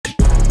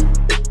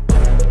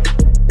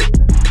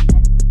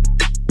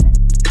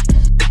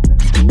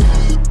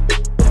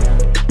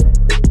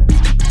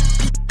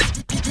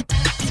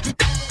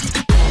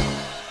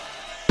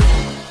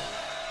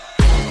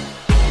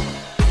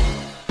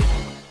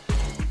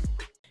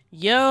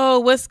Yo,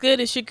 what's good?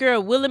 It's your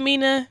girl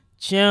Wilhelmina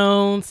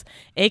Jones,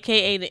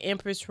 aka the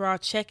Empress Raw,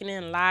 checking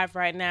in live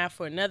right now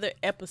for another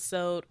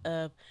episode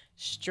of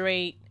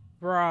Straight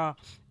Raw.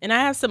 And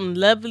I have some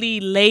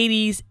lovely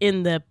ladies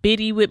in the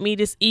biddy with me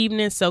this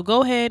evening, so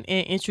go ahead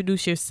and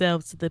introduce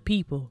yourselves to the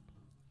people.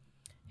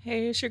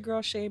 Hey, it's your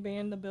girl Shayba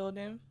in the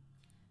building.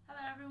 Hello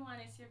everyone,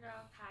 it's your girl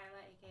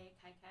Kyla, aka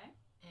Kai Kai,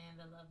 and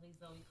the lovely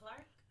Zoe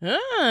Clark.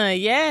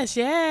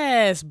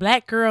 Yes.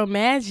 Black Girl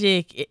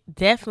Magic,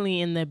 definitely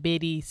in the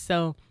biddy.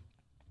 So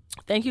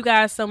thank you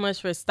guys so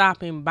much for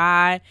stopping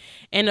by.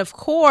 And of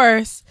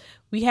course,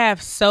 we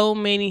have so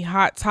many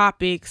hot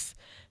topics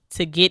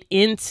to get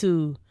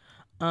into.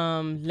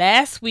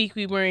 Last week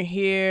we weren't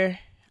here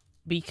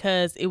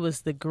because it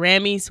was the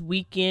Grammys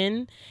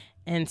weekend.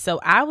 And so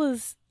I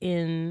was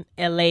in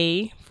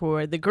LA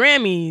for the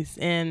Grammys.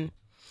 And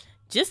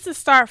just to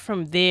start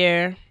from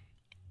there,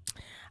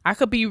 I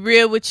could be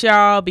real with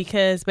y'all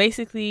because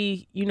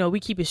basically, we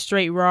keep it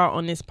straight raw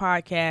on this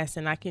podcast,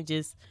 and I can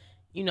just,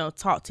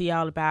 talk to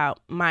y'all about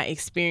my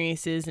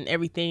experiences and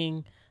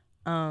everything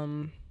that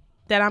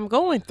I'm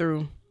going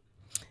through.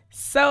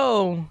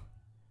 So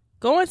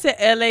going to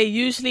LA,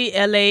 usually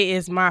LA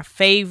is my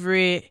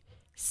favorite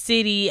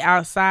city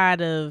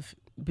outside of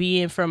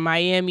being from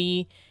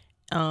Miami,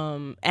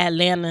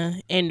 Atlanta,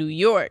 and New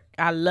York.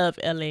 I love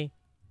LA.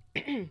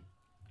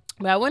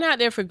 But I went out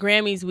there for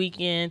Grammys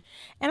weekend,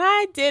 and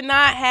I did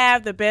not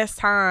have the best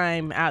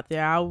time out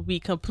there. I will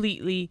be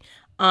completely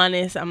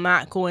honest. I'm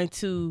not going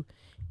to,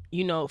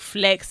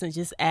 flex and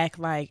just act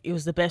like it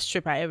was the best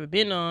trip I ever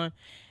been on.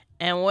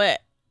 And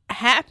what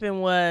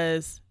happened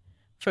was,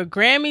 for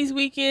Grammys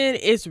weekend,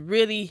 it's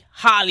really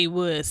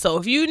Hollywood. So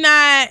if your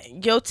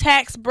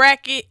tax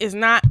bracket is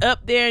not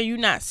up there, you're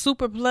not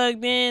super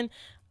plugged in,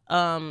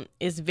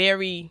 it's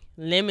very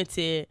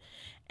limited.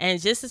 And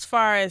just as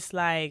far as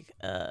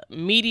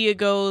media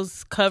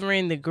goes,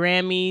 covering the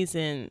Grammys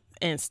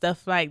and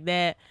stuff like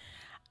that,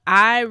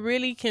 I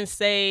really can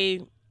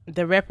say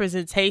the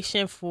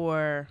representation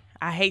for,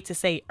 I hate to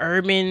say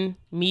urban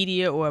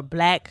media or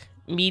black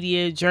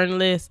media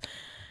journalists.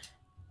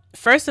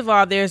 First of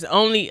all, there's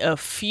only a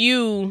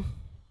few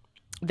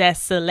that's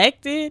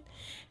selected.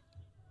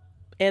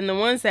 And the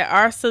ones that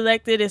are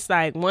selected, it's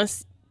like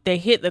once they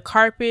hit the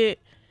carpet,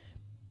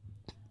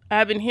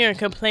 I've been hearing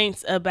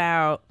complaints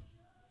about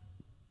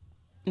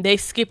they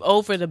skip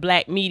over the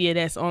black media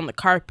that's on the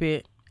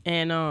carpet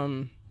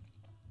and,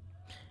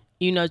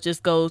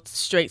 just go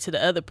straight to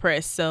the other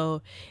press.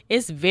 So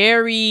it's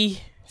very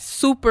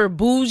super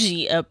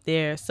bougie up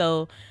there.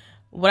 So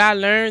what I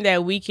learned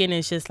that weekend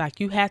is just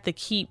you have to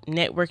keep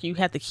networking. You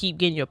have to keep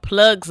getting your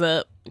plugs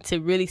up to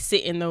really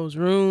sit in those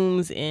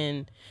rooms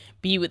and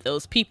be with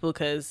those people,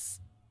 because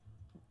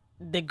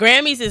the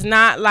Grammys is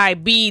not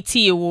like BET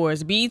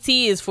Awards. BET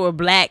is for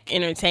black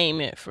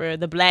entertainment, for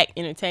the black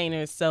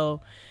entertainers.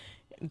 So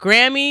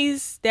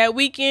Grammys that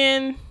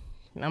weekend,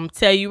 I'm gonna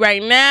tell you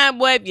right now,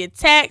 boy, if your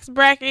tax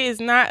bracket is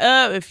not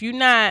up, if you're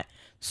not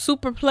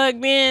super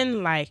plugged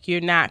in,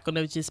 you're not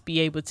gonna just be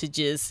able to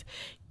just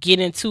get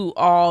into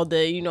all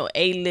the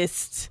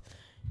A-list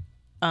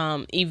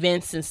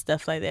events and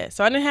stuff like that.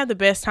 So I didn't have the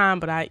best time,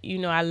 but I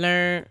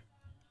learned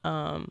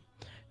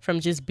from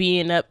just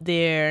being up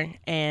there,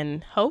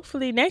 and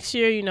hopefully next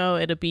year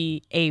it'll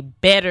be a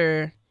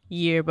better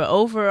year. But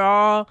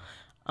overall,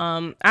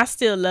 I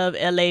still love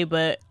LA,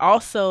 but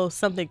also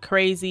something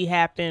crazy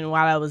happened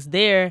while I was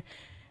there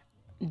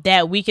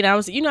that weekend. I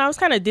was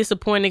kind of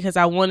disappointed because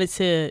I wanted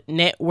to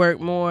network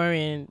more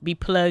and be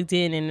plugged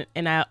in,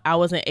 and I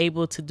wasn't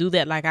able to do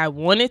that like I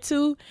wanted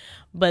to.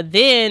 But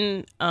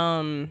then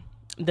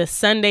the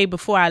Sunday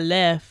before I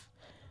left,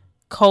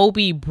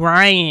 Kobe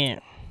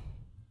Bryant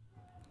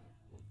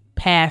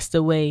passed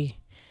away,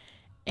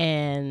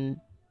 and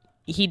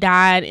he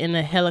died in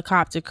a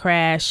helicopter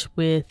crash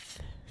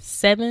with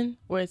seven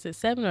or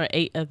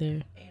eight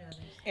other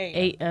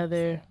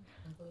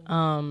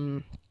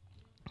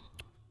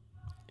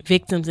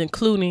victims,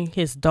 including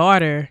his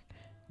daughter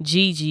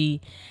Gigi.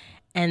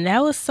 And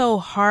that was so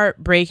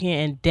heartbreaking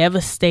and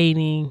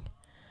devastating,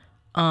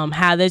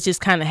 how that just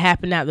kind of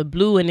happened out of the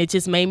blue. And it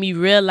just made me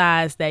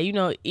realize that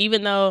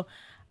even though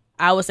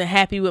I wasn't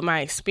happy with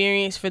my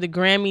experience for the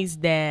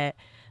Grammys, that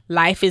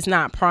life is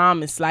not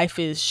promised. Life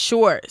is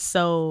short.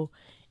 So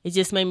it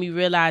just made me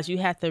realize you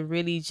have to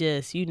really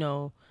just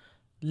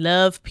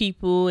love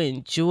people,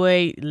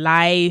 enjoy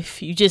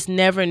life. You just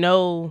never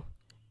know,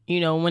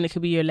 when it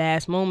could be your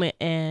last moment.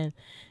 And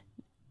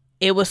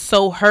it was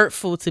so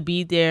hurtful to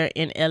be there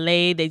in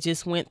LA. They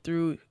just went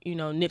through,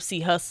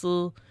 Nipsey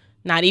Hussle,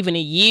 not even a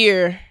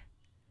year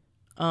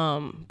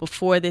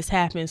before this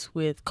happens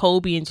with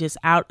Kobe, and just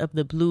out of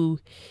the blue,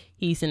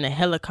 he's in a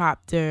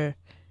helicopter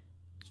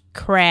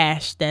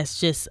crash. That's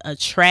just a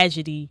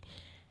tragedy.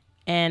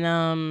 And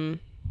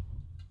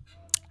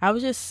I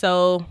was just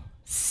so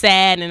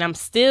sad, and I'm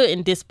still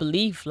in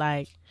disbelief.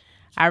 I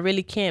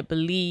really can't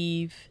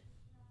believe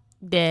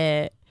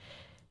that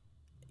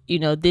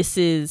this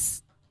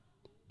is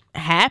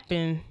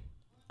happened.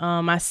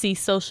 I see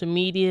social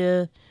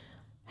media,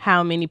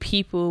 how many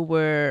people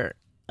were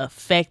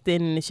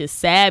affected, and it's just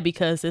sad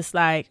because it's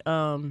like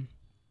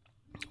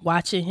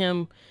watching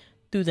him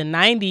through the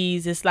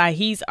 90s. It's like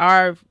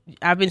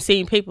I've been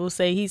seeing people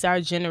say he's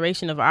our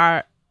generation of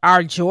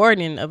our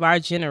Jordan of our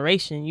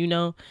generation, you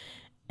know.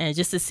 And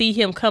just to see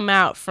him come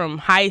out from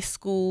high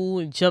school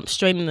and jump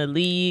straight in the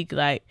league,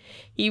 like,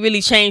 he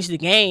really changed the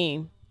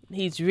game.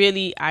 He's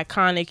really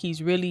iconic.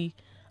 He's really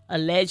a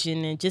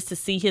legend. And just to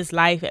see his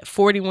life at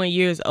 41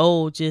 years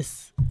old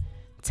just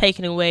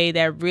taken away,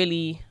 that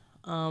really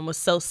was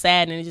so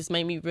sad. And it just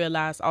made me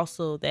realize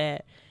also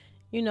that,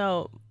 you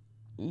know,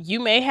 you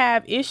may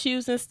have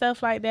issues and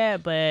stuff like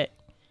that, but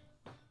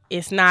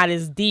it's not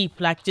as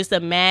deep. Like, just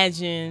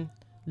imagine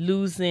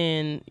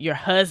losing your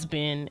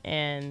husband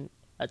and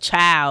a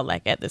child,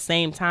 like, at the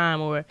same time.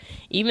 Or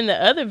even the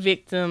other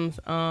victims,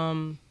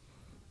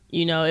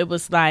 you know, it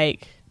was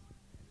like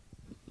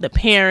the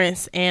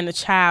parents and the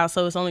child,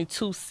 so it's only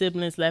 2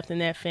 siblings left in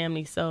that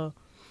family. So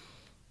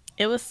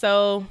it was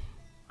so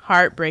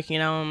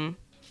heartbreaking.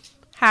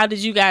 How did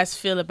you guys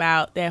feel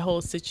about that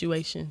whole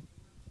situation?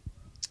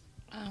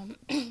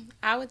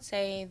 I would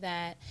say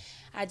that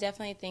I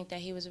definitely think that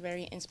he was a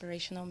very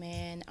inspirational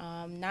man,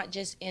 not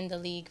just in the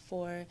league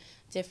for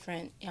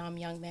different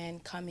young men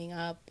coming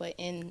up, but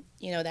in,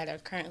 you know, that are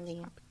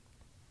currently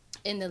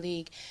in the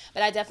league.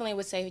 But I definitely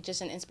would say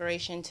just an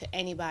inspiration to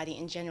anybody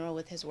in general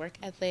with his work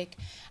ethic.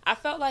 I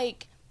felt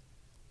like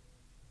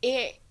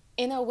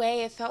in a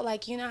way, it felt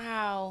like, you know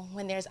how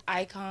when there's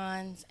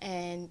icons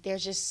and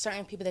there's just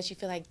certain people that you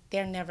feel like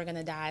they're never going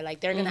to die, like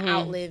they're going to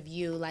outlive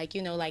you, like,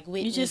 you know, like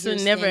Whitney you just Houston,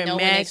 would never no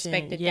imagine. one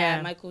expected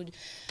that,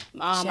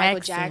 Michael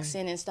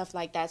Jackson and stuff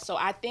like that. So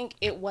I think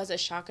it was a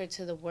shocker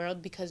to the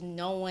world because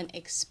no one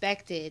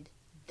expected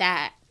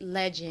that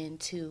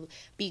legend to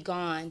be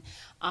gone,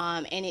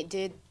 and it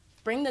did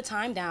bring the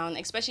time down,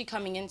 especially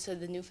coming into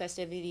the new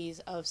festivities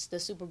of the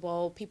Super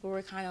Bowl. People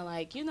were kind of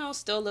like, you know,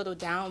 still a little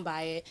down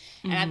by it.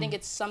 And I think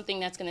it's something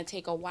that's going to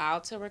take a while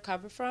to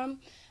recover from.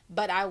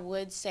 But I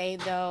would say,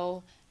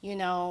 though, you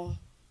know,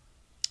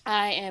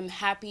 I am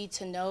happy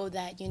to know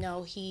that, you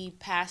know, he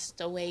passed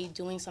away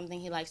doing something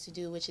he likes to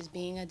do, which is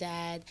being a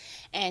dad.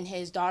 And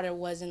his daughter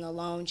wasn't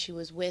alone. She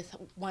was with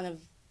one of,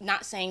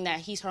 not saying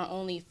that he's her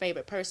only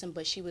favorite person,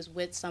 but she was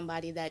with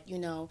somebody that, you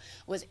know,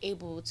 was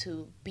able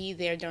to be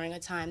there during a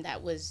time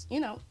that was, you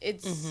know,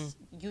 it's,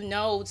 you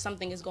know,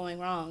 something is going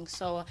wrong.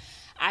 So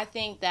I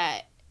think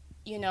that,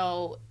 you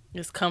know,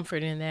 it's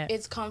comforting that.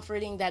 It's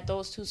comforting that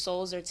those 2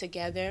 souls are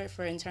together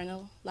for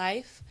eternal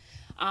life.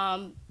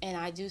 And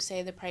I do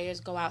say the prayers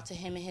go out to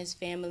him and his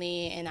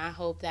family, and I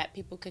hope that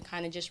people can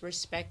kind of just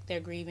respect their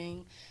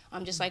grieving.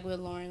 Just like with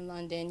Lauren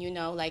London, you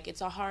know, like,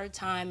 it's a hard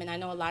time, and I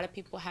know a lot of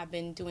people have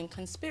been doing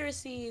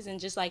conspiracies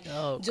and just like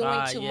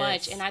doing too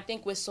much. And I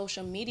think with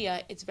social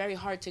media, it's very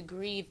hard to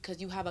grieve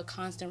because you have a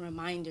constant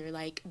reminder,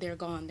 like, they're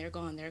gone, they're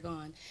gone, they're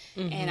gone.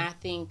 And I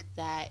think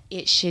that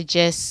it should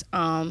just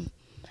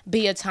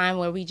be a time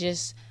where we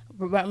just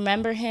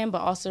remember him, but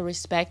also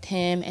respect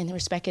him and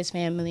respect his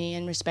family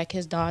and respect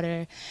his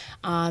daughter,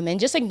 and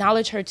just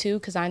acknowledge her too,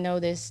 because I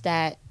noticed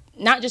that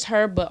not just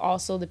her, but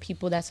also the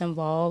people that's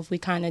involved. We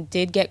kind of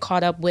did get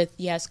caught up with,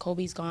 yes,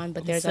 Kobe's gone,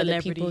 but there's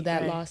other people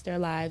that lost their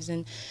lives,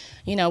 and,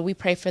 you know, we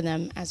pray for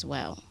them as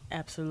well.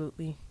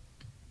 Absolutely.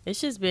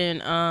 It's just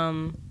been,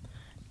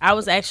 I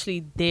was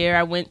actually there.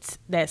 I went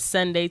that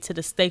Sunday to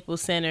the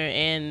Staples Center,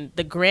 and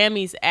the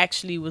Grammys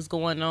actually was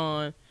going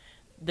on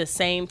the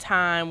same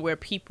time where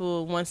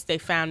people, once they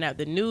found out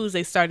the news,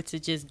 they started to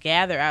just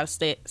gather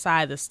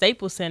outside the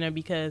Staples Center,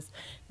 because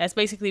that's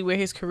basically where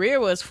his career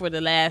was for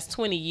the last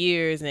 20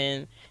 years.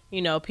 And,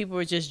 you know, people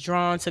were just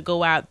drawn to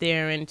go out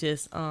there and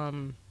just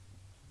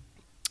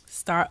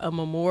start a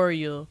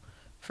memorial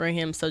for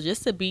him. So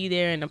just to be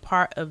there and a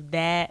part of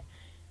that,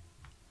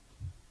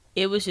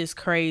 it was just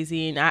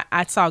crazy. And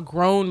I saw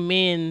grown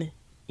men,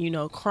 you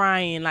know,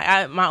 crying.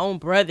 Like, my own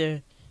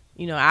brother,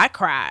 you know, I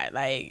cried,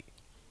 like,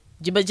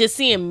 but just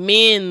seeing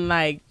men,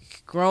 like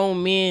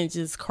grown men,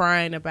 just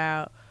crying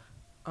about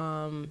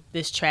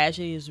this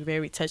tragedy is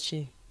very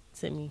touching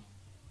to me.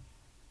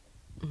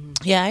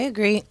 Yeah, I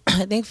agree.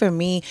 I think for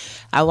me,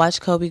 I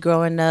watched Kobe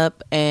growing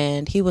up,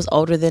 and he was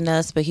older than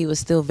us, but he was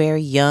still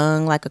very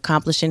young, like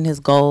accomplishing his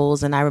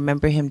goals. And I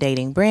remember him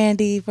dating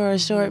Brandy for a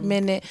short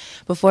minute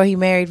before he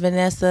married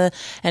Vanessa.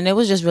 And it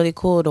was just really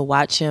cool to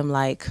watch him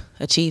like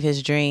achieve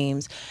his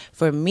dreams.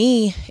 For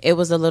me, it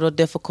was a little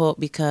difficult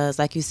because,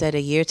 like you said,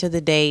 a year to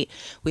the date,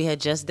 we had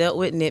just dealt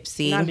with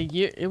Nipsey. Not a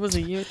year. It was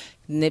a year.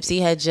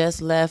 Nipsey had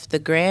just left the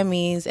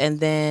Grammys,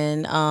 and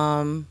then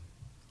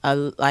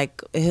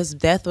like his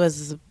death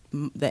was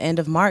the end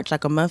of March,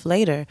 like a month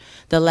later.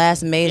 The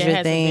last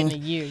major thing. Been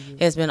a year.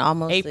 It's been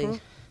almost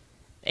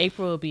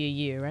April will be a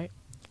year, right?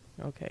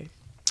 Okay.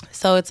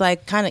 So it's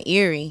like kind of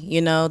eerie, you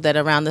know, that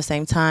around the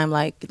same time,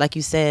 like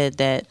you said,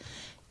 that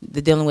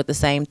they're dealing with the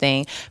same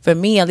thing. For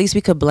me, at least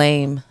we could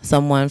blame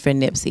someone for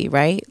Nipsey,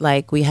 right?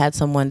 Like, we had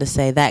someone to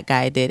say that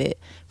guy did it.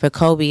 For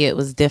Kobe, it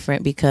was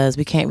different because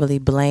we can't really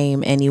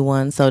blame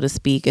anyone, so to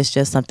speak. It's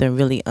just something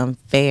really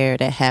unfair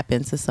that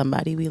happened to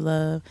somebody we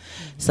love.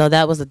 So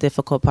that was a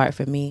difficult part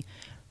for me.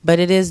 But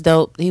it is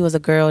dope. He was a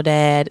girl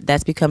dad.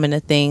 That's becoming a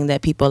thing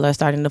that people are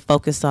starting to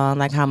focus on,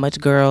 like how much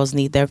girls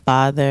need their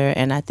father.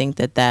 And I think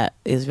that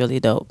is really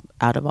dope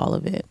out of all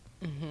of it.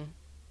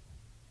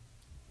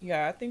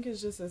 Yeah, I think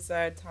it's just a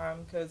sad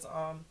time because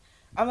I'm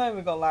not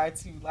even gonna lie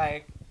to you.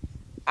 Like,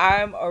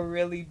 I'm a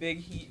really big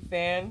Heat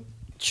fan.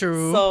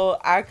 True. So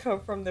I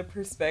come from the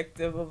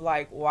perspective of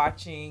like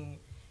watching,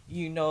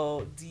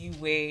 D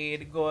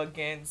Wade go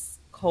against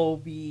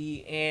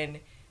Kobe and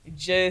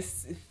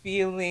just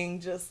feeling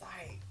just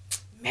like,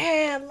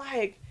 man,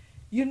 like,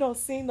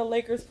 seeing the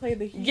Lakers play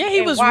the Heat. Yeah, he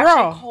and was watching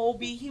raw.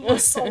 Kobe, he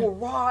was so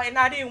raw, and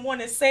I didn't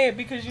want to say it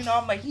because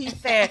I'm a Heat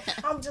fan.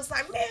 I'm just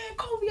like, man,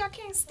 Kobe, I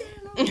can't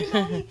stand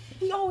him.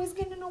 He always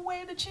getting in the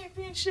way of the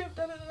championship.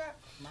 Da, da,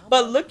 da.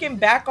 But looking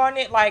back on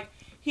it, like,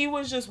 he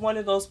was just one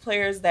of those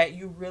players that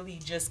you really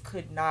just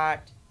could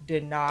not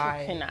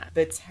deny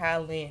the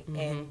talent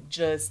and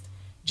just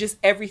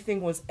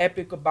everything was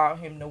epic about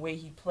him. The way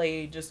he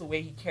played, just the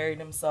way he carried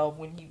himself.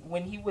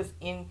 When he was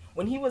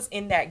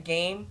in that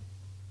game,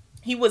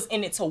 he was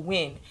in it to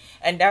win,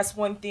 and that's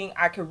one thing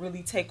I could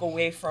really take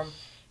away from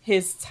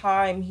his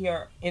time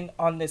here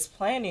on this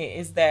planet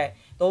is that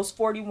those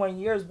 41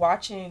 years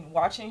watching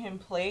him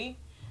play,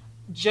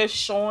 just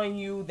showing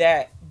you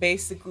that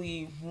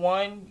basically,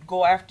 one,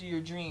 go after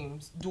your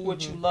dreams, do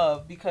what you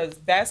love, because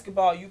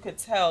basketball, you could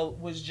tell,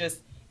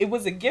 it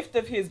was a gift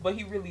of his, but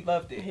he really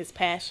loved it. His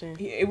passion.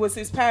 It was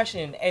his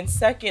passion. And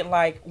second,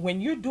 like, when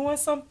you're doing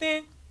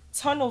something,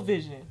 tunnel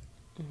vision,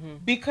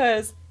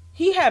 because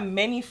he had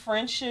many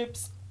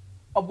friendships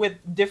with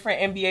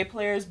different NBA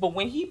players, but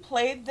when he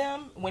played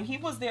them, when he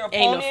was their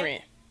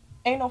opponent,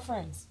 ain't no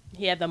friends.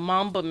 He had the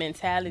Mamba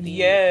mentality.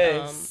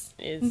 Yes.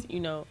 Is,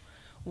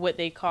 what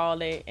they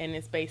call it, and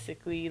it's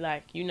basically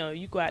like,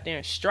 you go out there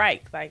and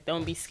strike, like,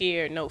 don't be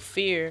scared, no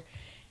fear.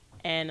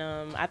 And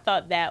I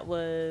thought that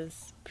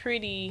was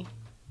pretty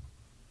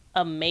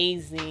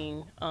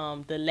amazing,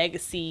 the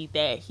legacy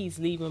that he's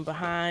leaving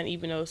behind,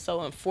 even though it's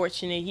so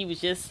unfortunate. He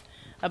was just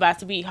about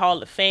to be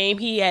Hall of Fame.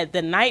 He had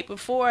the night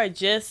before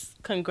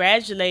just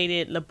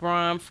congratulated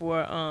LeBron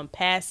for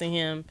passing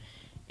him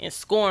in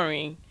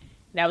scoring.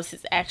 That was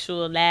his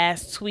actual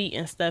last tweet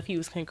and stuff. He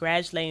was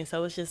congratulating.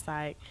 So it's just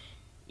like,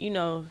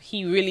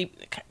 he really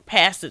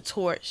passed the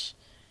torch.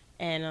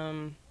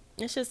 And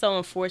it's just so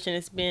unfortunate.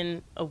 It's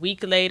been a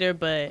week later,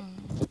 but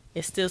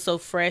it's still so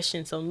fresh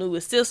and so new.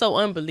 It's still so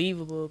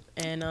unbelievable.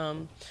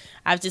 And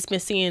I've just been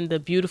seeing the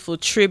beautiful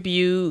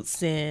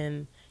tributes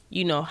and,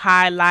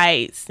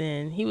 highlights.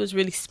 And he was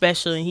really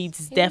special. And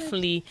he's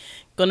definitely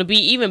going to be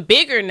even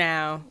bigger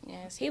now.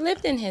 Yes, he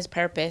lived in his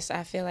purpose.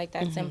 I feel like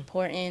that's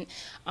important.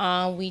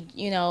 We,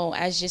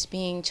 as just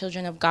being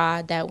children of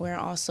God, that we're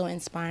also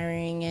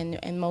inspiring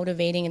and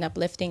motivating and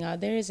uplifting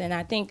others. And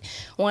I think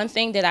one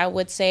thing that I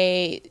would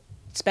say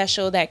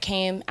special that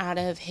came out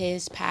of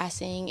his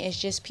passing is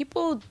just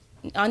people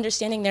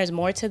understanding there's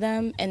more to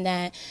them and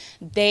that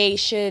they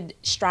should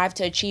strive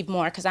to achieve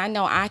more. Because I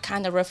know I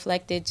kind of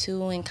reflected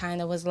too and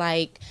kind of was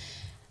like,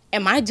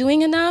 am I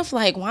doing enough?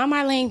 Like, why am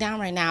I laying down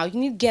right now? You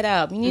need to get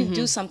up. You need to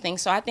do something.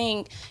 So I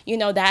think,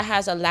 that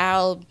has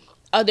allowed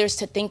others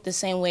to think the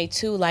same way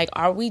too. Like,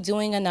 are we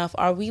doing enough?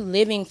 Are we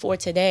living for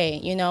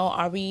today?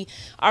 Are we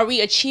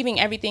achieving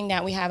everything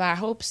that we have our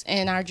hopes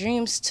and our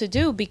dreams to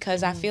do?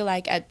 Because I feel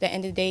like at the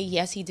end of the day,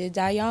 yes, he did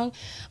die young,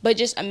 but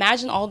just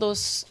imagine all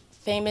those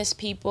famous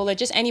people or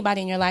just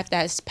anybody in your life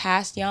that's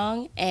passed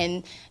young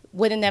and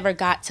would have never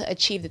got to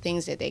achieve the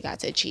things that they got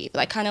to achieve.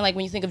 Like, kind of like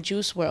when you think of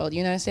Juice WRLD,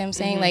 you know what I'm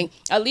saying? Like,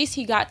 at least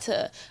he got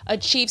to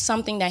achieve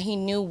something that he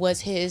knew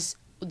was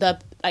the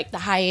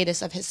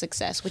hiatus of his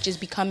success, which is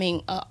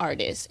becoming an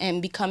artist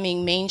and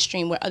becoming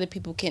mainstream where other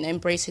people can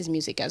embrace his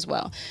music as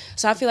well.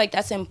 So I feel like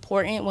that's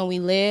important when we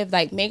live.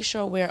 Like, make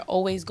sure we're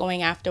always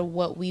going after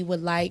what we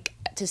would like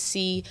to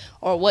see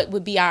or what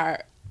would be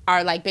our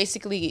like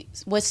basically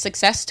what's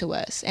success to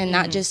us, and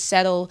not just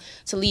settle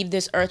to leave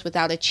this earth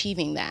without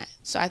achieving that.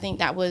 So I think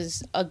that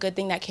was a good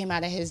thing that came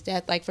out of his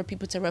death, like for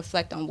people to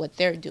reflect on what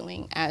they're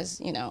doing as,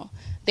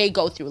 they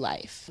go through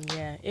life.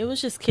 Yeah, it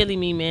was just killing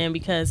me, man,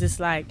 because it's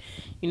like,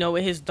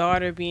 with his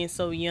daughter being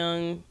so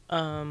young,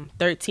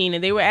 13,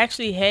 and they were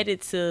actually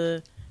headed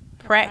to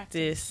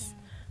practice.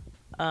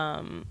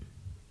 The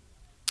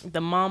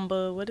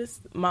Mamba,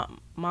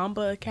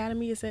 Mamba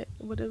Academy, is that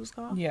what it was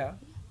called? Yeah.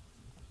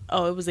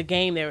 Oh, it was a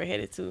game they were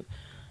headed to,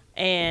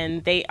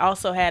 and they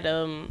also had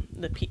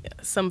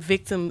some of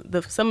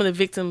the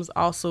victims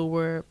also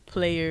were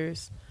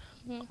players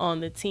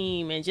on the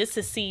team, and just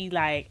to see,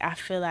 like, I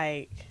feel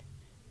like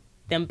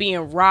them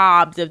being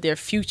robbed of their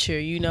future,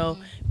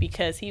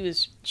 because he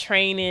was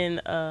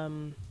training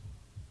the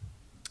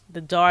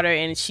daughter,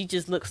 and she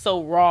just looked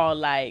so raw,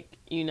 like,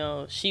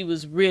 she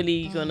was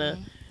really gonna.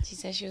 She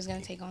said she was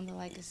gonna take on the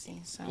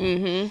legacy.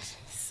 So.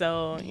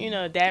 So,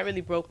 that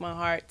really broke my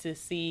heart to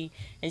see,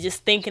 and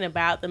just thinking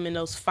about them in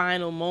those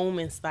final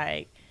moments,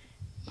 like,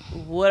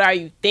 what are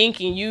you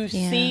thinking? You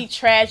see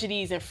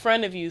tragedies in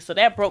front of you. So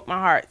that broke my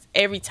heart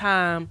every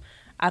time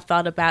I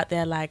thought about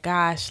that. Like,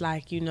 gosh,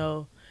 like,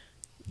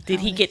 did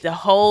he get to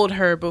hold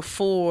her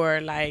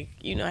before? Like,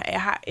 you know,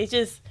 it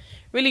just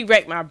really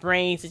wrecked my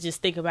brain to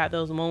just think about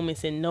those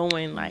moments and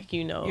knowing, like,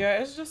 you know.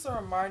 Yeah, it's just a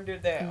reminder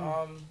that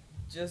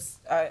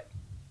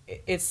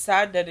it's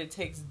sad that it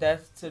takes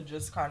death to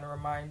just kind of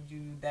remind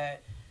you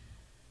that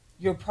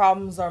your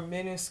problems are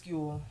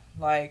minuscule.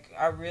 Like,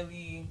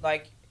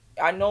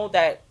 I know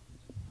that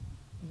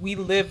we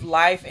live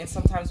life, and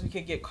sometimes we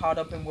can get caught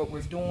up in what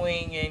we're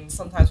doing, and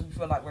sometimes we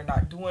feel like we're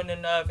not doing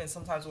enough, and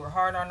sometimes we're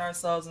hard on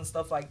ourselves and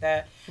stuff like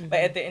that. But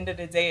at the end of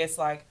the day, it's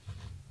like,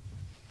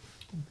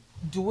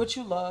 do what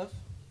you love,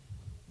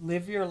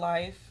 live your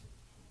life,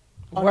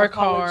 work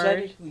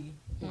hard,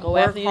 go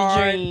after your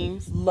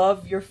dreams,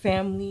 love your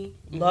family,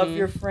 love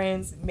your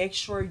friends. Make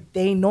sure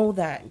they know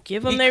that.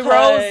 Give them their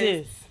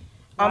roses.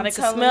 I'm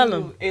telling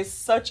you, it's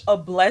such a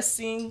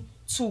blessing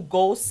to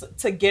go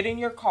to get in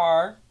your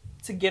car,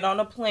 to get on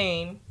a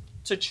plane,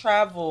 to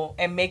travel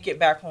and make it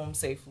back home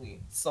safely.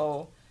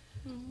 So,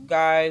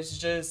 guys,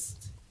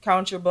 just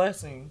count your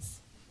blessings.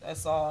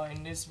 That's all.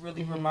 And this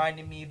really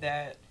reminded me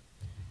that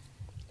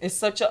it's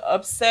such an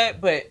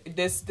upset, but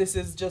this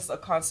is just a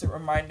constant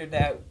reminder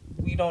that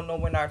we don't know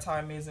when our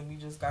time is, and we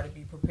just got to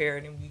be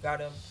prepared, and we got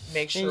to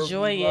make sure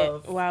enjoy we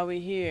it while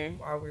we're here.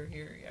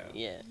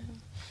 Yeah.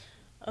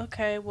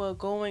 Okay, well,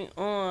 going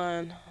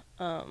on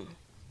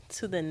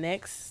to the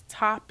next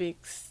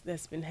topics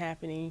that's been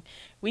happening.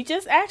 We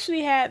just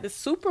actually had the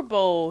Super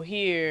Bowl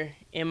here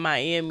in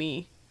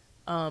Miami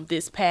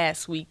this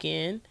past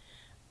weekend.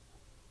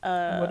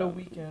 What a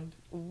weekend.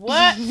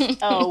 What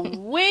a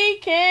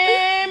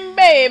weekend,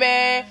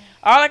 baby.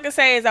 All I can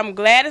say is I'm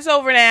glad it's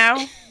over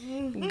now.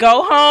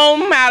 Go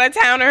home, out of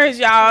towners,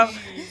 y'all.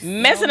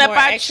 Messing up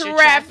our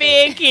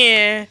traffic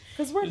and...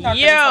 Because we're not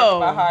going to talk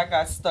about how I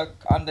got stuck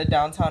on the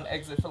downtown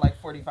exit for like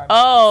 45 minutes.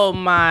 Oh,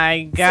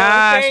 my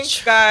gosh. So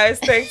thanks, guys.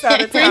 Thanks,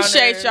 out of towners.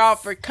 Appreciate y'all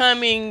for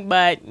coming,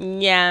 but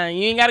yeah,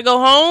 you ain't got to go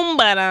home,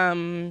 but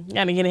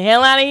got to get the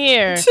hell out of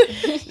here.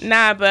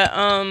 Nah, but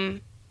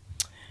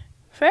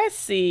let's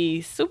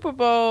see. Super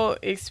Bowl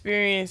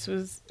experience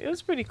was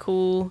pretty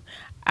cool.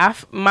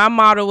 My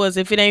motto was,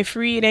 if it ain't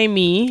free, it ain't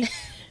me.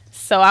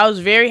 So I was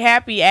very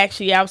happy.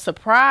 Actually, I was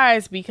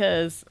surprised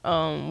because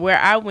where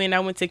I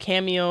went to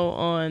Cameo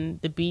on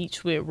the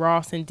beach with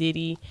Ross and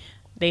Diddy.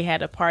 They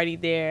had a party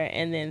there.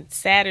 And then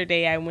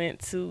Saturday I went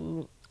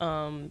to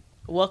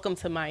Welcome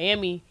to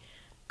Miami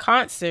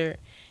concert.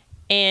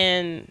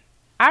 And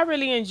I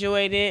really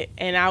enjoyed it.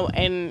 And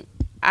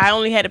I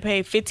only had to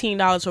pay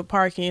 $15 for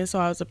parking, so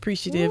I was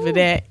appreciative of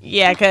that.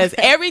 Yeah, because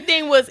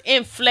everything was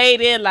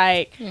inflated.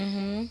 Like,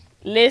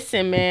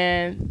 listen,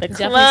 man, the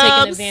definitely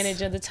clubs, taking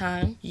advantage of the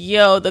time.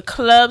 Yo, the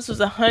clubs was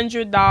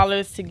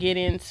 $100 to get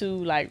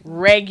into, like,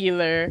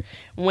 regular,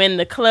 when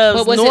the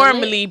clubs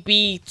normally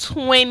be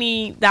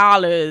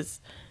 $20.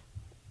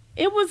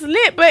 It was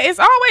lit, but it's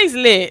always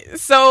lit.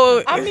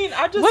 So I mean,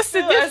 I just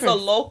feel as a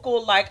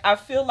local, like, I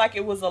feel like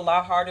it was a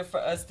lot harder for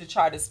us to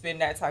try to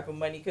spend that type of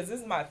money, because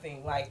this is my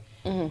thing. Like,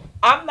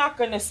 I'm not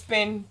gonna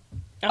spend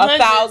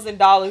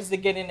 $1,000 to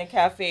get into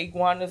Cafe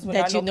Iguanas when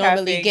that I know you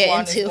normally Cafe get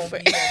Iguanas into gonna for.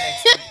 be there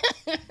next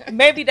week.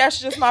 Maybe that's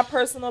just my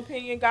personal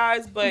opinion,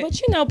 guys, but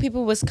you know,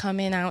 people was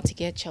coming out to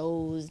get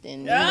chosed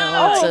and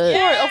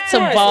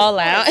to ball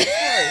out.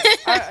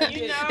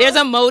 There's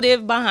a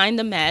motive behind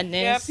the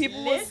madness. Yeah,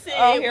 people was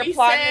out here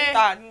plotting and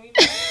thoughting.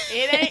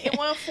 It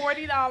went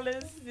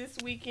 $40 this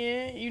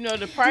weekend. You know,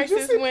 the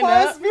prices went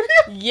up.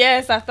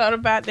 Yes, I thought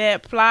about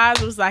that.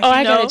 Plies was like,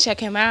 I gotta check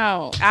him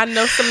out. I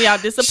know some of y'all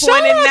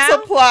disappointed now. Shout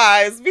out to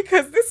Plies,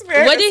 because this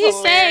man. What did he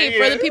say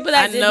for the people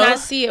that did not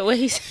see it? What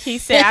he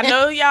said, I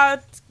know y'all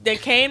that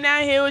came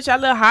down here with y'all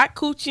little hot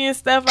coochie and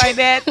stuff like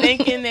that,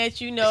 thinking that,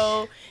 you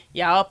know,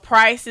 y'all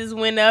prices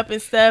went up and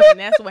stuff,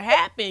 and that's what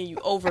happened. You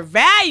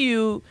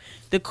overvalued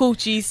the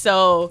coochie,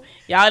 so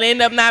y'all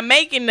end up not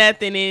making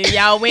nothing, and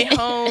y'all went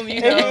home, you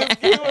know.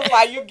 He was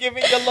like, you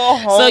giving your little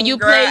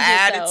homegirl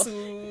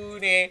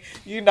attitude, and,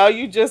 you know,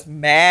 you just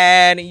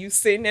mad, and you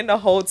sitting in the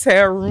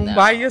hotel room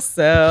by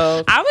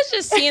yourself. I was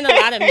just seeing a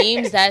lot of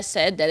memes that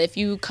said that if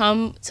you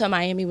come to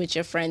Miami with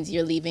your friends,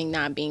 you're leaving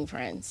not being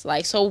friends.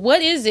 Like, so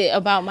what is it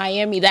about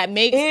Miami that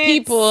makes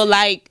people,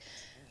 like,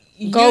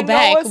 go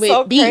back with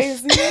so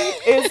beef?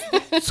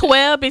 It's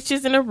 12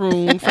 bitches in a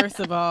room,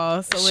 first of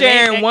all. So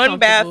sharing one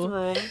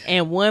bathroom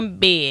and one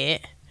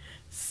bed.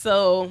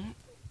 So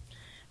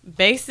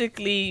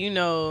basically, you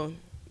know,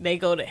 they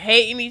go to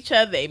hating each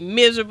other. They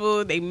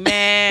miserable. They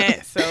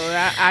mad. So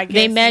I guess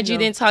they mad you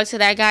didn't talk to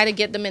that guy to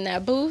get them in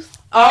that booth.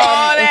 All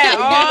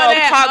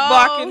that cock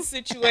blocking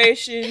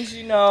situations,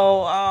 you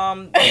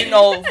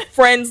know,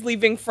 friends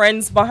leaving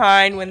friends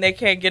behind when they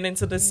can't get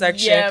into the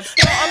section. Yeah.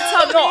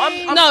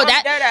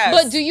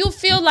 But do you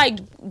feel like,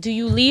 do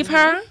you leave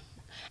her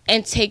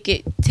and take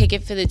it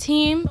for the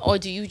team, or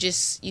do you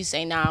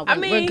say nah,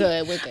 we're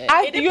good.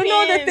 You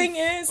know, the thing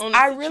is,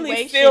 I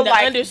really feel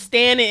like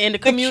understanding and the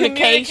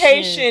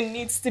communication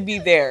needs to be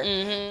there.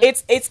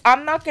 It's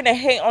I'm not gonna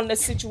hate on the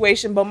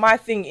situation, but my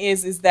thing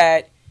is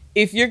that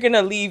if you're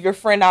gonna leave your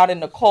friend out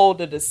in the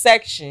cold of the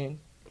section,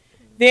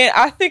 then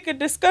I think a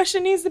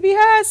discussion needs to be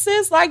had,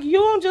 sis. Like, you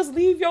don't just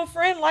leave your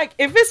friend. Like,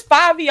 if it's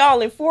 5 of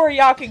y'all and 4 of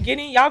y'all can get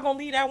in, y'all gonna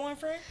leave that one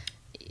friend?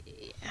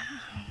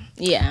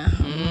 Yeah.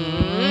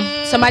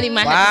 Somebody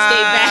might have to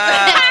stay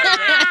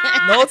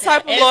back. No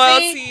type of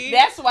loyalty. See,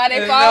 that's why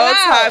they fall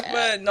out.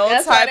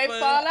 That's why they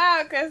fall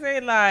out, because they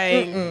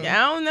like, I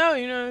don't know,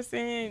 you know what I'm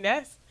saying?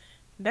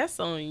 That's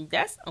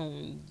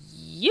on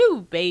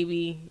you,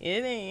 baby.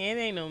 It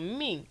ain't on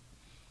me.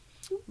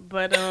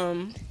 But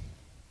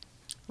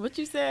what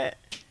you said?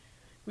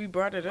 We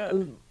brought it up.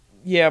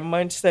 Yeah,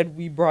 Munch said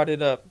we brought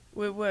it up.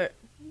 With what?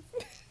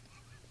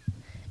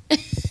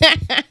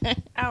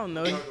 I don't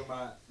know. Talk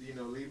about,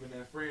 leaving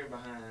that friend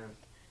behind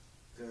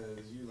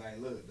because you like,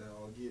 look,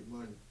 dog, get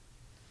money.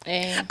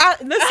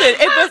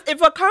 Listen,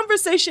 if a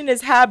conversation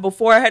is had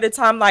before ahead of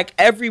time, like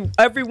every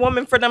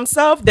woman for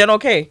themselves, then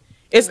okay,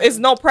 it's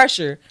no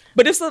pressure.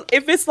 But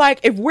if it's like,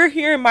 if we're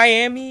here in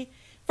Miami,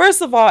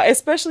 first of all,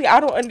 especially I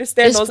don't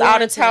understand those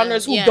out of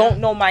towners who don't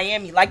know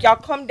Miami. Like, y'all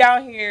come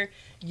down here,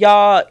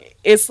 y'all,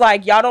 it's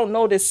like y'all don't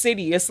know the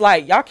city. It's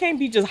like y'all can't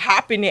be just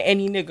hopping in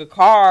any nigga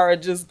car or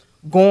just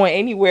going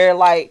anywhere.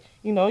 Like,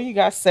 you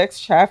got sex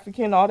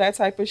trafficking, all that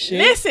type of shit.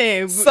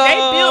 Listen,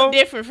 they built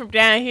different from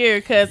down here,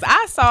 because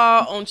I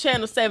saw on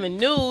Channel 7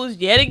 News,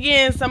 yet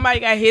again, somebody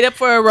got hit up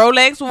for a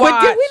Rolex watch.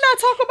 But did we not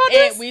talk about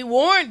this? We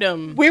warned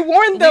them. We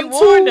warned them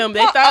too.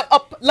 They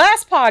thought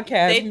last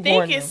podcast. They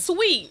think it's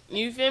sweet.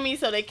 You feel me?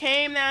 So they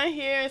came down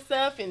here and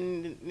stuff,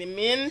 and the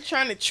men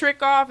trying to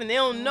trick off, and they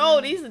don't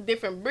know these are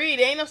different breed.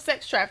 There ain't no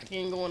sex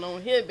trafficking going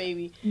on here,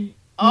 baby.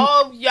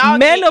 Oh, y'all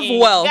men of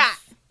wealth.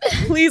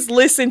 Please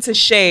listen to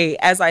Shay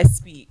as I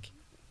speak.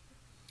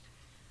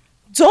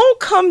 Don't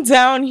come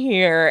down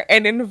here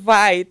and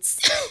invite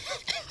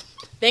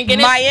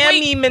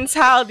Miami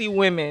mentality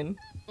women.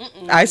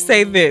 I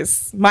say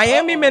this.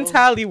 Miami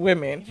mentality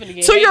women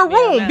to your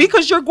room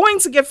because you're going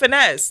to get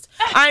finessed.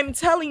 I'm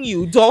telling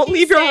you, don't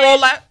leave your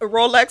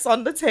Rolex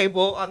on the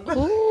table.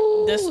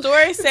 The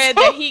story said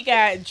that he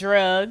got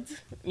drugged.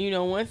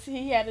 Once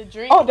he had a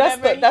drink. Oh,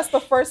 that's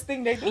the first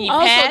thing they do. He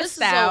passed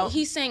out.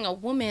 He's saying a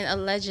woman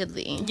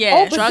allegedly. Yeah.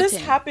 Oh, but this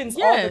happens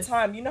all the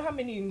time. You know how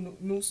many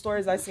news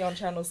stories I see on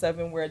Channel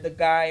 7 where the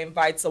guy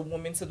invites a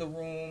woman to the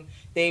room,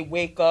 they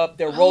wake up,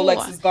 their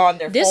Rolex is gone,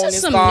 their phone is gone. This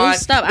is some new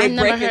stuff. They I've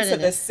never break heard into of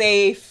the this.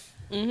 safe.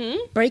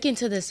 Break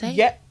into the safe?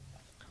 Yeah.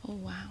 Oh,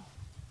 wow.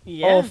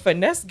 Yeah. Oh,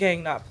 finesse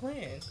gang not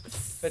playing.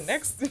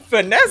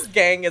 Finesse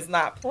gang is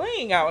not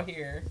playing out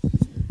here.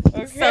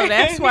 Okay. So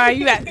that's why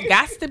you got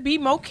to be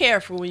more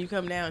careful when you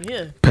come down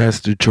here.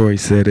 Pastor Troy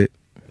said it.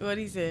 What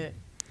he said?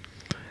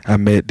 I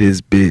met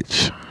this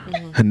bitch.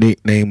 Her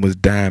nickname was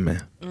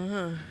Diamond.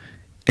 And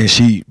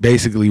she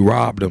basically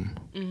robbed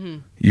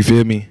him. You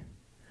feel me?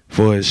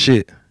 For his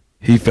shit.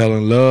 He fell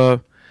in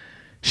love.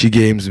 She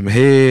gave him some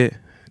head.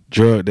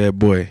 Drugged that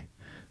boy.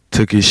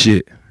 Took his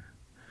shit.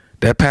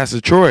 That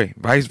Pastor Troy.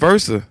 Vice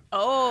versa.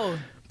 Oh.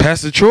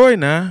 Pastor Troy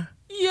now.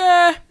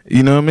 Yeah.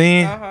 You know what I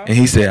mean? And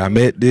he said, I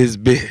met this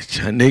bitch.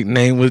 Her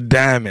nickname was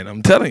Diamond.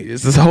 I'm telling you,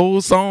 it's this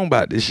whole song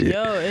about this shit.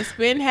 Yo, it's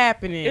been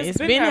happening. It's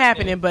been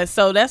happening. But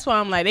so that's why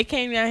I'm like, they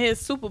came down here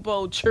Super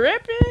Bowl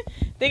tripping.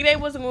 Think they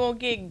wasn't going to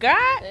get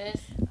got?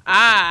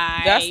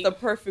 That's the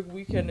perfect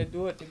weekend to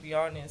do it, to be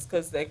honest.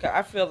 Because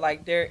I feel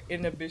like their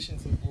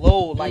inhibitions is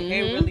low. Like,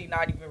 they really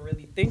not even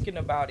really thinking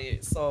about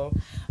it. So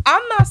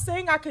I'm not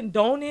saying I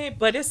condone it,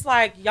 but it's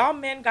like, y'all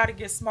men got to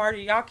get smarter.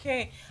 Y'all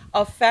can't,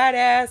 a fat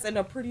ass and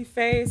a pretty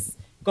face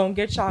gonna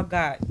get y'all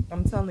got.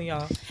 I'm telling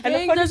y'all. And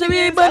the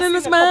funny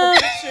thing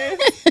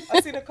is,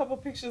 I've seen a couple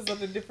pictures of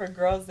the different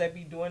girls that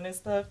be doing this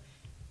stuff.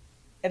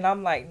 And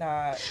I'm like,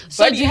 nah.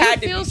 So do you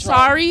feel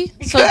sorry?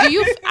 So do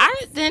you?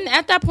 Then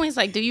at that point, it's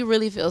like, do you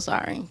really feel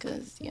sorry?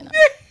 Because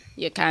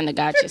you kind of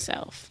got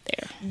yourself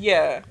there.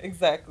 Yeah,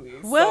 exactly.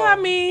 Well, I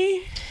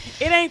mean,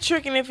 it ain't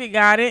tricking if you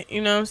got it.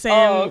 You know what I'm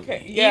saying? Oh,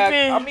 okay.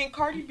 Yeah. I mean,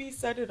 Cardi B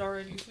said it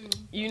already too.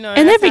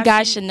 And every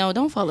guy should know.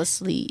 Don't fall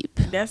asleep.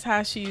 That's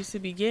how she used to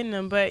be getting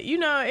them. But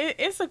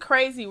it's a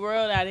crazy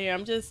world out here.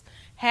 I'm just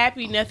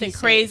happy nothing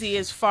crazy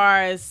as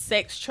far as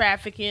sex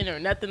trafficking or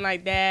nothing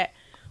like that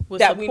was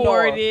that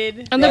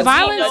supported. And the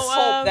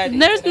violence,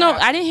 there's no,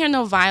 I didn't hear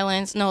no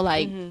violence, no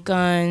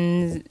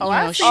guns,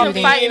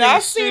 shooting.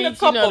 I've seen a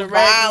couple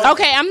violence.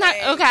 Okay,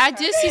 I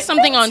did see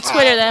something on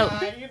Twitter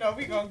that,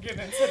 we gonna get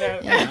into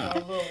that a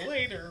little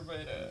later,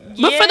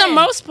 but for the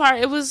most part,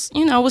 it was,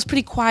 it was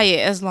pretty quiet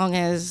as long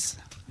as.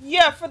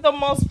 Yeah, for the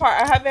most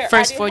part, I haven't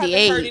First heard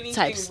 48 anything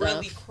type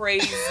really stuff.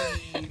 crazy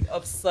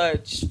of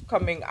such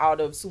coming out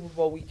of Super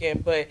Bowl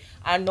weekend. But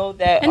I know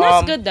that and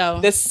that's good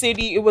though. The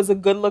city, it was a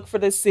good look for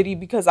the city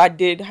because I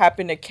did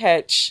happen to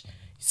catch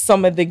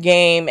some of the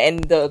game,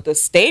 and the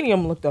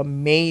stadium looked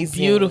amazing,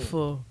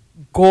 beautiful,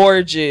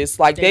 gorgeous.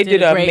 Like they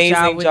did an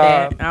amazing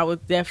job. I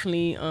would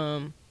definitely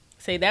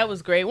say that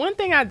was great. One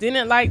thing I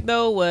didn't like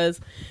though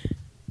was,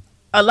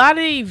 a lot of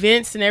the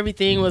events and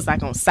everything was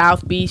like on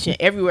South Beach and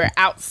everywhere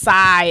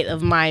outside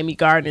of Miami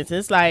Gardens.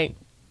 It's like,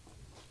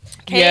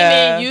 came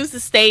in, used the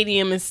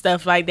stadium and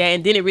stuff like that,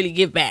 and didn't really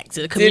give back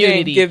to the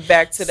community. Didn't give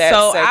back to that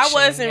So section, I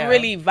wasn't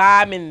really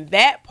vibing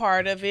that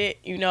part of it,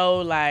 you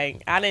know,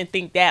 like I didn't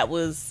think that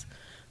was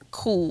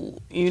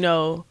cool, you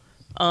know.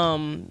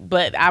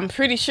 But I'm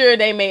pretty sure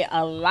they made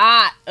a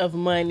lot of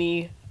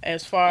money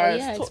as far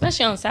as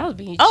especially on South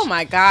Beach. Oh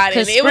my God.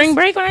 Because spring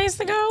break when I used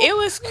to go, it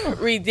was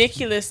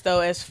ridiculous though,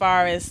 as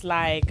far as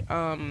like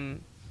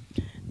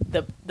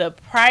the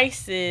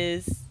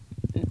prices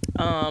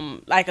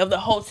like of the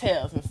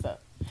hotels and stuff.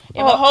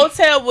 If a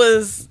hotel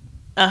was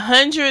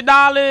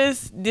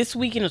 $100, this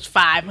weekend was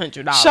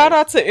 $500. Shout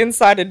out to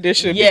Inside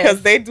Edition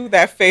because they do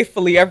that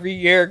faithfully every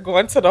year,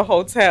 going to the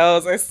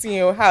hotels and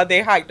seeing how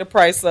they hike the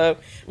price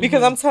up.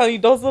 Because I'm telling you,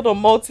 those little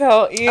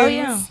motel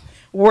inns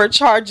were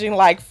charging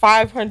like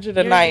 $500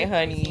 a night,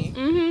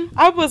 honey.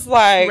 I was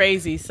like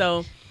crazy.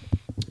 So,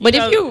 but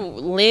if you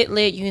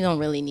lit, you don't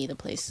really need a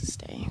place to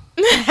stay.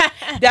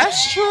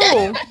 That's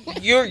true.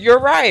 You're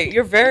right.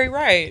 You're very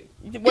right.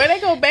 Where they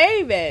go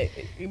bathe at?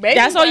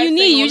 That's all you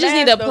need. You just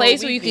need a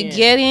place where you can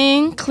get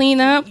in, clean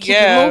up, keep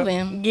it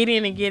moving. Get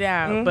in and get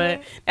out.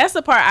 But that's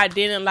the part I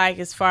didn't like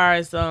as far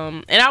as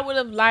and I would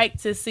have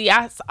liked to see.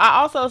 I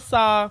also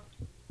saw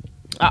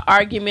an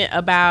argument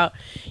about,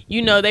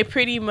 you know, they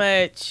pretty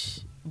much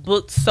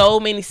booked so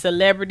many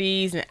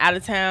celebrities and out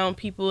of town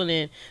people, and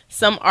then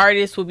some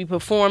artists will be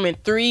performing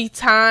 3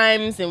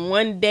 times in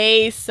one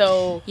day.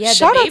 So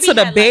shout out to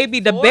the baby.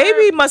 The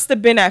baby must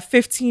have been at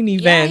 15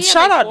 events.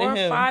 Shout out to him.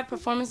 4 or 5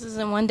 performances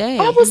in one day.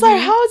 I was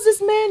like, how is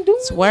this man doing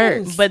it's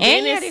work? this? But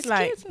then and it's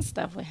like kids and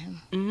stuff with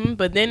him.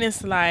 But then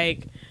it's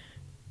like,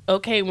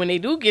 okay, when they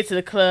do get to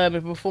the club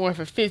and perform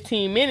for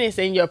 15 minutes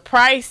and your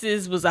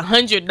prices was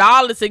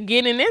 $100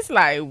 again, and it's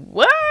like,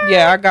 what?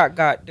 Yeah, I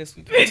got this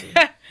weekend too.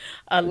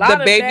 A lot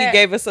the baby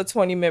gave us a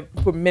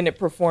 20-minute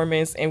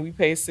performance and we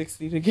paid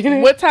 $60 to get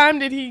in. What time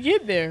did he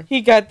get there?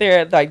 He got there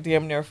at like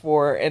damn near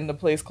 4 and the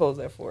place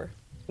closed at 4.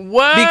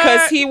 What?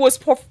 Because he was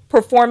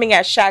performing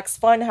at Shaq's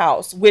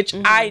Funhouse, which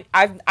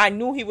I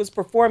knew he was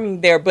performing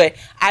there, but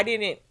I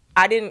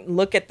didn't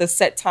look at the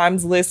set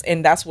times list,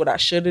 and that's what I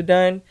should have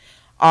done.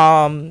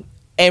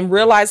 And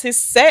realized his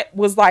set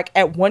was like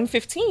at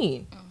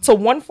 1:15 to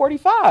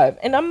 1:45,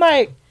 and I'm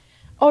like,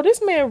 oh,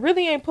 this man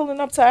really ain't pulling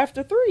up till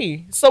after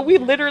 3. So we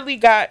literally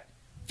got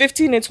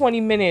 15 and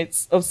 20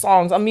 minutes of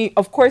songs. I mean,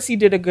 of course he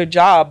did a good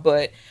job,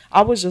 but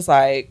I was just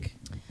like,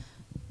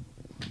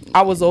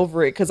 I was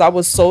over it because I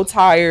was so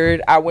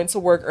tired. I went to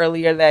work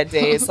earlier that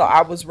day, so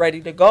I was ready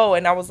to go.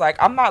 And I was like,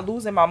 I'm not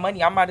losing my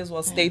money. I might as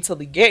well stay till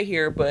we get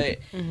here. But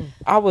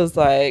I was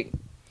like,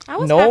 I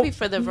was happy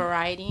for the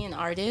variety and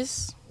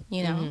artists,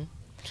 you know.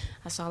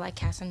 I saw like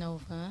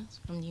Casanova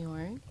from New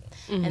York.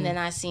 And then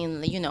I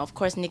seen, you know, of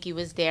course, Nicki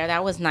was there.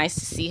 That was nice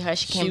to see her.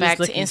 She came back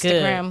to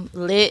Instagram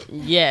lit.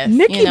 Yes.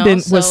 Nicki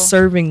was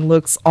serving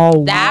looks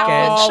all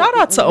weekend. Shout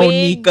out to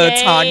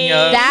Onika,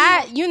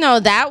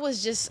 Tanya. That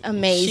was just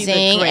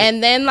amazing.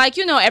 And then, like,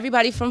 you know,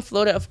 everybody from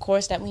Florida, of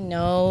course, that we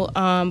know.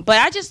 But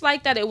I just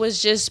like that it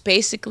was just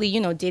basically, you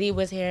know, Diddy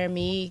was here,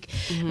 Meek,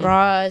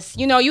 Ross.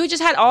 You know, you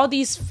just had all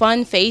these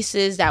fun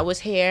faces that was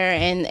here.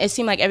 And it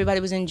seemed like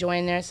everybody was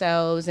enjoying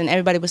themselves and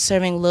everybody was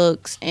serving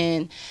looks.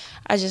 And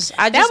I just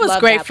that was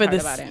great that for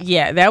this.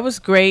 Yeah, that was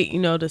great. You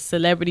know, the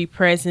celebrity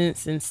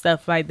presence and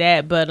stuff like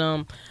that. But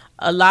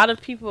a lot of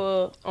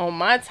people on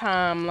my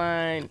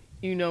timeline,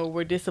 you know,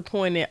 were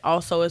disappointed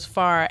also as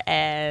far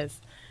as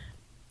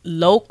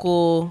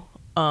local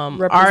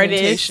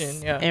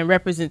artists and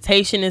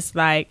representation. It's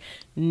like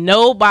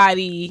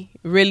nobody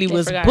really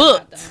was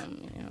booked.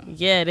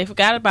 Yeah, they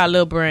forgot about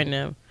Lil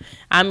Brandon.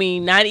 I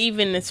mean, not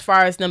even as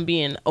far as them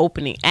being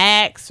opening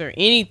acts or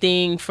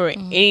anything for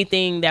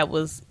anything that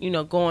was, you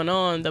know, going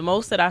on. The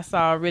most that I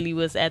saw really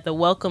was at the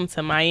Welcome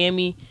to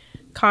Miami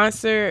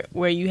concert,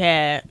 where you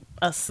had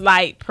a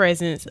slight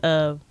presence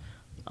of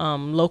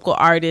local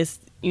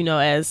artists, you know,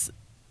 as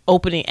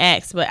opening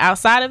acts. But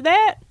outside of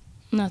that,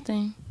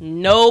 nothing.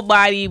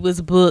 Nobody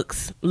was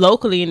booked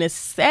locally, and it's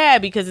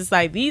sad because it's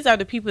like these are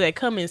the people that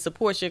come and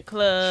support your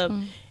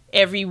club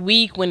every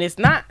week when it's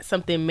not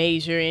something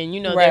major, and you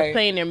know they're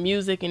playing their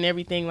music and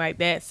everything like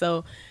that.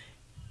 So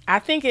I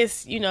think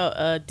it's, you know,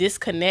 a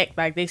disconnect.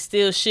 Like, they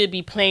still should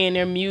be playing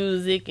their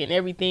music and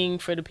everything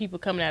for the people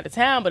coming out of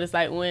town, but it's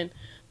like when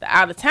the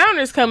out of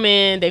towners come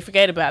in, they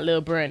forget about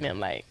Lil Brandon.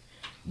 Like,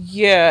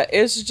 yeah,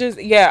 it's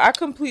just, yeah, I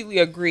completely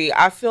agree.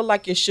 I feel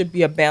like it should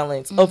be a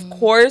balance. Of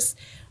course,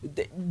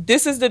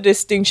 this is the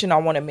distinction I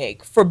want to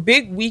make. For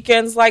big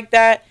weekends like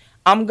that,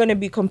 I'm going to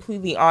be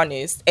completely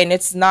honest, and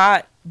it's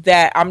not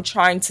that I'm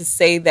trying to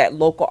say that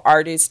local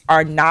artists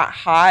are not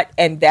hot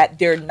and that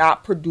they're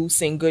not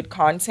producing good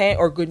content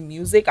or good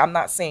music. I'm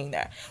not saying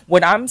that.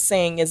 What I'm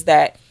saying is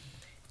that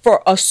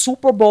for a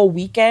Super Bowl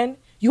weekend,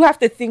 you have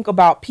to think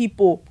about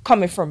people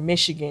coming from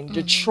Michigan,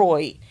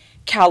 Detroit,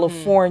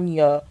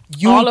 California,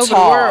 Utah, all over the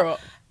world.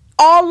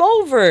 All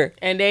over.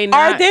 And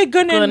are they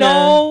gonna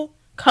know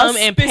come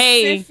and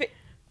pay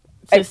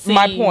to see?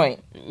 My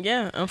point.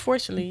 Yeah,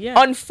 unfortunately, yeah.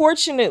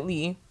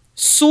 Unfortunately,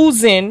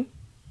 Susan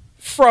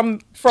from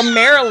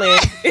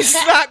Maryland is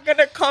not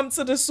gonna come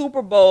to the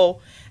Super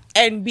Bowl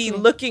and be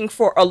looking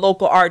for a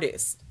local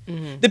artist.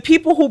 The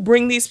people who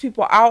bring these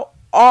people out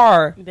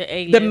are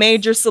the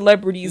major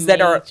celebrities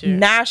that are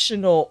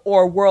national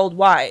or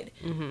worldwide.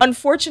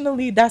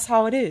 Unfortunately, that's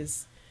how it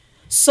is.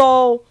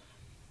 So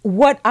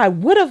what I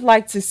would have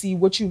liked to see,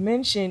 what you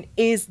mentioned,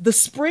 is the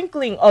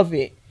sprinkling of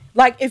it.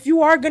 Like, if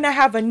you are going to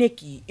have a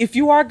Nicki, if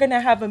you are going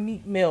to have a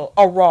Meek Mill,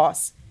 a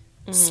Ross,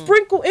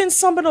 sprinkle in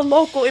some of the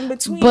local in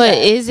between. But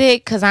is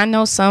it, because I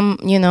know some,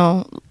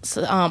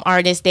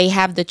 artists, they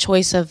have the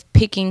choice of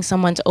picking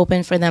someone to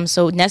open for them.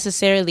 So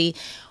necessarily,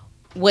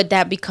 would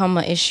that become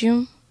an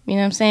issue? You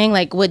know what I'm saying?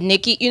 Like, would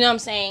Nicki, you know what I'm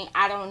saying?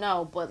 I don't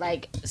know. But,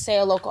 like, say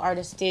a local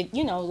artist did,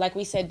 like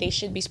we said, they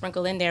should be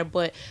sprinkled in there.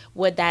 But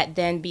would that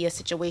then be a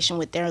situation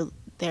with their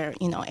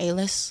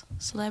A-list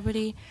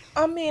celebrity?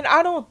 I mean,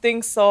 I don't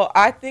think so.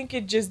 I think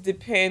it just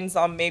depends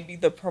on maybe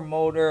the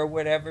promoter or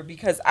whatever.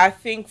 Because I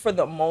think for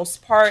the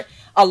most part,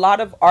 a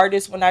lot of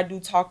artists, when I do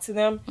talk to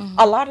them,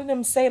 a lot of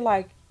them say,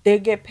 like, they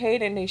get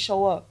paid and they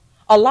show up.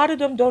 A lot of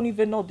them don't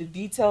even know the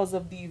details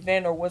of the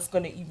event or what's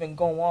going to even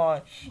go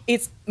on.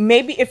 It's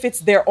maybe if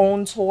it's their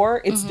own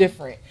tour, it's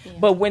different. Yeah.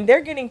 But when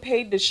they're getting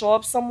paid to show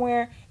up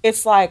somewhere,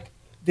 it's like,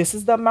 this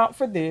is the amount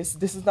for this.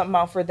 This is the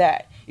amount for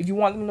that. If you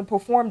want them to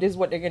perform, this is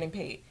what they're getting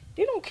paid.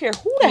 They don't care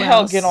who the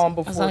hell get on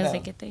before them. As long as they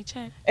get their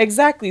check.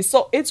 Exactly.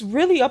 So it's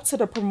really up to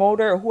the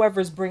promoter or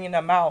whoever's bringing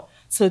them out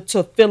to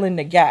fill in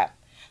the gap.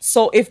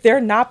 So if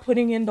they're not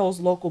putting in those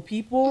local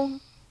people,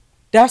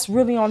 that's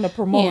really on the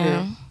promoter.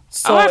 Yeah.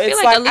 So I feel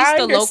like at least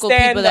the local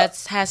people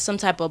that has some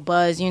type of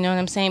buzz, you know what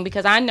I'm saying?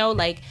 Because I know,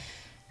 like,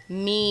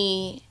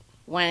 me,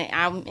 when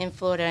I'm in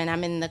Florida and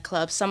I'm in the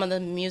club, some of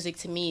the music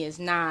to me is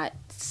not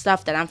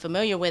stuff that I'm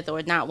familiar with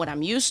or not what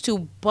I'm used to,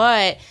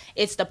 but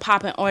it's the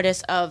poppin'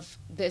 artists of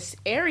this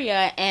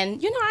area.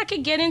 And, I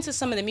could get into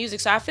some of the music.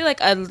 So I feel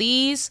like at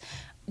least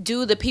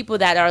do the people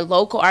that are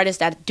local artists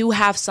that do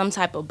have some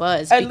type of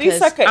buzz. At least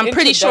like I'm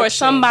pretty sure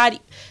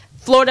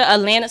Florida,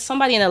 Atlanta,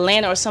 somebody in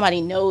Atlanta or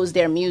somebody knows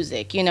their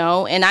music, and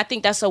I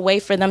think that's a way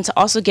for them to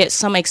also get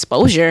some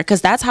exposure, because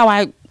that's how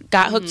I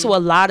got hooked to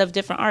a lot of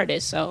different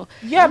artists. So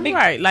yeah,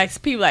 right,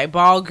 like people like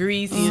Ball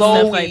Greasy and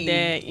stuff like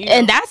that,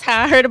 and that's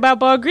how I heard about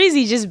Ball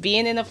Greasy, just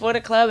being in the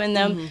Florida club and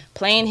them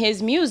playing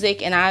his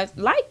music, and I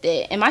liked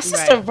it. And my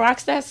sister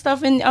rocks that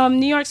stuff in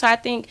New York, so I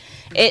think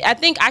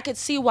I could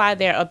see why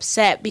they're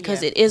upset,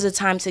 because it is a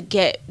time to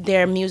get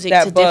their music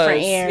to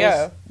different ears.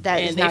 Yeah.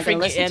 And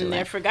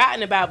they're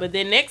forgotten about. But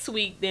then next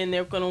week, then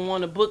they're going to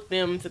want to book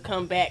them to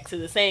come back to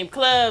the same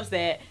clubs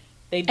that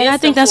they did. And I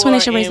think that's when they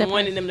should raise their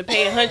wanting them to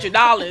pay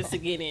 $100 to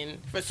get in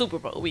for Super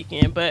Bowl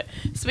weekend. But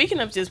speaking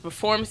of just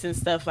performance and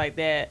stuff like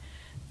that,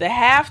 the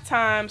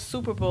halftime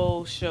Super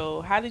Bowl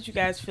show, how did you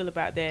guys feel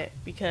about that?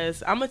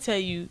 Because I'm going to tell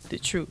you the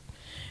truth.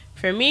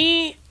 For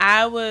me,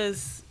 I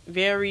was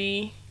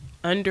very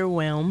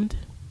underwhelmed.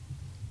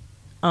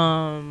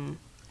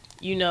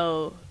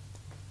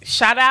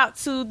 Shout out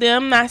to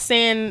them. Not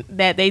saying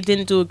that they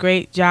didn't do a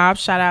great job.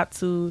 Shout out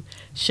to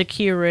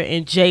Shakira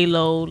and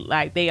J-Lo.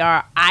 Like, they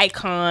are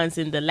icons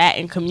in the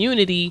Latin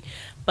community.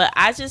 But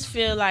I just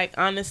feel like,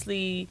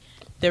 honestly,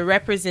 the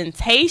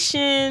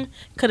representation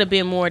could have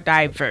been more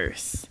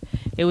diverse.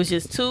 It was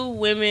just two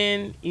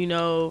women,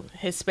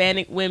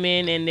 Hispanic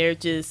women, and they're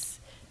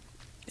just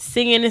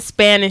singing in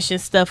Spanish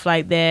and stuff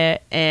like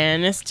that.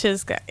 And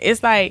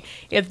it's like,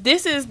 if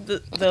this is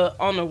the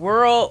on the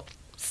world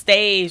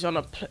stage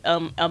on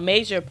a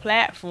major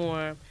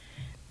platform,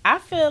 I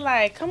feel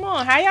like, come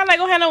on, how y'all not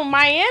gonna have no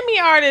Miami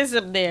artists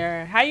up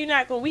there? How you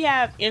not gonna? We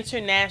have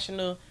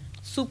international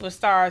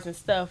superstars and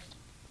stuff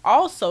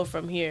also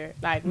from here.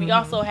 Like, we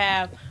also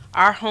have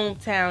our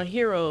hometown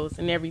heroes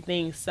and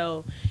everything.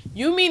 So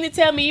you mean to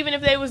tell me, even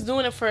if they was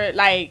doing it for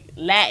like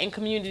Latin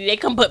community, they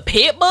can put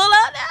Pitbull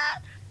out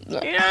there? You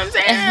know what I'm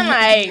saying?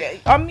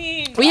 Like, I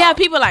mean, we have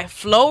people like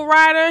Flo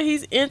Rida.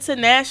 He's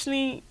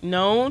internationally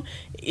known.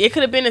 It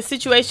could have been a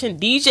situation.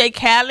 DJ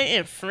Khaled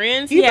and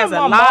Friends. He has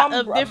a lot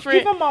of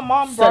different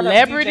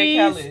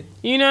celebrities.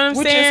 You know what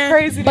I'm saying? Which is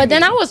crazy. But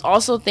then I was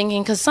also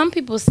thinking, because some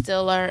people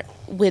still are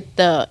with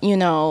the,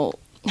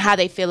 how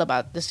they feel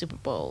about the Super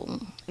Bowl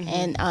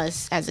and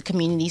us as a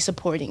community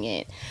supporting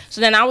it.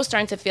 So then I was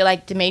starting to feel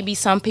like maybe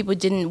some people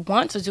didn't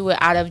want to do it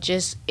out of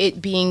just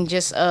it being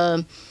just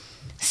a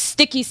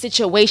sticky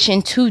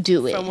situation to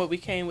do it. From what we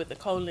came with the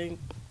Colin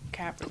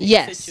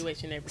Kaepernick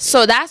situation. Everything.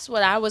 So that's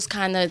what I was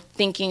kind of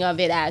thinking of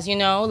it as,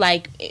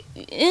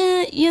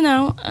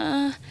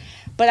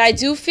 but I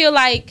do feel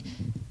like,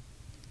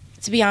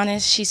 to be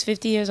honest, she's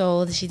 50 years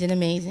old. She did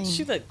amazing.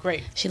 She looked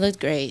great.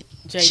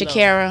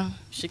 Shakira,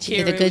 she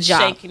did a good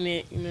job. Shaking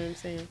it, you know what I'm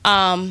saying?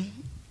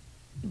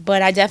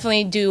 But I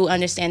definitely do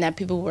understand that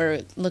people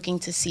were looking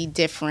to see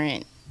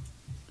different,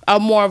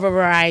 more of a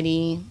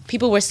variety.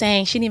 People were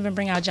saying she didn't even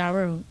bring out Ja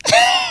Rule.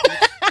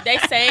 They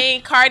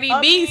sang Cardi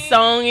B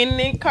song, and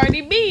then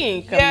Cardi B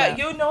ain't come out.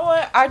 You know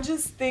what? I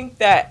think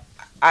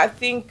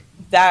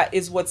that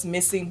is what's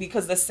missing,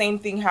 because the same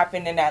thing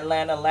happened in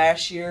Atlanta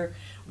last year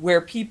where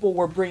people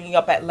were bringing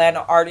up Atlanta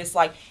artists.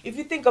 Like, if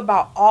you think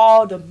about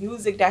all the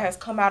music that has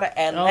come out of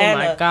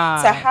Atlanta, Oh my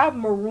God. to have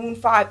Maroon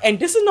 5, and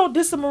this is no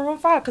diss of Maroon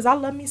 5, because I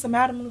love me some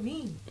Adam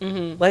Levine.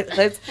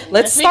 Let's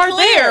be start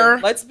clear. there.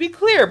 Let's be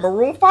clear.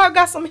 Maroon 5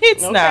 got some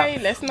hits now. Okay,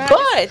 let's not.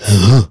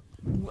 But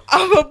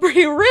I'm gonna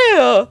be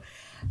real.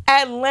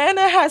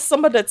 Atlanta has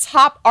some of the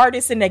top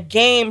artists in the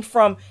game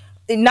from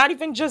not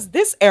even just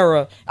this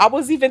era. I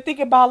was even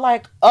thinking about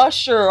like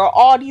Usher or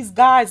all these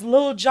guys,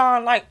 Lil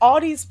Jon, like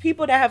all these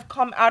people that have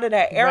come out of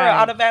that era, Right.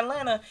 out of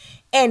Atlanta,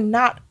 and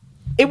not.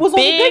 It was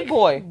only Big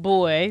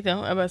Boy.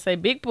 Don't ever say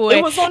Big Boy.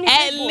 It was only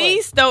at Big Boy.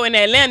 least though in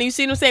Atlanta. You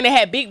see what I'm saying? They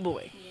had Big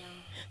Boy.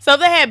 So if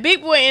they had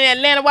Big Boy in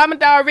Atlanta, why my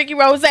dog Ricky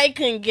Rose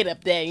couldn't get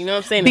up there? You know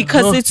what I'm saying?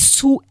 Because it's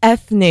too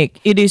ethnic.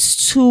 It is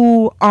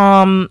too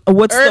Urban.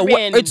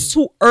 it's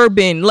too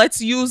urban.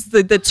 Let's use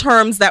the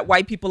terms that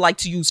white people like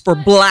to use for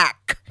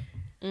black.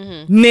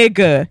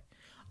 Nigga.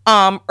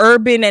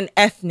 Urban and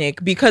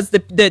ethnic, because their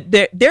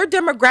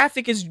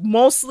demographic is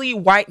mostly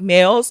white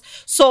males,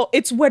 so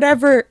it's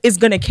whatever is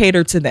gonna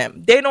cater to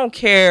them. They don't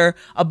care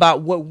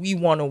about what we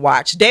want to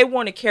watch. They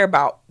want to care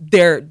about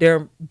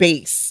their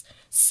base.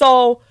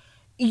 So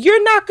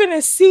you're not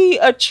gonna see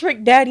a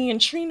Trick Daddy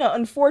and Trina,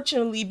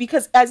 unfortunately,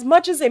 because as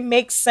much as it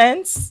makes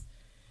sense,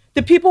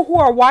 the people who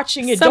are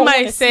watching it don't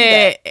Somebody want to see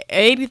that. said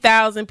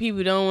 80,000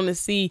 people don't want to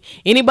see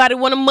anybody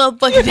want to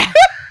motherfucker die.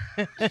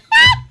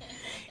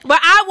 But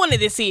I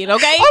wanted to see it,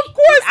 okay? Of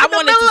course, I in the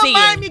wanted to middle see of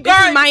Miami it. This is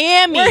Gardens,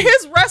 Miami. where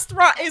his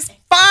restaurant is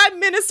 5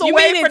 minutes You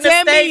away mean from to the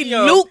tell me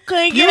stadium. Luke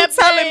couldn't You get up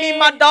telling there? me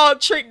my dog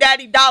Trick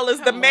Daddy Dollars,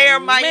 the mayor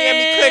of Miami,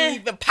 man. couldn't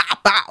even pop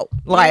out?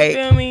 You Like,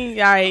 feel me?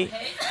 Like,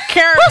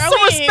 Put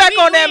some respect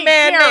on that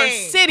man Carol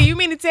name. City. You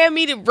mean to tell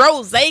me the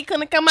Rose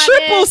couldn't come out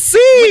Triple there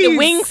C's. with the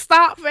wing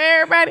stop for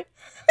everybody?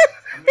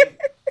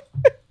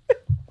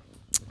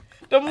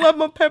 them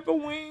lemon pepper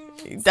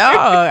wings. Dog,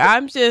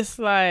 I'm just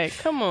like,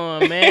 come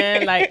on,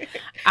 man. Like,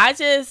 I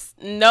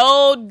just,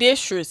 no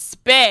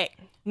disrespect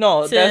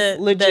No, to that's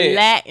legit. the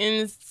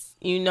Latins,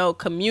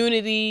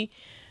 community,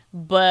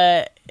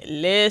 but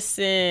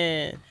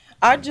listen.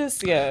 I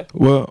just, yeah.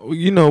 Well,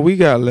 we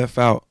got left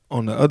out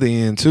on the other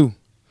end too.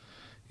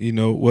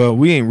 Well,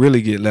 we ain't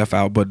really get left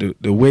out, but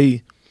the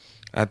way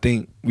I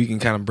think we can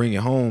kind of bring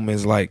it home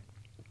is like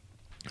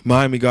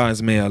Miami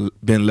Gardens may have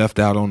been left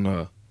out on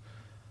the,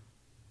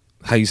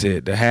 how you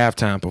said, the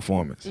halftime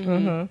performance.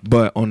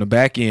 But on the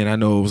back end, I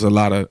know it was a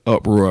lot of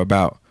uproar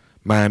about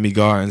Miami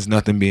Gardens,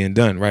 nothing being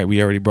done, right?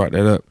 We already brought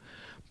that up.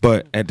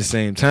 But at the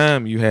same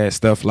time, you had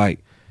stuff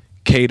like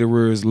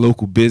caterers,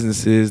 local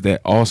businesses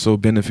that also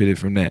benefited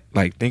from that.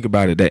 Like, think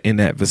about it, that in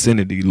that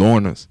vicinity,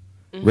 Lorna's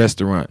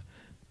restaurant,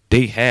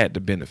 they had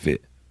the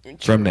benefit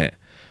from that.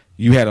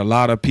 You had a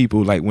lot of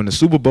people, like when the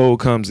Super Bowl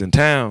comes in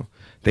town,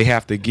 they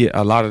have to get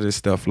a lot of this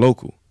stuff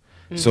local.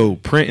 So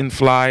printing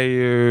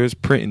flyers,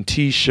 printing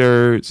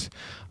T-shirts,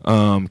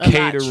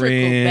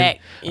 catering,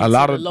 a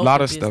lot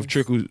of stuff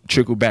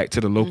trickle back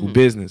to the local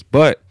business.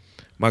 But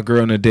my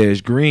girl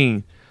Nadege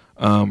Green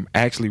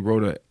actually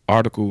wrote an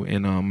article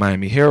in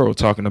Miami Herald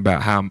talking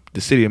about how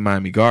the city of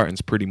Miami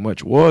Gardens pretty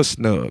much was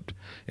snubbed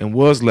and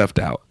was left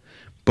out.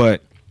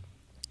 But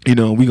we're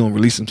gonna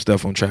release some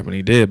stuff on Trapping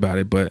They Dead about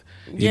it. But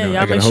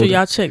Y'all make sure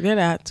y'all check that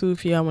out too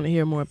if y'all want to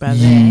hear more about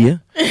that.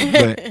 Yeah,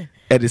 but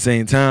at the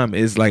same time,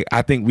 it's like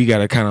I think we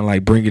gotta kind of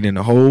like bring it in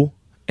the whole.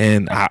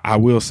 And I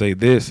will say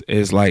this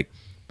is like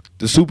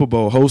the Super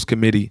Bowl host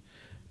committee,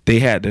 they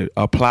had to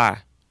apply,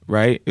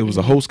 right? It was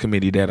a host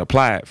committee that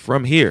applied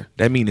from here.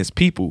 That means it's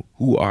people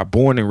who are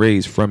born and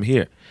raised from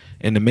here.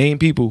 And the main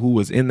people who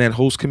was in that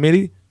host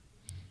committee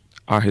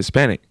are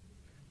Hispanic.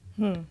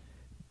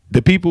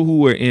 The people who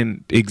were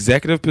in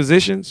executive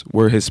positions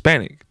were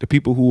Hispanic. The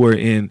people who were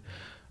in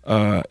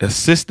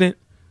assistant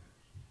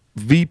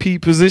VP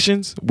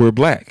positions were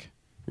black,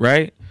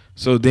 right?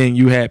 So then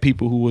you had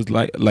people who was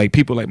like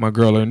people like my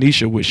girl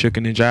Ernisha with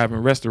Shookin' and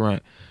Jivin'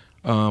 restaurant.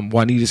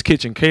 Juanita's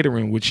Kitchen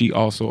Catering, which he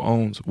also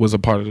owns, was a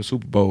part of the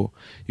Super Bowl.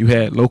 You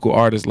had local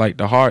artists like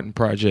the Hardin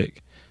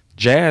Project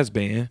Jazz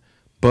Band,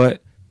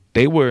 but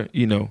they were,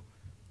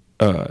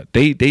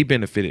 they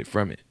benefited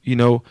from it.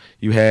 You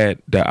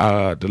had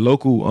the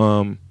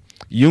local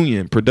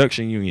union,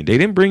 production union. They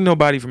didn't bring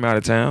nobody from out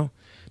of town.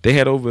 They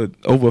had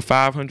over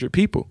 500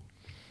 people.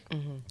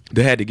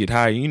 They had to get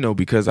hired,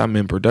 because I'm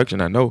in production,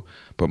 I know.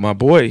 But my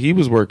boy, he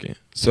was working.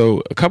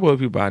 So a couple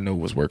of people I know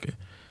was working.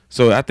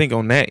 So I think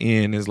on that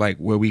end is like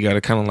where we got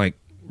to kind of like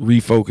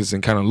refocus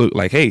and kind of look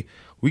like, hey,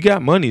 we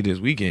got money this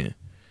weekend.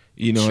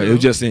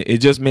 It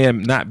just may have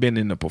not been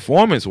in the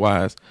performance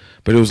wise,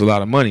 but it was a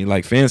lot of money.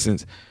 Like for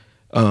instance,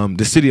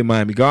 the city of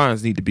Miami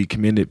Gardens need to be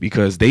commended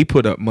because they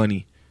put up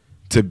money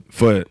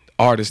for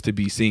artists to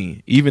be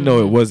seen, even though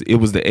it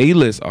was the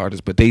A-list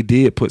artists, but they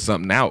did put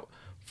something out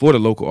for the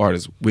local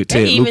artists with They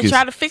Ted even Lucas.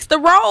 try to fix the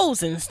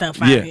roads and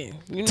stuff out here.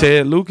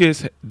 Ted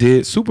Lucas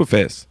did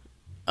Superfest.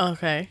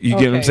 Okay. You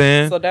get what I'm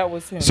saying? So that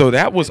was him. So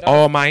that was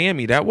all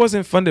Miami. That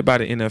wasn't funded by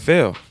the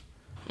NFL.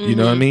 You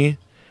know what I mean?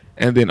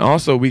 And then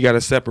also we got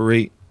to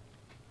separate.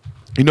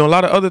 A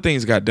lot of other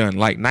things got done.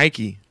 Like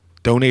Nike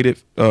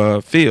donated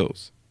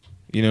fields.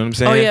 You know what I'm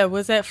saying? Oh yeah,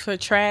 was that for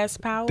Trash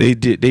Power?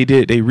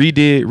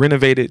 They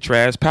renovated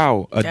Trash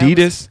Power.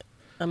 Adidas,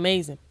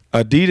 amazing.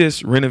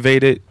 Adidas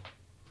renovated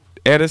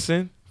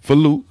Edison for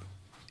Luke,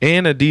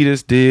 and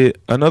Adidas did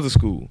another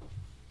school.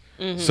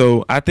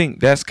 So I think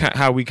that's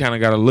how we kind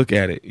of got to look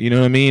at it. You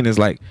know what I mean? It's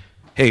like,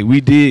 hey, we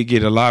did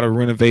get a lot of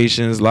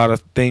renovations, a lot of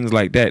things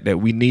like that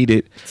we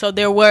needed. So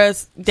there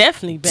was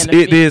definitely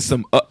benefit. There's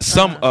some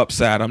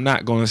upside. I'm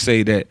not going to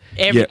say that.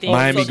 Everything.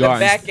 Miami So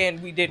Gardens. the back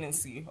end we didn't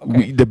see.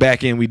 Okay. The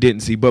back end we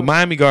didn't see, but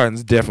Miami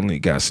Gardens definitely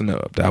got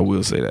snubbed. I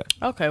will say that.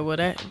 Okay,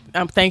 well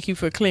thank you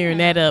for clearing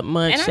that up,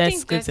 Munch. And I That's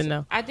think good to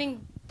know. I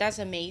think that's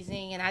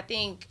amazing, and I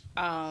think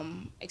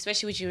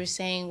especially what you were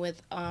saying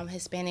with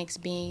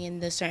Hispanics being in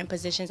the certain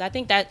positions, I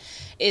think that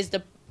is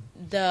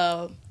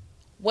the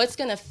what's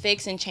gonna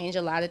fix and change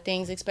a lot of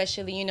things,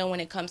 especially when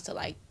it comes to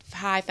like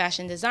high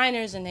fashion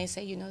designers, and they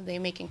say they're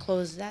making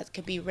clothes that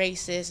could be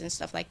racist and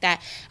stuff like that.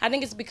 I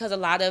think it's because a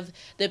lot of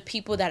the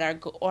people that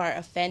are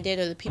offended,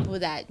 or the people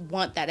that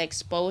want that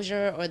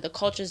exposure, or the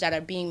cultures that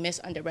are being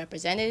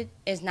misunderrepresented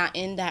is not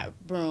in that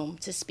room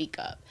to speak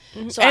up.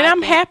 So and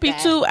I'm happy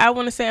too. I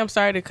want to say, I'm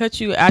sorry to cut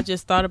you. I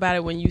just thought about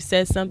it when you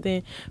said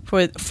something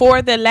for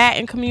the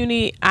Latin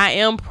community. I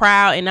am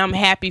proud and I'm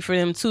happy for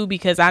them too,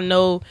 because I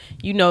know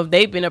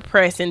they've been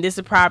oppressed, and this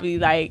is probably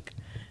like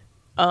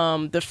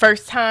the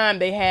first time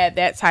they had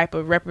that type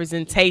of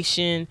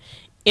representation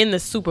in the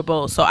Super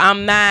Bowl. So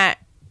I'm not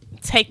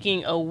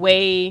taking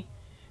away,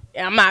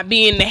 I'm not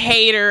being the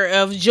hater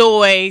of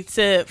joy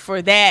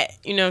for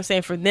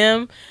that, for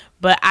them.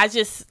 But I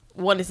just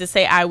wanted to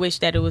say I wish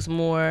that it was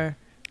more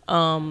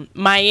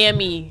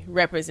Miami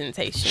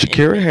representation.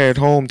 Shakira had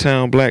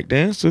hometown black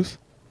dancers.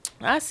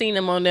 I seen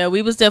them on there.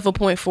 We was there for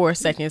 0.4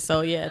 seconds.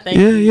 So yeah, thank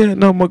you. Yeah.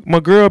 No, my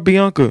girl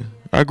Bianca,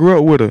 I grew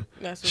up with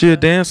her. She a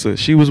dancer.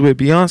 She was with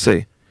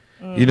Beyonce.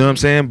 You know what I'm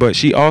saying? But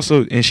she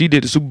also, and she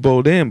did the Super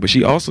Bowl then, but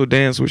she also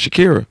danced with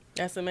Shakira.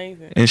 That's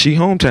amazing. And she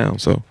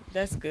hometown, so.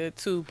 That's good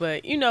too.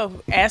 But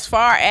as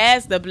far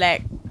as the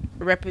black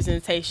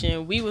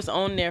representation, we was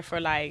on there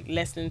for like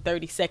less than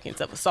 30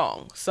 seconds of a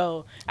song.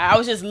 So I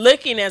was just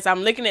looking at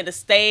the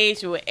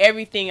stage with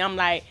everything. I'm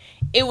like,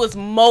 it was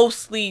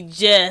mostly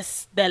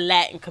just the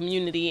Latin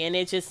community. And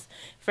it just,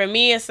 for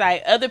me, it's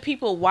like other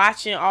people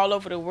watching all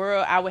over the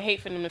world, I would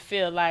hate for them to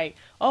feel like,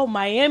 oh,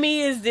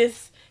 Miami is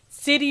this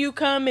city you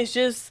come, it's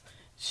just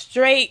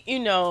straight,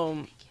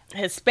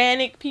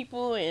 Hispanic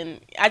people.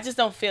 And I just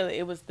don't feel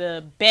it was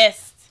the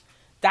best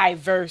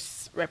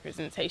diverse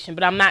representation.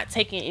 But I'm not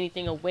taking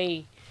anything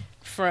away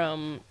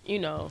from,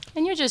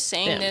 And you're just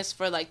saying them. this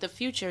for like the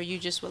future. You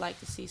just would like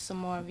to see some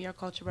more of your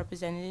culture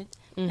represented.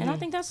 And I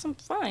think that's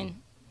fine.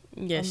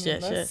 Yes.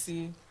 Let's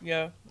see.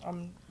 Yeah.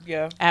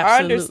 Yeah. Absolutely. I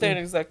understand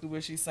exactly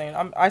what she's saying.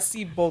 I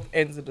see both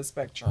ends of the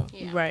spectrum.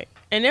 Yeah. Right.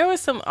 And there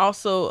was some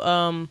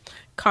also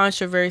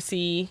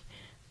controversy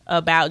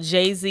about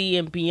Jay-Z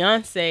and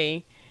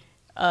Beyonce.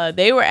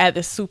 They were at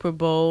the Super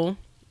Bowl,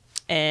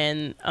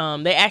 and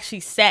they actually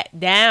sat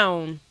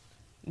down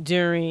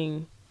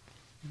during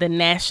the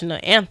national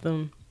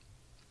anthem.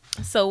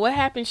 So what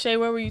happened, Shay?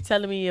 What were you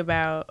telling me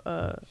about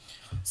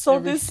So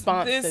the this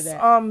response to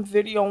that?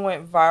 video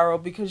went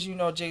viral because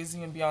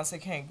Jay-Z and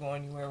Beyonce can't go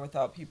anywhere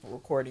without people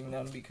recording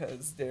them,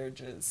 because they're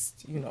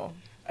just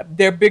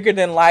they're bigger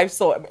than life.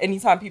 So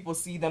anytime people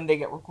see them, they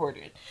get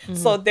recorded.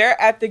 So they're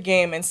at the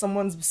game and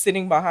someone's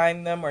sitting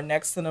behind them or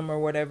next to them or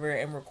whatever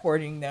and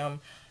recording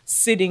them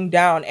sitting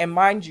down. And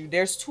mind you,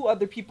 there's two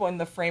other people in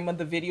the frame of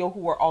the video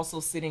who were also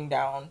sitting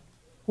down,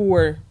 who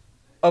were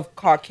of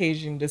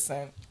Caucasian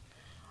descent,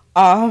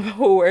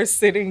 who were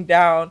sitting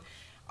down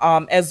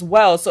as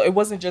well. So it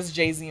wasn't just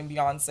Jay-Z and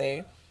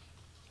Beyonce.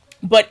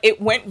 But it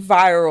went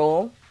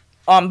viral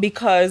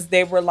because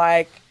they were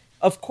like,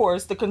 of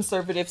course, the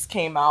conservatives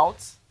came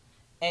out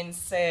and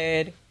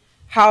said,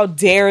 how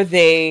dare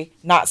they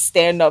not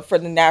stand up for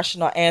the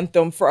national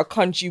anthem for a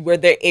country where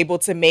they're able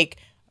to make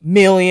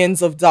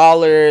millions of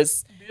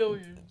dollars,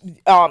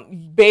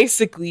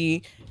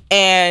 basically,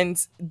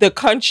 and the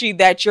country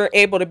that you're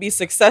able to be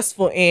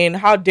successful in,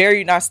 how dare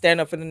you not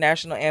stand up for the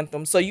national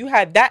anthem? So you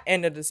had that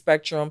end of the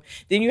spectrum.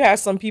 Then you had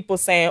some people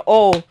saying,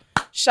 oh,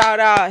 shout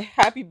out,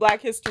 happy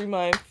Black History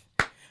Month.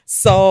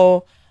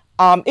 So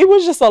it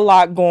was just a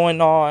lot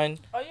going on.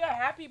 Oh yeah,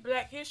 happy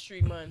Black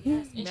History Month.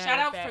 And shout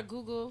out for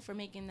Google for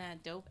making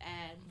that dope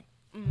ad.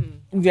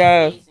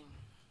 Yeah. Amazing.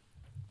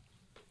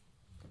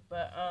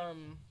 But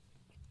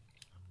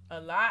a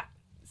lot.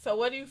 So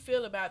what do you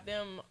feel about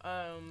them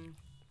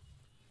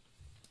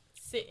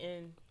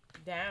sitting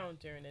down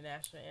during the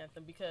national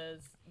anthem? Because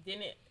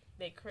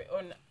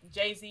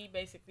Jay-Z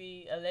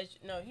basically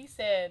he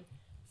said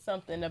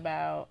something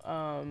about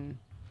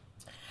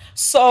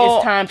so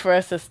it's time for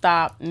us to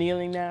stop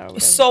kneeling now. Or whatever.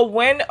 So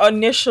when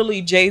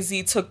initially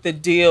Jay-Z took the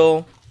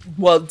deal,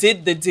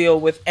 did the deal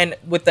with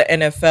the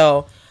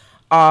NFL,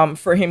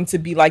 for him to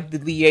be like the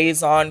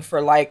liaison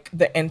for like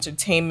the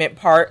entertainment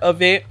part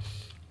of it,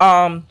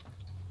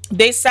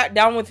 they sat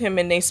down with him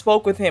and they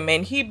spoke with him,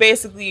 and he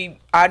basically,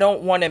 I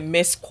don't want to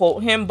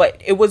misquote him, but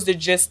it was the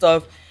gist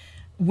of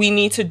we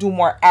need to do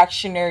more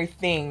actionary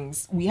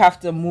things. We have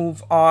to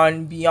move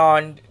on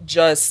beyond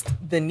just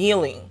the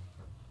kneeling.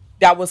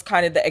 That was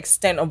kind of the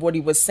extent of what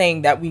he was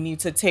saying, that we need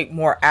to take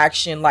more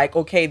action. Like,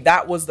 okay,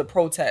 that was the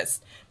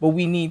protest, but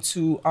we need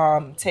to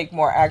take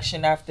more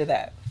action after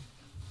that.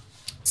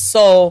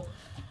 So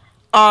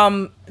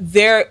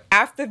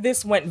after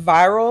this went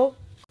viral,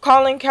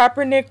 Colin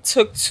Kaepernick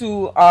took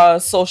to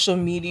social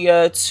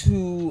media,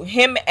 to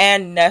him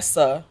and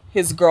Nessa,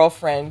 his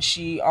girlfriend.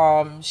 She's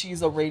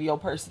a radio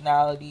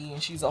personality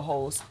and she's a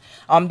host.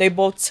 They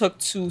both took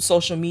to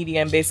social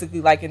media, and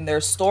basically, like, in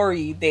their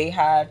story, they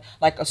had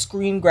like a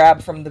screen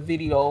grab from the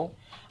video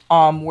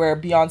where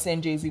Beyonce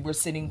and Jay-Z were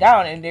sitting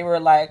down, and they were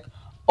like,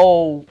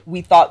 oh,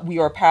 we thought we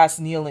were past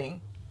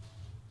kneeling.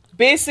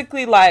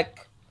 Basically,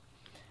 like,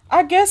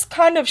 I guess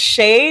kind of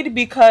shade,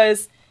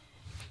 because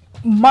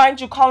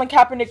mind you, Colin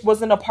Kaepernick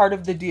wasn't a part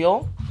of the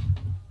deal.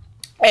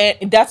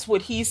 And that's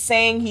what he's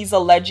saying. He's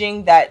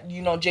alleging that,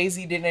 you know,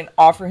 Jay-Z didn't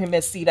offer him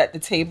a seat at the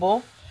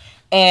table.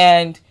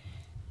 And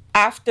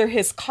after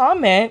his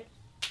comment,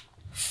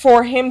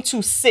 for him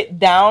to sit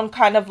down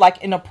kind of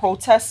like in a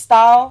protest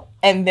style,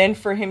 and then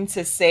for him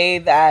to say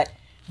that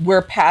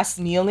we're past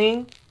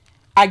kneeling,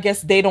 I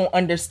guess they don't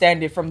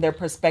understand it from their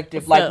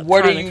perspective. Like,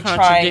 what are you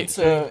trying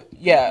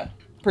to,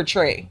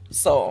 portray?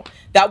 So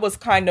that was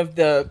kind of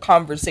the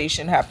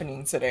conversation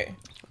happening today.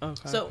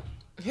 Okay. So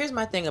here's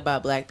my thing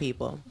about black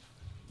people.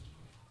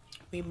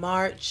 We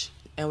march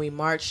and we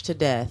march to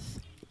death,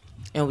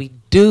 and we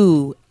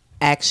do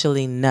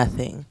actually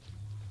nothing.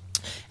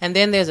 And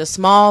then there's a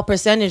small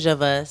percentage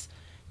of us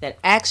that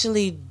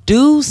actually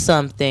do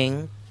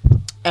something,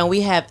 and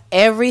we have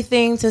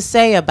everything to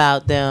say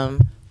about them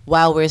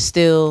while we're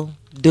still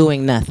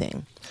doing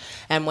nothing.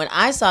 And when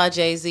I saw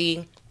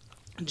Jay-Z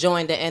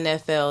join the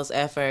NFL's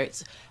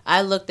efforts,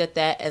 I looked at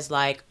that as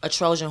like a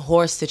Trojan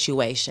horse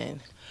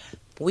situation.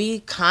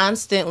 We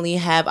constantly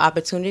have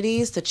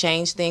opportunities to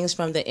change things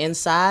from the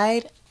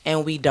inside,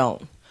 and we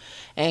don't.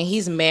 And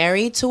he's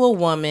married to a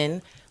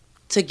woman.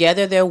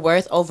 Together, they're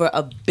worth over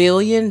 $1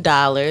 billion,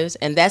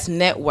 and that's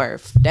net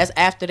worth. That's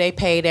after they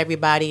paid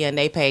everybody and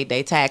they paid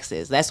their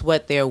taxes. That's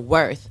what they're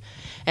worth.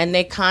 And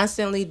they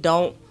constantly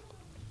don't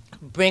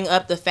bring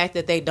up the fact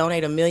that they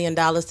donate $1 million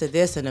to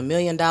this and $1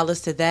 million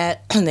to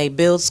that, and they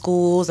build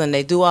schools and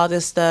they do all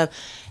this stuff.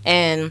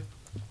 And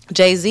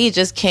Jay-Z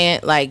just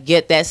can't, like,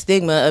 get that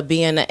stigma of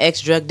being an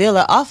ex-drug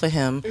dealer off of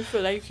him. You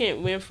feel like you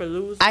can't win for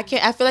losing? I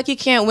feel like he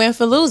can't win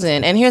for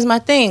losing. And here's my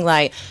thing.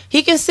 Like,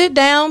 he can sit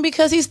down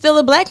because he's still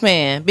a black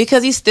man,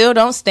 because he still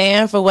don't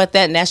stand for what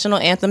that national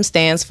anthem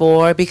stands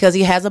for, because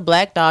he has a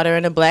black daughter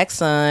and a black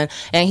son,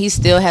 and he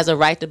still has a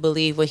right to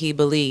believe what he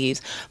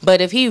believes. But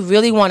if he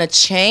really want to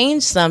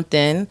change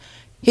something,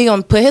 he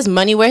gonna put his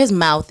money where his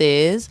mouth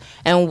is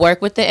and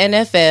work with the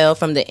NFL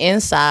from the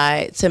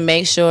inside to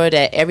make sure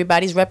that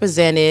everybody's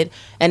represented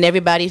and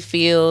everybody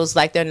feels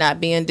like they're not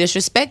being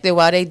disrespected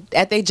while they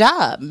at their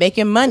job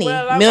making money.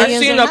 Well, I've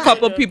seen a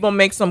couple people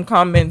make some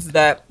comments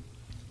that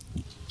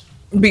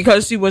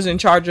because he was in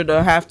charge of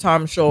the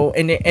halftime show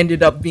and it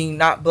ended up being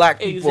not black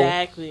people.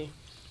 Exactly.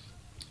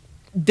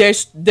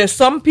 There's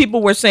some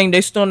people were saying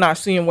they're still not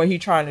seeing what he's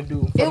trying to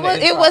do.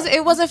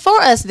 It wasn't for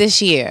us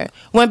this year.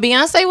 When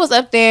Beyonce was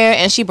up there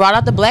and she brought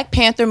out the Black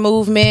Panther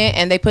movement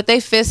and they put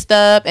their fist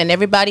up and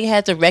everybody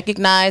had to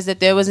recognize that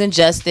there was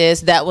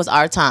injustice, that was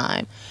our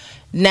time.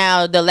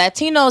 Now, the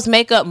Latinos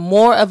make up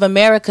more of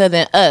America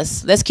than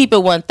us. Let's keep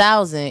it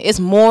 1,000.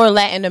 It's more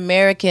Latin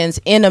Americans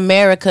in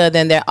America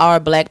than there are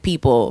black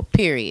people,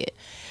 period.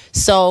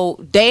 So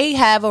they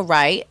have a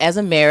right as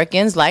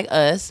Americans like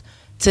us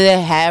to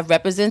have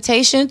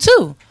representation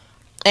too.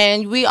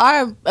 And we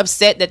are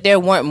upset that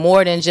there weren't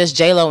more than just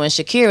J-Lo and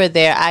Shakira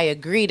there. I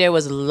agree, there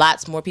was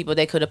lots more people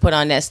they could have put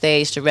on that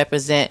stage to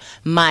represent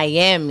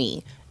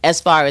Miami as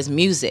far as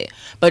music.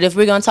 But if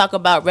we're going to talk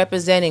about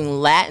representing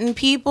Latin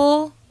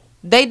people,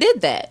 they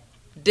did that.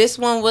 This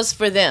one was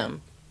for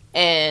them.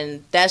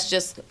 And that's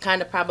just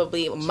kind of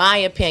probably my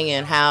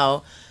opinion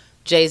how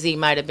Jay-Z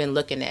might have been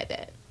looking at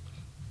that.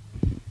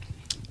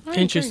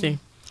 Interesting.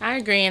 I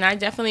agree, and I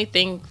definitely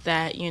think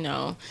that, you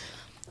know,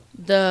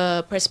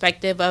 the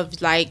perspective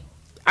of, like,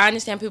 I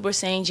understand people are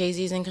saying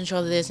Jay-Z's in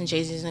control of this and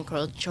Jay-Z's in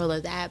control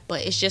of that,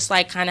 but it's just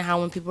like kind of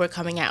how when people were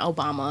coming at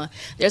Obama,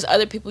 there's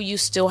other people you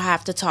still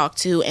have to talk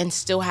to and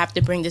still have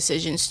to bring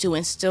decisions to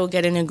and still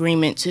get an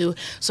agreement to.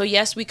 So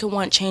yes, we can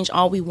want change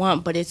all we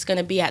want, but it's going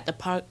to be at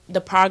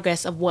the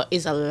progress of what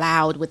is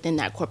allowed within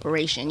that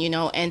corporation, you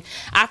know? And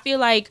I feel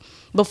like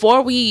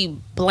before we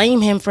blame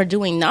him for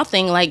doing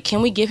nothing, like,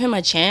 can we give him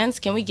a chance?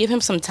 Can we give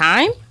him some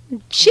time?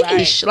 Sheesh.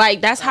 Right.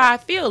 Like, that's how I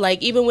feel.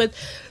 Like, even with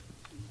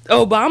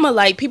Obama,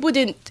 like, people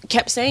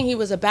kept saying he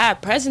was a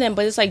bad president,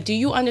 but it's like, do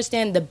you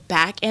understand the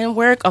back end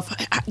work of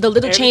the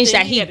little change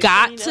that he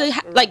got to,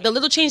 like, the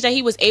little change that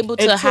he was able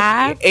to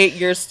have? 8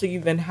 years to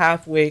even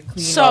halfway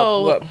clean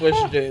up what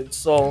Bush did.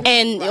 So,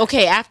 and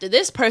okay, after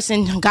this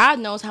person, God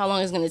knows how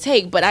long it's going to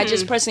take. But I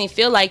just personally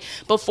feel like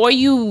before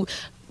you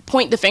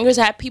point the fingers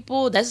at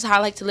people. This is how I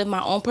like to live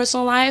my own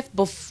personal life.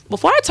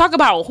 Before I talk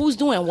about who's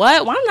doing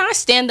what, why don't I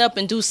stand up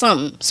and do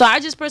something? So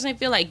I just personally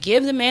feel like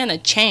give the man a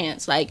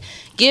chance. Like,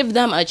 give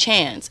them a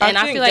chance. And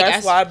I feel like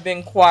that's why I've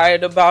been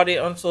quiet about it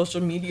on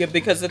social media,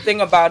 because the thing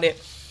about it,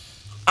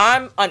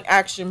 I'm an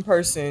action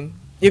person.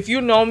 If you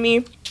know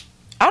me,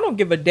 I don't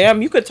give a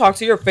damn. You could talk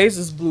to your face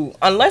is blue.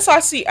 Unless I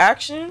see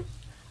action,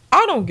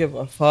 I don't give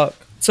a fuck,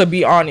 to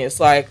be honest.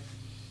 Like,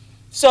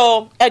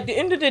 so at the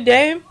end of the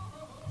day,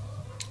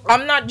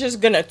 I'm not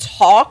just gonna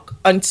talk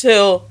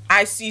until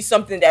I see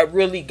something that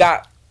really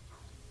got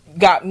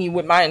me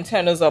with my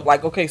antennas up,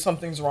 like, okay,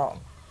 something's wrong.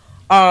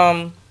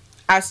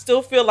 I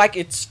still feel like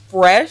it's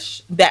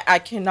fresh, that I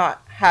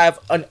cannot have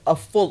a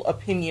full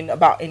opinion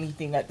about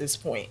anything at this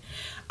point.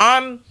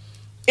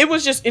 It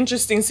was just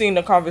interesting seeing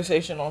the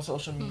conversation on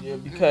social media,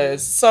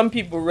 because some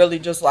people really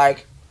just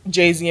like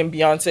Jay-Z and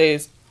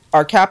Beyonce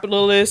are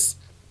capitalists.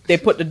 They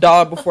put the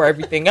dollar before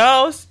everything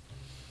else.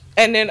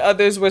 And then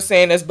others were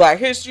saying it's Black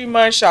History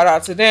Month, shout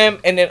out to them.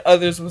 And then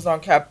others was on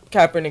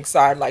Kaepernick's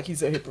side, like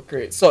he's a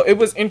hypocrite. So it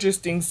was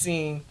interesting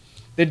seeing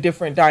the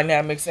different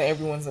dynamics and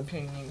everyone's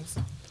opinions.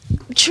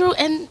 True.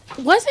 And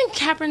wasn't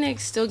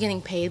Kaepernick still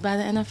getting paid by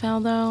the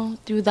NFL, though,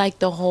 through, like,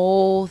 the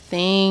whole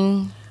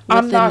thing?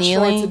 I'm not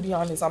sure, to be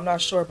honest. I'm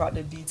not sure about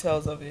the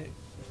details of it.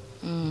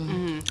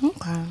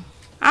 Okay.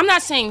 I'm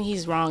not saying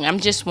he's wrong. I'm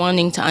just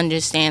wanting to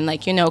understand,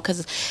 like, you know,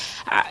 because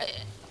I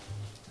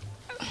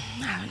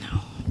don't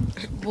know.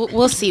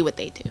 We'll see what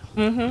they do.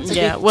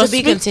 To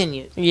be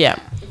continued. Yeah.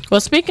 Well,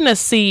 speaking of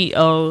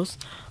CEOs,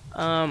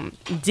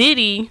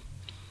 Diddy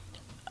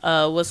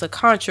was a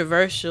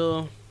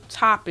controversial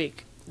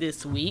topic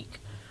this week.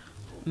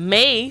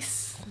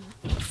 Mace,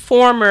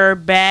 former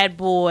Bad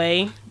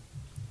Boy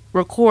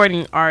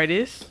recording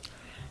artist,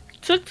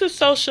 took to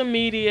social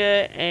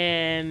media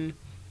and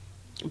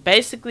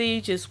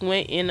basically just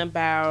went in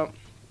about,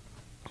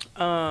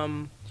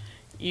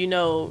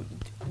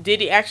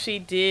 Diddy actually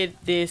did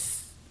this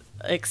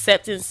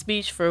acceptance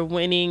speech for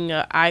winning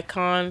an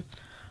Icon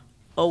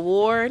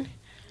Award,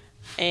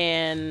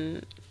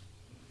 and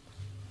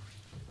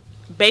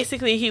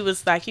basically he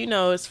was like,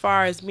 as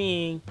far as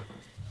being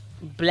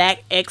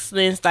Black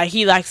excellence, like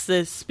he likes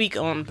to speak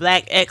on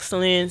Black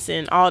excellence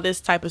and all this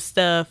type of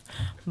stuff,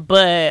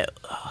 but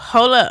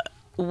hold up,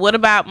 what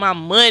about my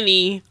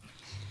money?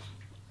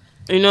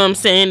 You know what I'm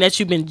saying, that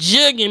you've been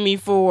jugging me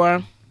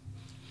for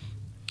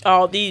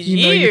all these years.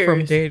 You know you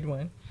from day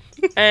one.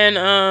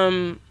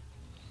 And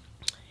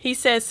he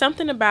said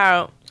something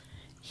about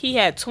he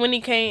had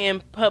 $20K in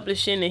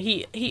publishing, and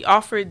he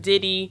offered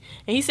Diddy,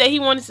 and he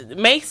said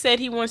Mace said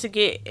he wanted to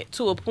get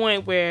to a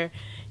point where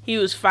he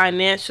was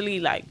financially,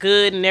 like,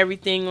 good and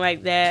everything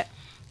like that,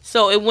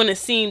 so it wouldn't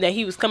seem that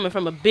he was coming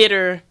from a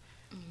bitter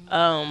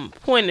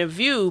point of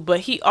view.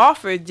 But he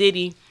offered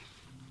Diddy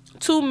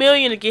 $2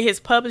 million to get his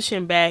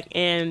publishing back,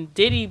 and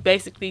Diddy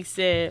basically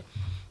said,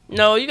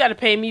 no, you got to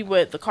pay me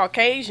what the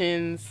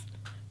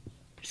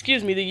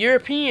the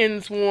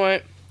Europeans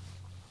want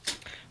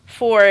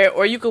for it,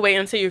 or you could wait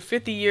until you're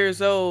 50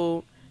 years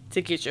old to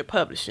get your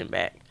publishing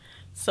back.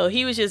 So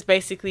he was just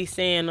basically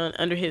saying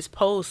under his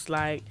post,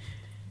 like,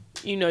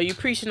 you're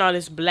preaching all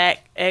this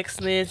Black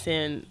excellence,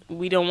 and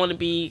we don't want to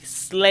be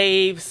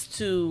slaves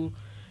to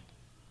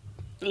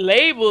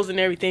labels and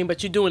everything,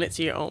 but you're doing it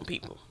to your own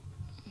people.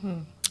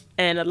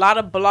 And a lot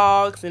of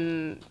blogs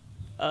and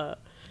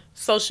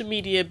social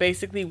media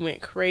basically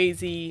went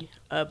crazy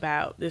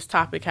about this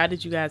topic. How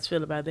did you guys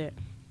feel about that?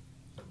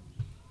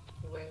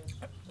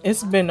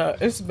 It's been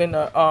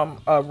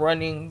a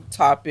running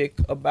topic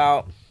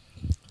about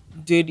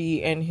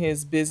Diddy and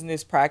his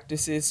business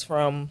practices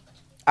from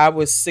I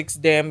was 6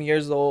 damn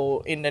years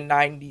old in the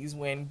 90s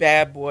when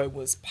Bad Boy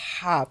was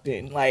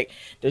popping, like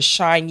the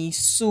shiny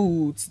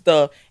suits,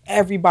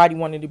 everybody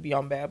wanted to be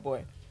on Bad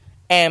Boy.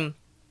 And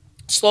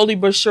slowly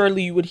but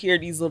surely you would hear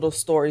these little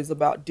stories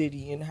about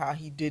Diddy and how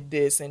he did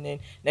this, and then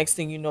next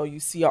thing you know,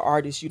 you see an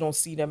artist, you don't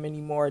see them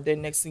anymore.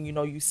 Then next thing you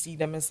know, you see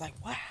them, it's like,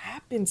 what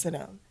happened to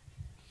them?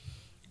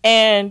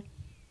 And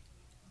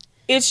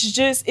it's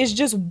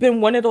just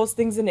been one of those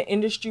things in the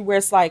industry where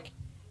it's like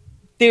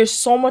there's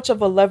so much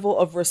of a level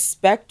of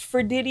respect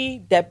for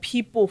Diddy that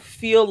people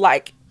feel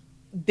like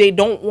they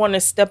don't want to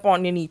step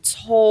on any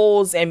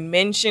toes and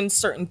mention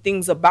certain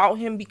things about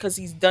him because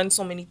he's done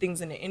so many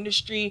things in the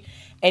industry,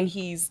 and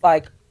he's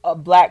like a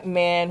Black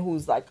man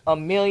who's like a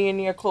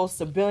millionaire, close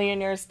to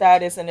billionaire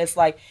status, and it's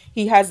like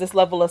he has this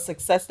level of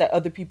success that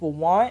other people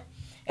want.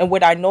 And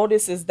what I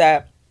notice is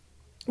that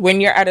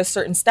when you're at a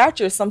certain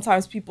stature,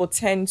 sometimes people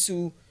tend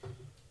to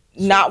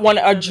not want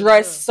to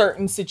address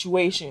certain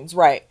situations,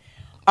 right?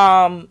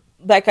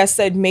 Like I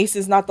said, Mace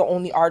is not the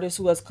only artist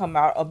who has come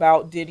out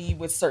about Diddy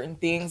with certain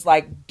things,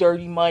 like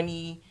Dirty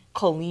Money,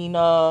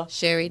 Kalina,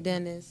 Sherry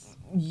Dennis,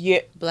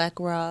 Black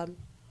Rob,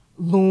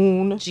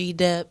 Loon,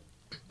 G-Dep,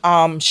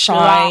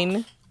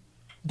 Shine.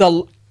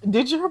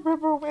 Did you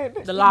remember when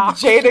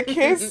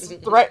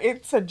Jadakiss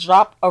threatened to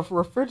drop a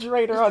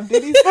refrigerator on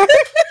Diddy's head?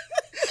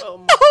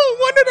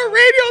 One to the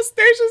radio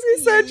stations. He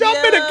said, y'all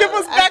better give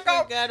us back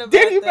our...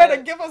 Then you better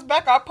give us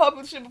back our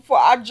publishing before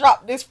I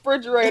drop this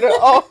refrigerator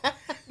on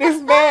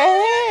this man.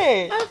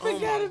 Hey. I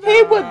forgot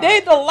about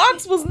that. The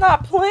locks was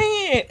not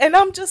playing. And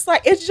I'm just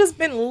like, it's just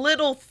been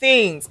little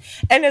things.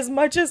 And as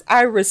much as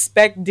I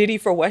respect Diddy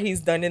for what he's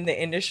done in the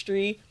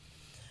industry,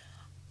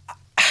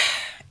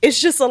 it's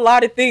just a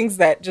lot of things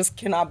that just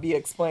cannot be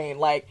explained.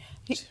 Like,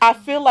 I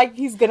feel like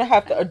he's going to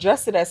have to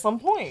address it at some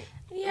point.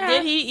 Yeah.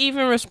 Did he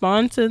even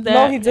respond to that?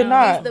 No, he did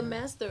not. He's the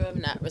master of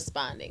not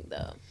responding,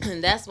 though.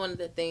 And that's one of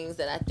the things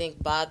that I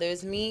think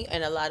bothers me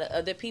and a lot of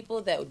other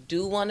people that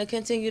do want to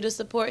continue to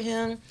support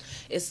him.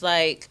 It's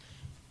like,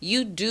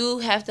 you do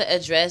have to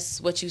address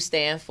what you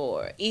stand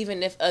for,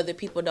 even if other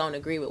people don't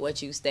agree with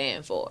what you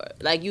stand for.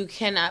 Like, you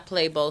cannot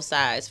play both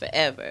sides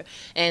forever.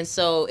 And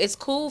so it's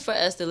cool for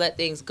us to let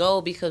things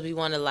go because we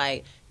want to,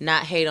 like,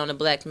 not hate on a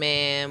black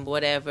man,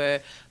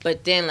 whatever.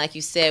 But then, like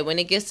you said, when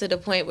it gets to the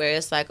point where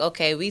it's like,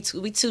 okay, we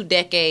 2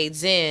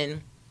 decades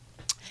in,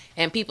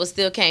 and people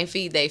still can't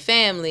feed their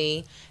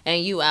family,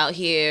 and you out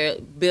here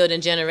building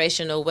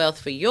generational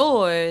wealth for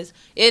yours,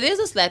 it is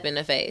a slap in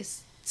the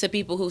face to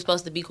people who's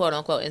supposed to be quote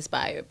unquote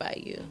inspired by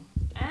you.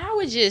 I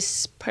would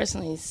just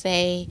personally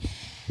say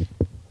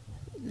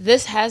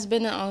this has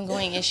been an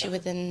ongoing issue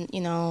within,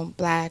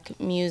 black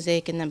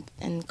music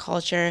and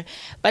culture.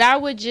 But I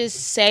would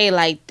just say,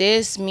 like,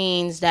 this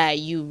means that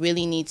you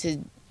really need to,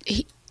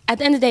 at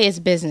the end of the day, it's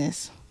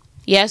business.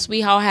 Yes,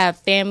 we all have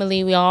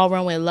family. We all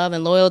run with love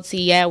and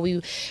loyalty. Yeah,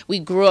 we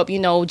grew up,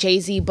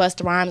 Jay-Z,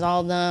 Busta Rhymes,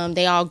 all of them.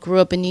 They all grew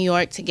up in New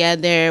York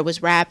together,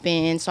 was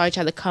rapping, saw each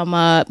other come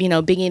up,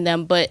 bigging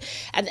them. But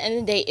at the end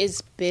of the day,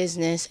 it's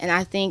business. And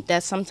I think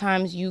that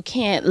sometimes you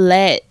can't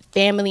let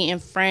family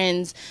and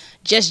friends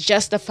just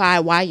justify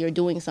why you're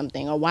doing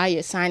something or why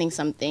you're signing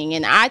something.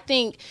 And I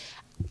think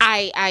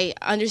I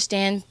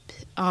understand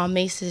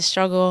Mace's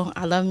struggle.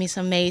 I love me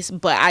some Mace.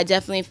 But I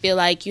definitely feel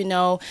like,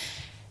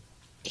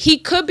 he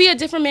could be a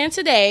different man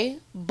today,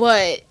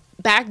 but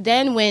back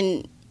then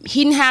when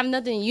he didn't have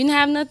nothing, you didn't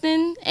have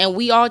nothing, and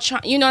we all try,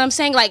 you know what I'm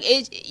saying? Like,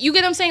 you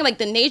get what I'm saying? Like,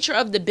 the nature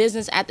of the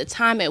business at the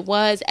time it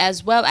was,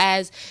 as well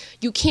as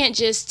you can't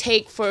just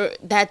take for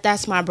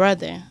that's my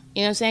brother. You know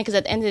what I'm saying? Because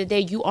at the end of the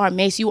day, you are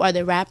Mace, you are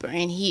the rapper,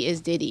 and he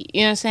is Diddy.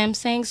 You know what I'm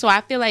saying? So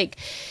I feel like,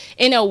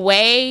 in a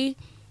way,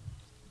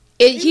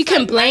 he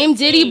can blame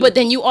Diddy, but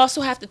then you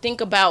also have to think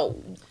about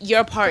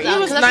your part. He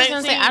was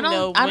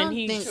 19 when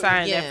he think,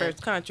 signed that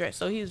first contract,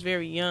 so he was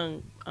very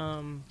young.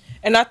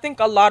 And I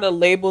think a lot of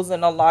labels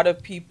and a lot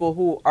of people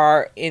who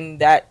are in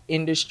that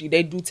industry,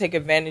 they do take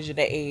advantage of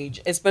the age,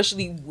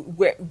 especially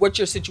what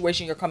your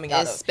situation you're coming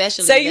out of.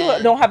 Especially say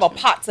you don't have a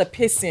pot to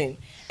piss in,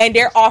 and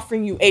they're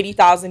offering you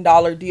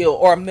 $80,000 deal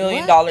or $1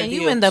 million deal.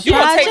 You in the you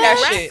gonna take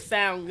that shit?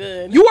 Sound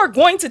good. You are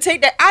going to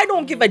take that. I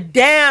don't give a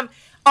damn.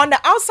 On the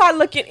outside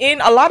looking in,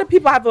 a lot of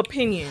people have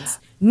opinions.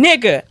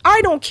 Nigga,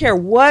 I don't care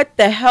what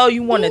the hell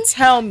you want to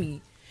tell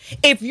me.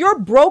 If you're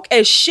broke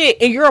as shit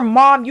and your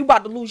mom, you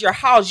about to lose your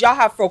house, y'all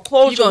have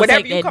foreclosure,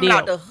 whatever, you coming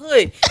out the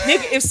hood.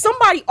 Nigga, if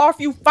somebody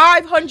offer you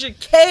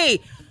 $500K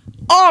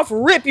off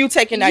rip, you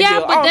taking that deal.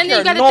 Yeah, but then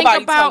you got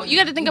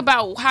to think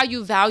about how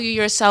you value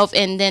yourself,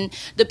 and then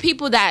the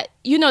people that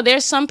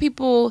there's some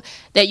people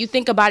that you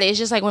think about it. It's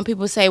just like when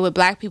people say with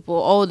black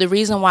people, oh, the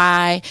reason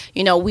why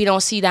we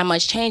don't see that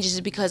much change is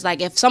because,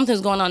 like, if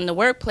something's going on in the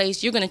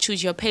workplace, you're gonna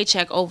choose your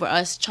paycheck over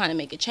us trying to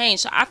make a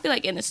change. So I feel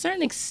like, in a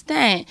certain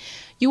extent,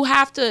 you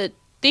have to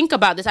think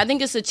about this. I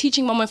think it's a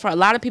teaching moment for a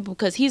lot of people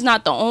because he's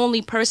not the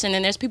only person,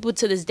 and there's people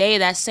to this day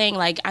that's saying,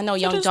 like, I know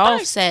Young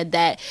Dolph said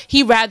that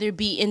he'd rather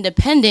be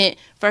independent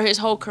for his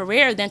whole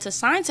career than to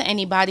sign to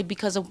anybody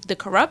because of the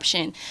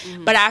corruption.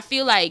 Mm-hmm. But I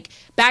feel like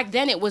back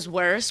then it was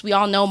worse. We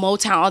all know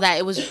Motown, all that.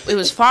 It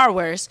was far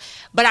worse.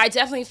 But I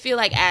definitely feel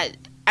like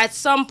at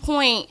some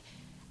point,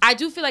 I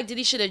do feel like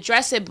Diddy should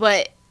address it,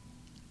 but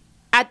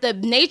at the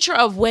nature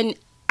of when,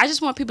 I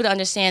just want people to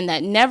understand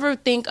that never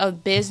think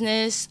of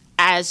business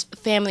as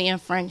family and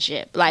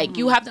friendship. Like,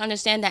 you have to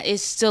understand that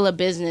it's still a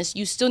business.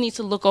 You still need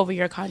to look over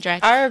your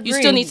contract. I agree. You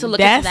still need to look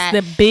at that.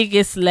 That's the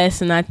biggest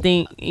lesson I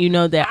think,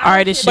 that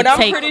artists should take. But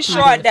I'm pretty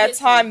sure at that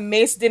time,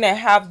 Mace didn't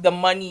have the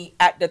money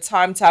at the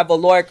time to have a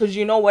lawyer. Because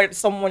you know what?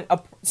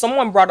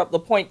 Someone brought up the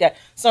point that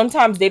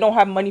sometimes they don't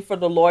have money for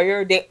the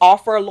lawyer. They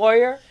offer a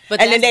lawyer.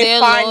 And then they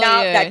find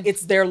out that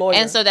it's their lawyer.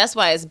 And so that's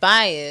why it's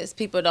biased.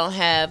 People don't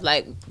have,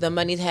 like, the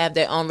money to have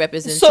their own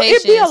representation. So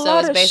it'd be a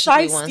lot of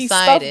shiesty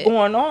stuff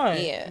going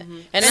on. Yeah. Mm-hmm.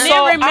 And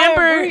then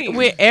remember,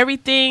 with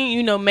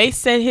everything, Mace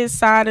said his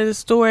side of the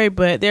story,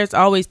 but there's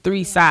always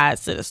 3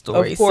 sides to the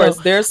story. Of course,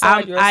 so their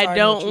side, your side. I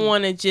don't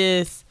want to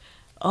just,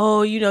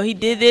 he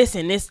did this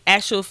and this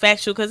actual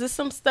factual, because it's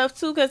some stuff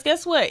too. Because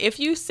guess what? If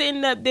you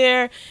sitting up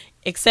there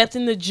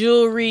accepting the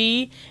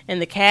jewelry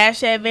and the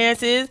cash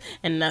advances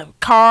and the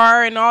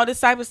car and all this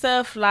type of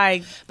stuff,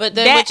 like, but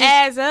that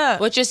adds up.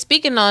 What you're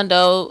speaking on,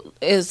 though,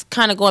 is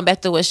kind of going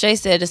back to what Shay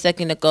said a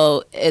second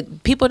ago.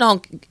 People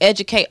don't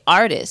educate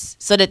artists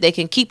so that they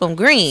can keep them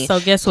green. So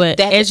guess what?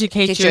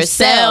 Educate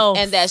yourself.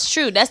 And that's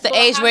true. That's the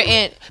age we're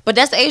in. But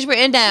that's the age we're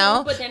in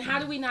now. But then how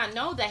do we not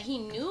know that he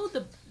knew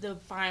the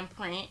fine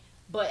print.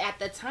 But at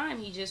the time,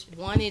 he just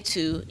wanted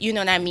to, you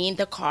know what I mean?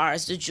 The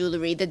cars, the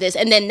jewelry, the this.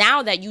 And then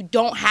now that you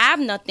don't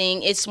have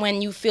nothing, it's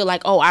when you feel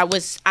like, oh, I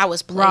was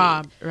played.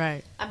 Robbed,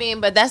 right. I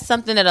mean, but that's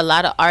something that a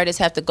lot of artists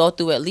have to go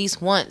through at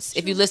least once.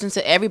 If you listen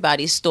to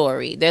everybody's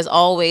story, there's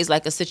always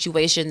like a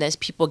situation that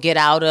people get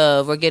out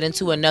of or get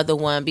into another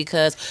one,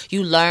 because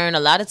you learn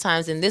a lot of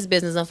times in this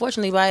business,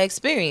 unfortunately, by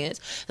experience.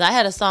 So I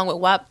had a song with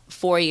WAP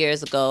 4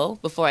 years ago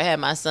before I had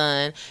my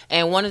son.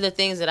 And one of the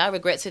things that I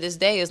regret to this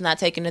day is not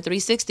taking the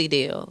 360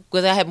 deal,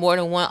 because I had more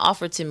than one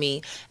offered to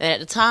me. And at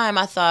the time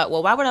I thought,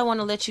 well, why would I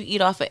want to let you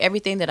eat off of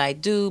everything that I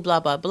do, blah,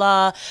 blah,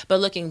 blah. But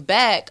looking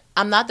back,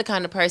 I'm not the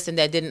kind of person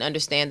that didn't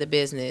understand the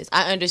business.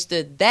 I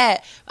understood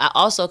that. I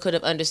also could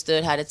have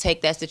understood how to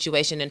take that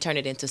situation and turn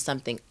it into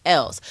something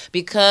else,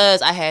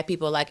 because I had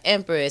people like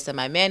Empress and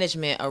my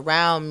management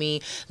around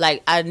me.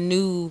 Like, I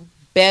knew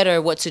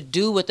better what to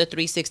do with the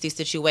 360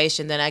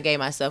 situation than I gave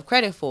myself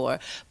credit for.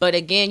 But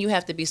again, you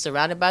have to be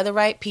surrounded by the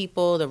right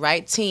people, the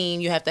right team.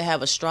 You have to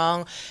have a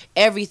strong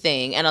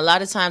everything. And a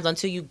lot of times,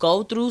 until you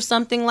go through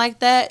something like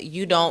that,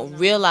 you don't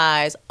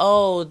realize,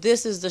 oh,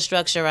 this is the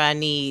structure I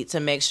need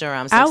to make sure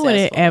I'm successful. I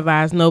wouldn't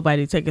advise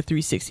nobody to take a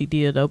 360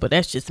 deal, though, but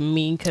that's just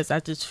me, because I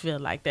just feel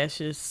like that's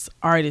just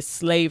artist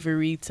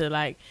slavery to,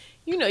 like,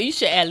 you know, you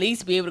should at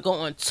least be able to go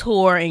on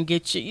tour and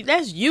get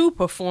that's you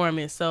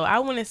performing. So I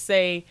want to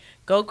say,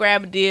 go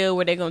grab a deal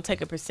where they're going to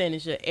take a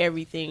percentage of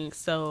everything.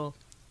 So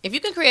if you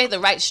can create the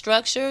right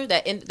structure,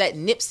 that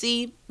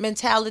Nipsey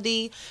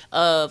mentality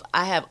of,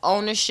 I have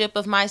ownership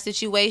of my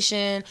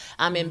situation,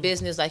 I'm in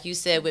business, like you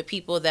said, with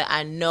people that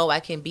I know I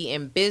can be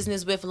in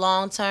business with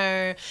long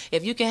term.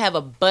 If you can have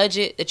a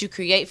budget that you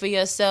create for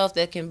yourself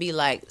that can be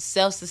like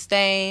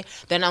self-sustained,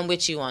 then I'm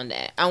with you on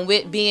that. I'm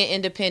with being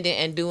independent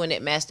and doing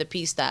it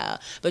masterpiece style.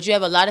 But you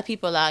have a lot of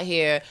people out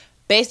here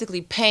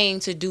basically paying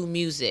to do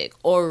music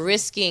or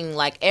risking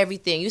like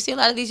everything. You see a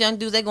lot of these young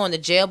dudes, they going to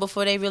jail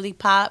before they really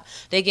pop.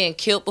 They getting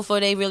killed before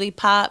they really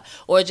pop,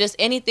 or just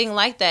anything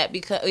like that.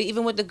 Because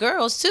even with the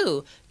girls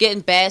too,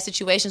 getting bad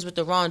situations with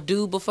the wrong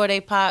dude before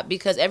they pop,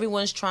 because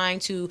everyone's trying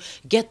to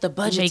get the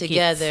budget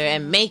together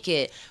and make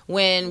it,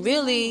 when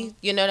really,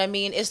 you know what I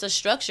mean, it's a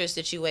structure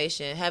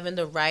situation, having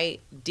the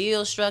right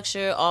deal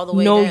structure all the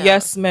way no down.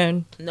 yes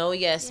men. No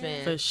yes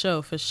men. For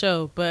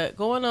sure. But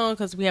going on,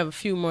 because we have a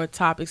few more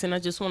topics, and I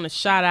just want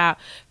to shout out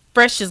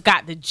Fresh has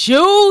got the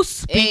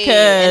juice, because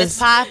and it's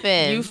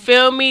popping. You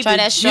feel me? Try the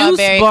that juice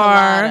strawberry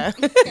bar.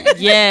 colada.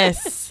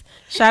 Yes.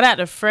 Shout out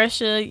to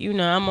Fresher. You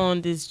know, I'm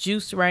on this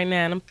juice right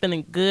now and I'm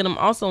feeling good. I'm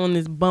also on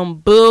this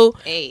bamboo.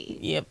 Hey.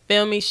 Yeah,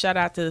 feel me? Shout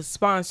out to the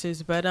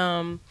sponsors. But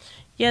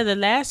yeah, the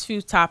last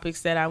few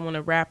topics that I want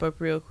to wrap up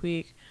real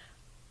quick.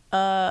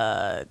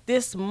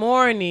 This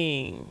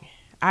morning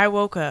I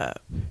woke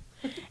up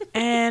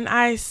and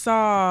I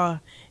saw,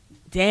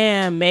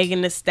 damn,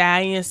 Megan Thee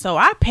Stallion. So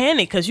I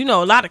panicked, because, you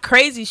know, a lot of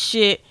crazy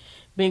shit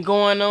been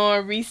going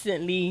on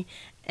recently.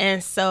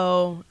 And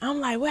so I'm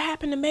like, what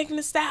happened to Megan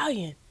Thee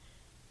Stallion?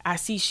 I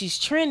see she's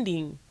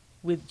trending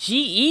with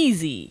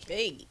G-Eazy.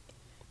 Hey.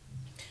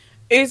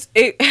 It's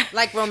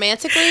Like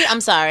romantically?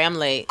 I'm sorry, I'm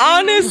late.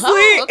 honestly,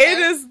 Okay. it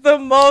is the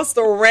most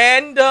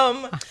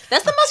random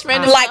That's the most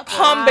random like couple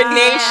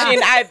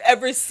combination I've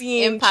ever in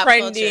seen pop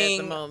culture at the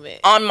trending moment.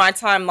 on my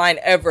timeline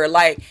ever.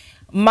 Like,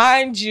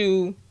 mind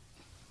you,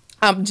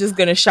 I'm just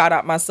gonna shout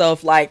out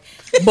myself. Like,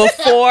 before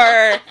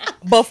Shout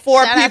out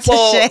to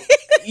people, Shay.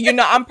 you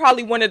know, I'm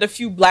probably one of the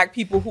few black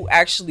people who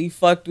actually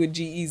fucked with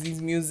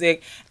G-Eazy's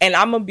music. And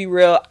I'm gonna be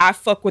real, I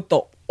fuck with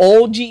the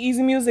old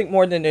G-Eazy music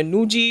more than the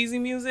new G-Eazy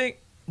music.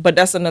 But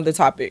that's another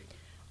topic.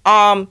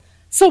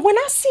 So when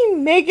I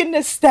seen Megan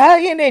Thee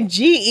Stallion and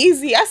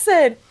G-Eazy, I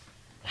said,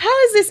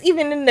 how is this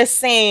even in the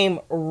same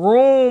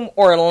room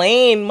or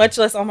lane, much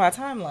less on my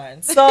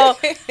timeline? So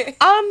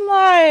I'm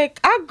like,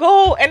 I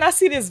go and I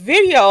see this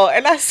video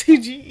and I see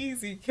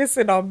G-Eazy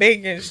kissing on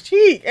Megan's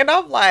cheek. And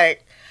I'm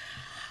like,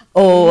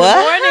 oh,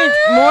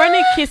 what? More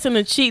than kissing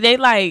the cheek, they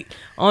like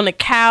on the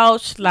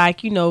couch,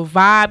 like, you know,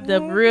 vibed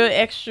up real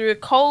extra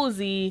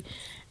cozy.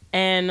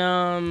 And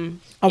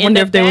I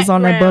wonder if they was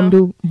on that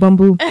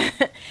bamboo.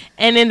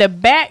 And in the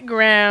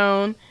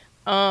background,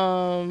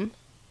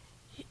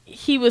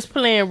 he was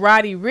playing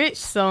Roddy Ricch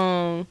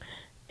song,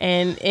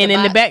 and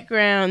in the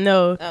background,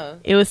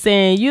 it was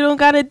saying, you don't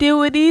gotta deal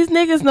with these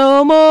niggas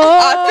no more.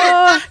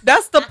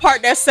 That's the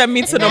part that sent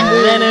me to the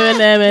moon.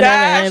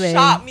 That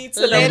shot me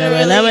to the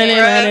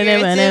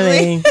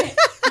moon.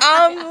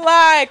 I'm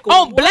like,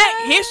 on Black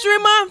History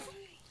Month?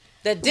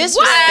 The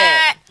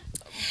disrespect.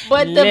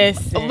 But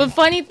Listen. the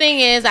funny thing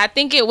is, I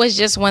think it was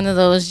just one of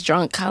those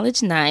drunk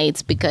college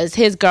nights, because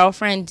his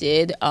girlfriend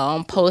did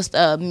post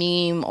a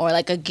meme or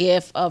like a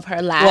gif of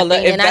her laughing. Well,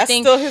 if and that's I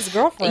think, still his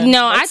girlfriend.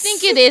 No, I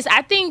think it is.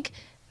 I think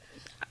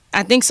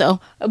so.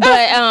 But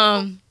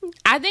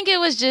I think it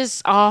was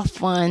just all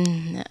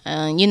fun.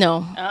 You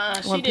know,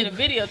 She did a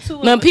video too.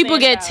 when people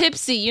get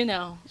tipsy, you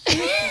know.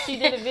 She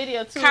did a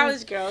video too.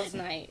 College girls'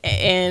 night.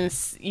 And,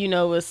 you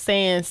know, was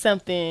saying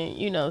something,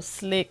 you know,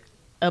 slick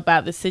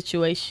about the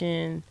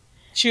situation.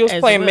 She was as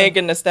playing well.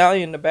 Megan Thee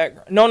Stallion in the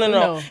background. No.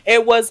 No.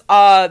 It was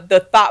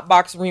the Thought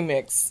Box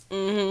remix.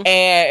 Mm-hmm.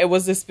 And it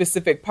was a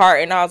specific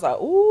part. And I was like,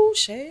 ooh,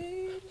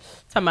 shade.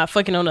 Talking about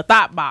fucking on the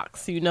thought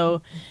box, you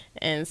know.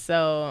 And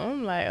so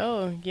I'm like,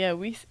 oh, yeah,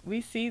 we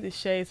see the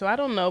shade. So I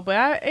don't know.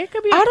 But it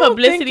could be a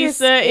publicity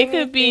stunt. It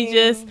could be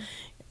just,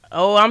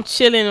 oh, I'm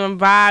chilling and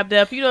vibed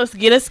up. You know,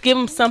 let's give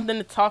them something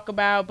to talk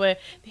about.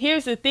 But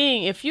here's the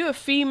thing. If you're a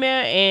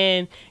female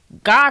and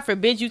God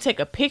forbid you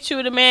take a picture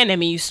with a man, that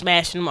means you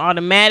smashing him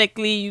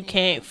automatically. You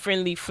can't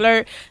friendly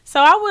flirt. So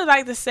I would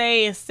like to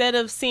say, instead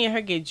of seeing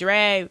her get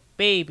dragged,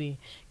 baby,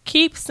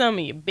 keep some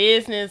of your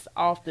business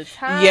off the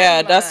time.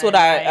 Yeah, that's what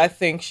I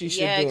think she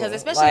should do. Yeah, because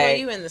especially when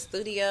you in the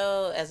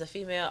studio as a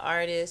female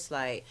artist,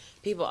 like,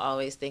 people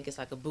always think it's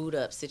like a boot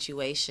up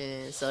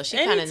situation. So she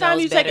kind of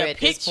knows better at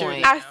this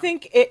point. I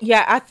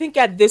think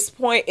at this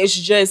point it's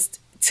just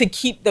to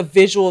keep the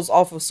visuals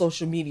off of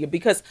social media,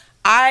 because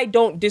I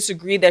don't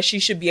disagree that she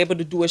should be able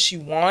to do what she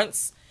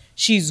wants.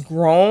 She's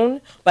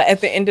grown, but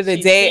at the end of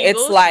the day,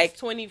 single, it's like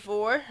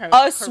 24.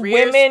 Us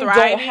women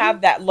don't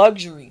have that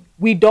luxury.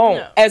 We don't.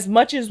 No. As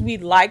much as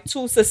we'd like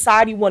to,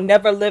 society will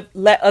never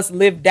let us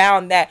live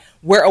down that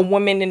we're a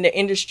woman in the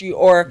industry,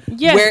 or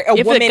we're a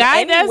woman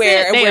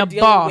anywhere, and we're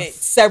dealing with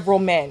several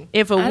men.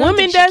 If a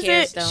woman does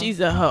it, she's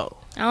a hoe.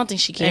 I don't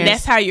think she cares. And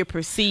that's how you're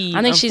perceived.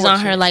 I think she's on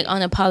her like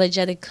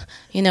unapologetic,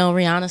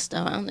 Rihanna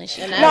stuff. I don't think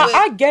she. No,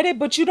 I get it,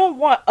 but you don't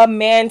want a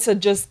man to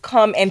just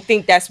come and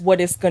think that's what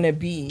it's gonna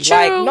be. True.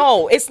 Like,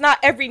 no, it's not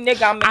every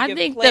nigga I'm gonna I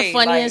think the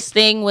funniest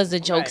thing was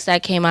the jokes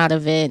that came out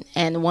of it,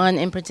 and one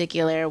in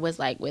particular was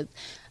like with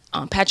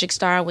Patrick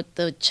Starr with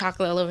the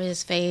chocolate all over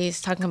his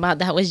face, talking about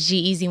that was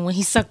G-Eazy when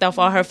he sucked off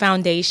all her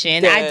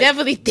foundation. I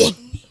definitely think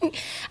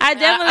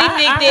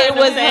that it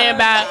was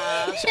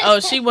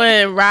about she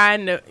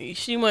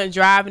wasn't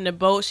driving the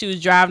boat, she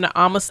was driving the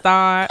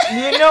Amistad.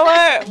 You know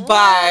what?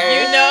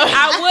 Bye. You know,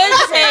 I would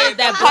say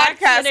that Black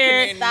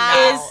Twitter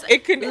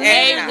is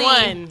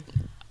A1.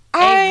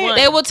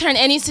 They will turn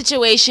any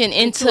situation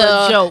into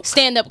a joke,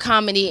 stand-up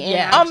comedy.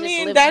 And I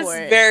mean, that's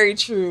very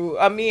true.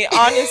 I mean,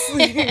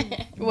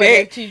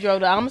 honestly, she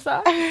drove the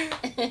Amistad.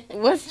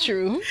 What's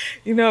true?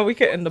 You know, we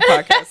could end the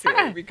podcast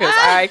here because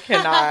I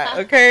cannot.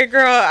 Okay,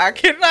 girl, I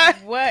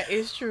cannot. What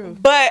is true?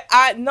 But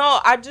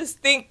I just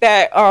think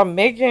that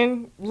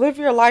Megan, live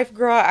your life,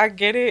 girl. I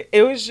get it.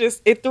 It was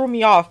just, it threw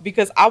me off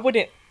because I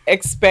wouldn't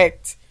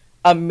expect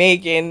a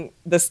Megan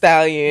Thee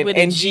Stallion with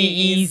and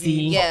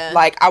G-Eazy. Yeah.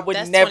 Like, I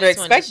would never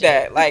expect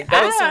that. Like,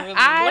 that was some really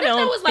I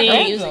don't was like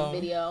a music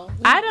video.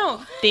 I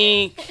don't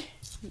think.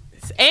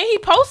 And he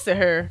posted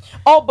her.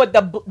 Oh, but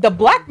the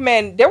black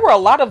men, there were a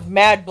lot of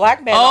mad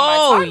black men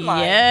on my timeline.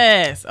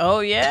 Yes. Oh,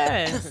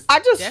 yes. I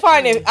just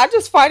find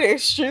it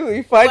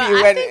extremely funny.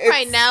 Well, I think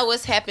right now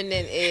what's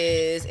happening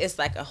is it's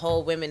like a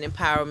whole women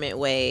empowerment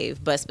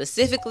wave, but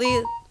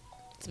specifically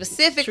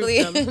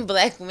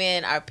black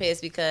men are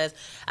pissed because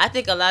I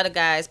think a lot of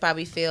guys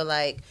probably feel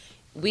like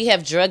we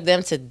have drugged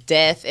them to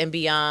death and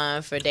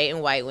beyond for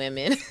dating white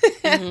women.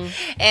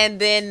 And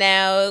then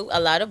now a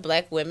lot of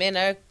black women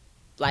are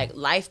like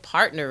life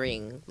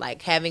partnering,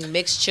 like having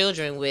mixed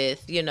children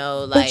with,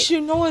 like. But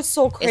you know what's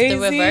so crazy? It's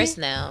the reverse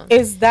now.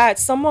 Is that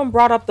someone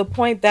brought up the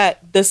point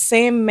that the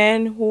same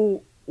men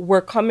who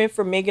were coming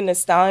for Megan Thee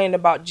Stallion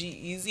about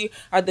G-Eazy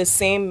are the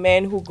same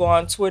men who go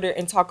on Twitter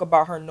and talk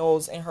about her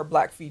nose and her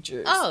black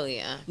features. Oh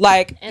yeah.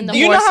 Like, do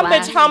you know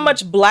how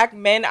much black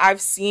men I've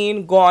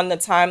seen go on the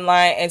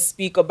timeline and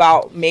speak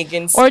about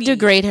Megan's or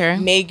degrade her?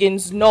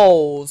 Megan's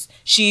nose.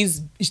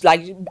 She's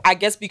like, I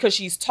guess because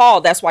she's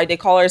tall, that's why they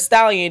call her a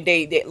stallion.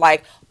 They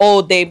like,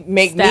 they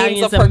make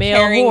memes of her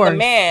carrying the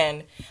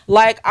man.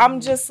 Like,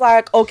 I'm just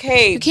like,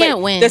 okay, you can't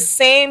win. The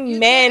same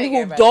men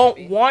who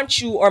don't want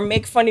you or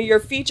make fun of your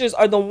features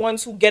are the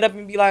ones who get up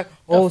and be like,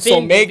 oh, so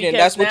Megan,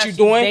 that's what you're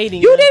doing?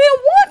 You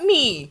didn't want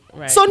me.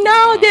 Right. So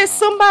now that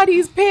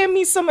somebody's paying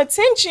me some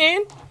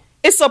attention,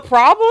 it's a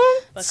problem.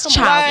 But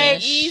come on,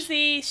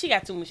 G-Eazy, she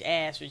got too much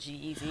ass for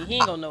G-Eazy. He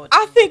ain't gonna know what.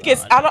 I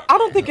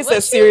don't think it's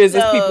as serious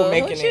as people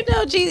making it. You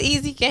know,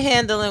 G-Eazy can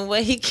handle and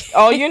what he can.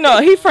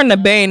 Oh, he from the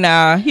Bay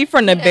now. He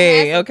from the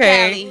Bay,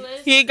 okay.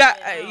 He got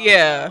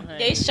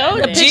They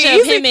showed a picture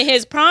of him in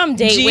his prom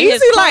date.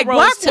 G-Eazy like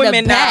black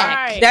women now.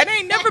 Right. That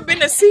ain't never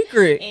been a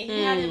secret. And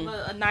he had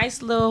a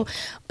nice little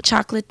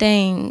chocolate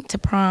thing to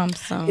prom.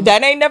 So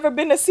that ain't never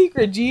been a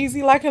secret.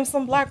 G-Eazy like him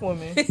some black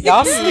women.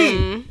 Y'all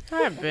sleep.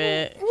 I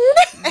bet.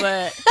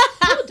 But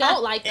who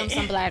don't like them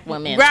some black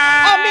women? Right.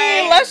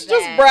 I mean, let's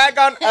just brag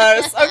on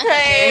us,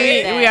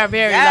 okay? We are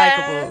very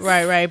likable.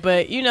 Right.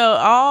 But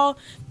all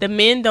the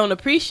men don't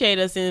appreciate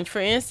us. And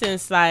for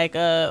instance, like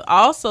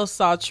also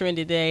saw trend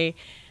today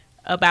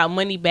about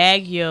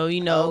Moneybagg Yo.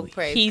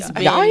 He's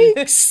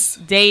been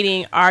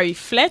dating Ari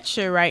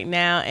Fletcher right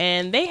now,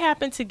 and they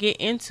happen to get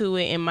into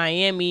it in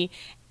Miami.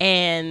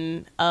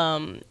 And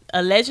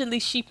allegedly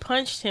she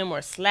punched him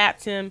or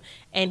slapped him,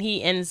 and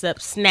he ends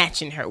up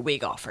snatching her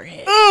wig off her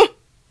head.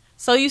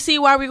 So you see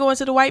why we going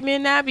to the white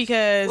men now?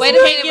 Because Wait a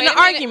we minute, can't get wait in a an minute,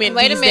 argument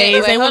wait a these minute,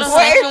 days. wait, They hold want on, to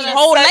wait, slap hold the on.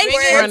 whole Bring lace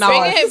it, front off.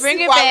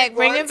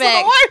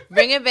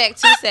 Bring it back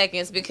 2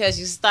 seconds because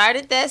you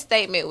started that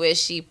statement with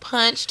she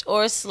punched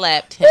or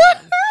slapped him.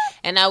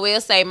 And I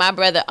will say my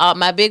brother,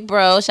 my big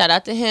bro, shout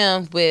out to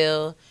him,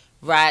 will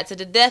ride to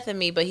the death of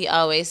me, but he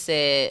always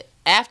said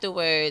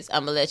afterwards,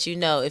 I'm gonna let you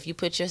know if you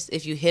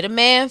hit a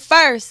man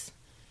first,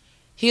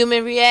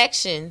 human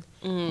reaction.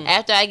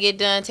 After I get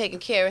done taking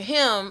care of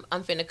him,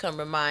 I'm finna come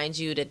remind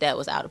you that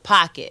was out of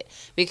pocket,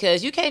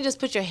 because you can't just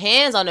put your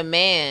hands on a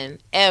man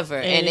ever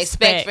and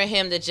expect for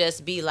him to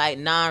just be like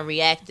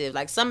non-reactive.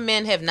 Like, some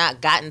men have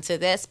not gotten to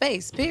that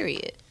space,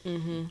 period.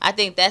 I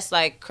think that's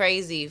like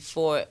crazy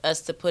for us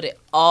to put it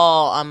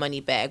all on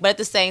Moneybagg, but at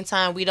the same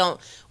time we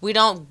don't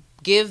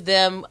give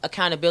them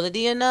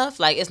accountability enough.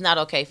 Like, it's not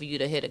okay for you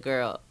to hit a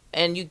girl.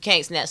 And you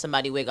can't snatch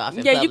somebody's wig off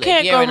in public. You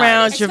can't You're go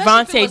around artist.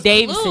 Javante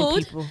Davis and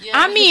people. Yeah.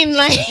 I mean,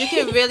 like, You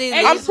can really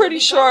I'm lose pretty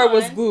sure it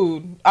was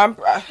good.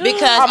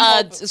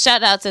 because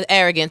shout out to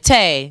Arrogant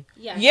Tay.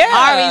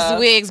 Yeah. Ari's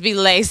wigs be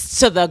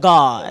laced to the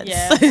gods.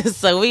 Yeah.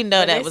 So we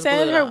know that They was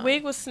said glued her on.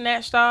 wig was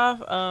snatched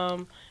off.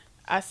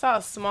 I saw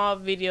a small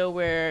video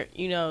where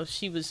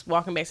she was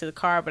walking back to the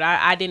car, but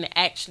I didn't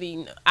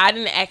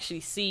actually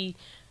see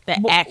the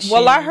action.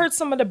 Well, I heard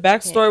some of the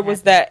backstory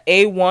was that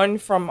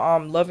A1 from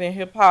Love and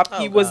Hip Hop,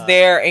 he was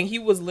there and he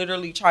was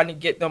literally trying to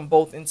get them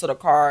both into the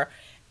car,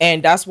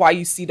 and that's why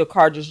you see the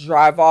car just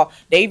drive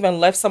off. They even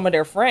left some of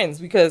their friends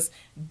because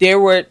there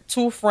were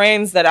 2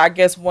 friends that I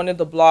guess one of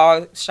the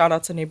blogs, shout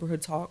out to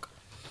Neighborhood Talk,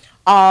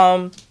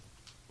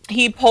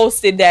 he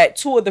posted that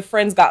 2 of the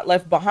friends got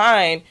left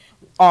behind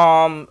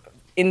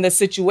in the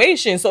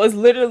situation. So it's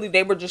literally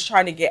they were just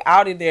trying to get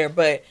out of there.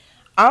 But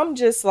I'm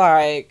just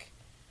like,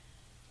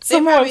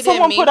 someone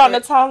put on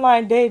the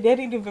timeline they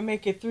didn't even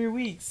make it 3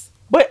 weeks.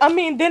 But I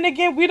mean, then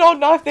again, we don't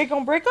know if they're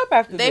gonna break up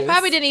after this. They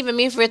probably didn't even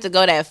mean for it to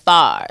go that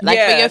far. Like,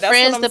 for your that's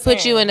friends what to I'm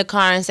put you saying. in the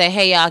car and say,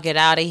 "Hey, y'all, get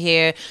out of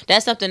here."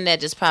 That's something that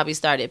just probably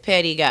started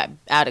petty, got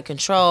out of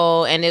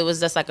control, and it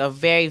was just like a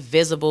very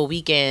visible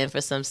weekend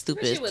for some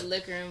stupid. especially with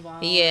liquor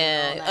involved.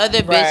 Yeah, other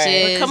Right.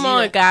 bitches. Come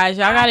on, guys,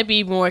 y'all gotta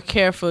be more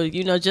careful.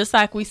 Just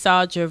like we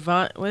saw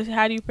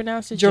how do you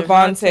pronounce it?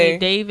 Javante.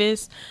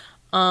 Davis.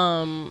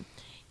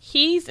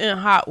 He's in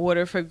hot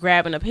water for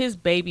grabbing up his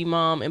baby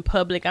mom in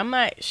public. I'm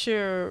not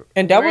sure.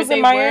 And that where was they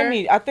in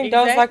Miami. were. I think that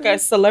was like Exactly. a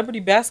celebrity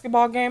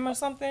basketball game or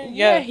something.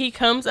 Yeah, he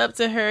comes up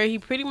to her. He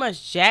pretty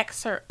much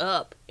jacks her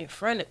up in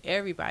front of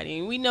everybody.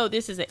 And we know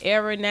this is an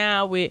era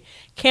now with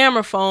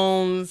camera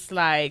phones,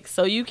 like,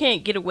 so you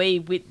can't get away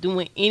with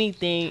doing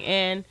anything.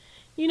 And,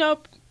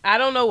 I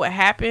don't know what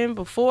happened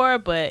before,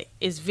 but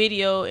it's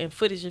video and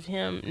footage of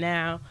him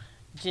now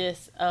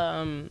just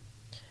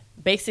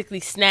basically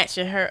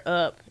snatching her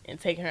up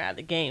and taking her out of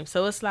the game.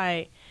 So it's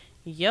like,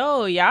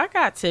 y'all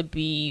got to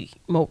be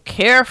more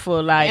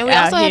careful. Like, And we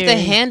out also have to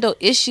here. handle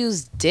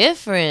issues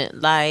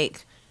different.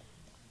 Like,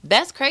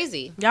 that's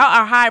crazy. Y'all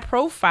are high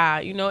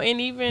profile,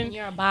 and even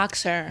You're a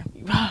boxer.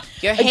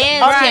 Your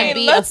hands can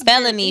be a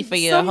felony for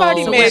your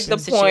somebody whole made the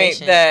point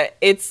situation. that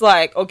it's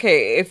like,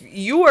 okay, if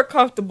you are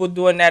comfortable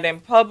doing that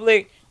in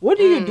public, what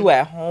do you do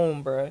at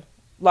home, bruh?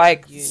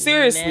 Like,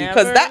 seriously,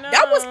 because never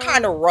that was know.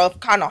 kind of rough,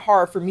 kind of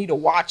hard for me to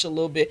watch a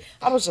little bit.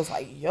 I was just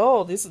like,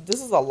 yo, this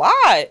is a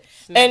lot.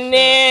 And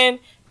then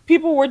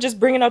people were just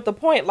bringing up the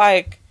point,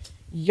 like,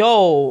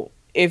 yo,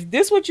 if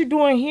this what you're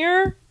doing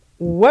here,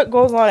 what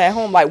goes on at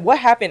home? Like, what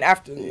happened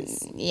after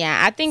this?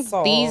 Yeah, I think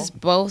So-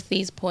 both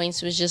these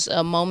points was just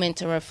a moment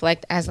to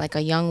reflect as like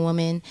a young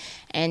woman,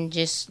 and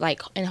just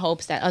like in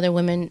hopes that other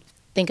women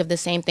think of the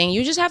same thing.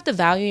 You just have to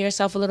value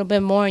yourself a little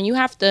bit more, and you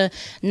have to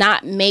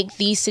not make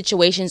these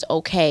situations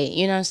okay.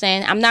 You know what I'm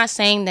saying? I'm not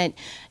saying that,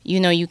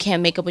 you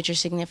can't make up with your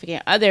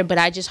significant other, but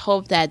I just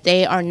hope that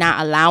they are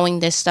not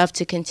allowing this stuff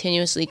to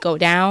continuously go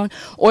down,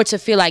 or to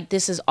feel like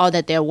this is all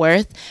that they're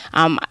worth.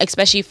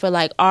 Especially for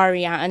like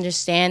Ari, I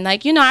understand.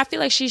 Like, I feel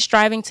like she's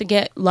striving to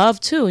get love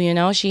too.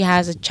 She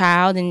has a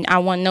child, and I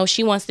know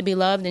she wants to be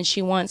loved and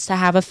she wants to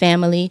have a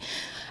family.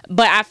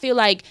 But I feel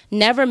like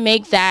never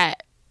make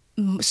that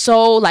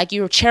so like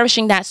you're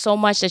cherishing that so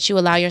much that you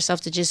allow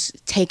yourself to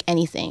just take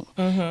anything.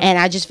 And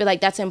I just feel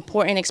like that's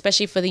important,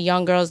 especially for the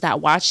young girls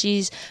that watch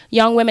these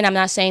young women. I'm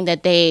not saying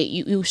that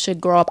you should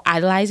grow up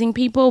idolizing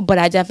people, but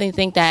I definitely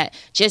think that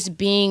just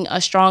being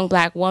a strong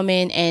black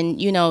woman and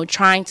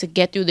trying to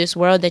get through this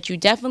world, that you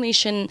definitely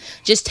shouldn't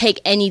just take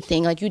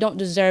anything. Like, you don't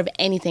deserve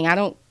anything. I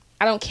don't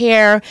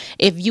care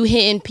if you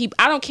hitting people.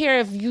 I don't care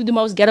if you the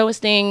most ghettoest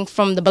thing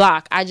from the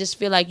block. I just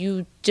feel like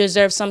you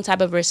deserve some type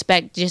of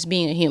respect just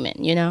being a human,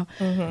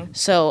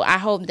 So I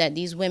hope that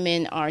these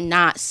women are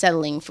not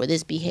settling for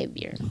this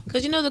behavior.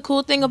 Because the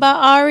cool thing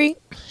about Ari?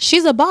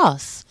 She's a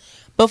boss.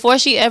 Before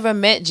she ever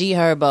met G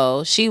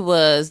Herbo, she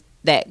was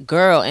that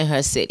girl in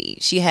her city.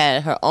 She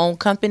had her own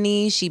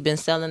company. She'd been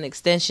selling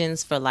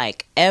extensions for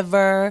like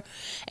ever.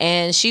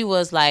 And she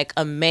was like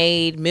a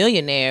made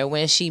millionaire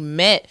when she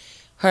met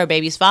her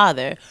baby's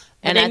father.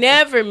 And they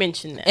never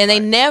mentioned that. And they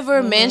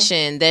never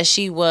mentioned that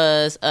she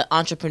was an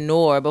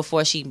entrepreneur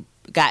before she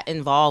got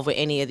involved with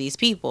any of these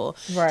people.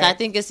 Right. So I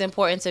think it's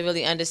important to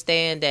really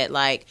understand that,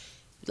 like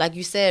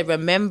you said,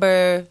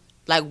 remember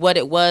like what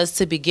it was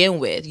to begin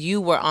with.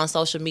 You were on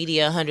social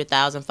media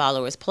 100,000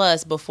 followers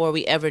plus before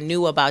we ever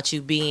knew about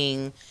you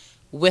being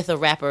with a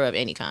rapper of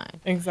any kind.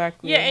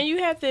 Exactly. Yeah, and you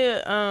have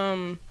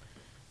to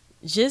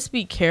just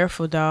be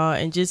careful, dog,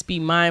 and just be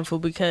mindful,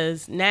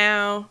 because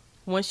now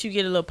once you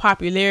get a little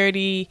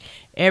popularity,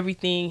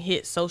 everything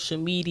hits social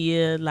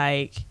media.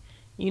 Like,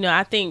 you know,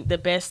 I think the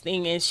best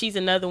thing, and she's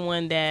another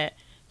one that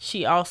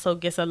she also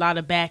gets a lot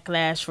of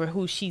backlash for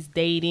who she's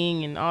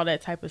dating and all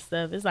that type of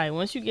stuff. It's like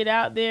once you get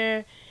out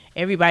there,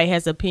 everybody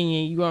has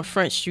opinion. You're on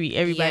Front Street,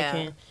 everybody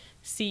can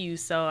see you.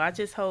 So I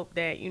just hope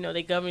that, you know,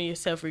 they govern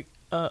yourself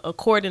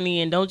accordingly,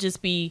 and don't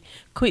just be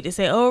quick to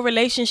say, oh,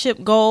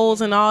 relationship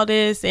goals and all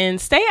this, and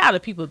stay out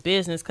of people's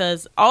business.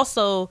 Because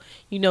also,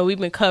 you know, we've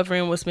been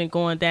covering what's been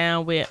going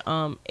down with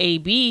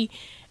AB,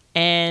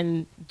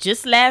 and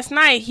just last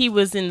night he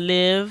was in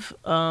Live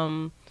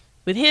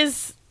with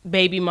his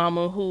baby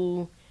mama,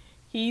 who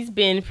he's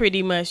been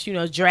pretty much, you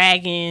know,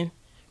 dragging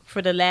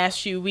for the last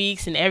few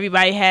weeks, and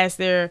everybody has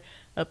their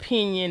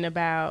opinion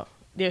about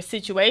their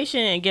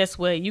situation. And guess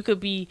what? You could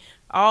be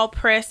all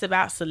pressed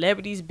about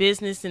celebrities'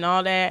 business and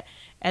all that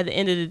at the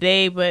end of the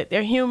day, but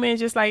they're human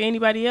just like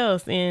anybody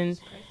else, and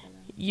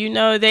you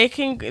know, they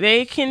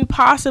can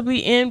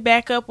possibly end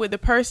back up with the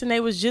person they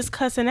was just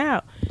cussing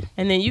out,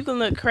 and then you can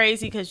look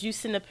crazy because you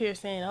sitting up here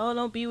saying, oh,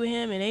 don't be with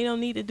him and they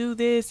don't need to do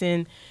this.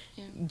 And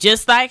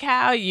just like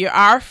how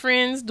our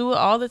friends do it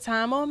all the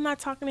time, oh, I'm not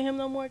talking to him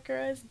no more,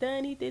 girl, it's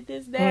done, he did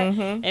this, that,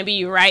 and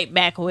be right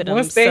back with him.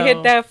 Once they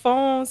hit that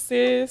phone,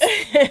 sis,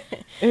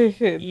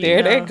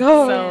 there they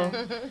go.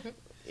 So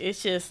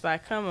it's just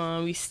like, come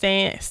on, we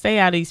stay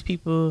out of these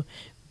people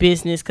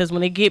business, because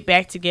when they get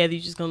back together,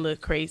 you're just gonna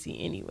look crazy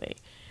anyway.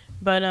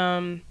 But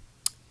I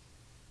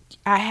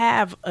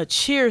have a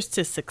cheers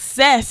to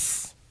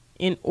success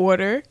in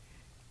order,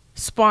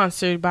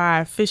 sponsored by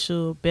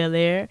Official Bel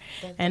Air,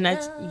 and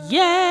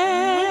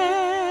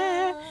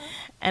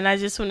and I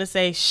just want to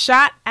say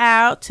shout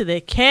out to the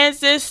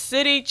Kansas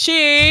City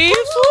Chiefs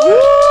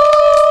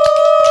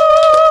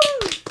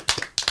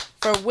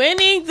for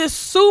winning the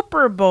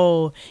Super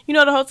Bowl. You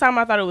know, the whole time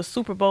I thought it was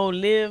Super Bowl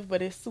Live,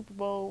 but it's Super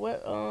Bowl,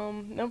 what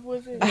number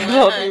was it? I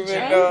don't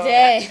even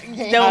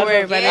know. Don't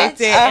worry about it.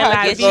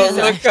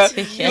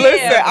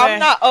 Listen, I'm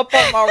not up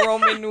on my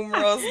Roman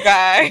numerals,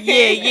 guy.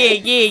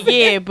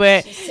 Yeah.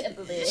 But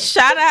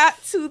shout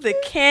out to the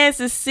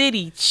Kansas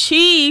City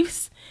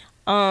Chiefs.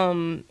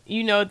 You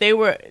know, they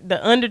were the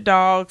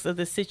underdogs of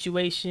the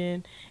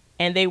situation,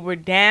 and they were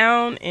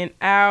down and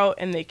out,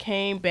 and they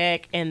came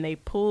back and they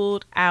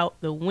pulled out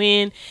the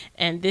win.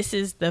 And this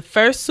is the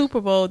first Super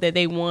Bowl that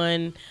they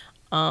won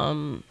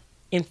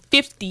in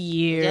 50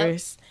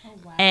 years. Yep. Oh,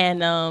 wow.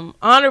 And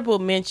honorable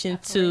mention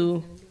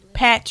to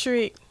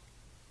Patrick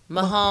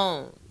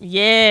Mahomes.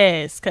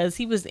 Yes, because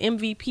he was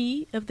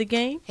MVP of the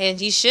game. And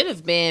he should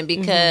have been,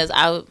 because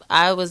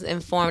I was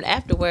informed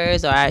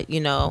afterwards, or I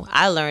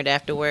learned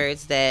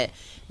afterwards that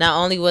not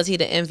only was he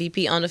the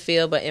MVP on the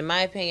field, but in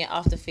my opinion,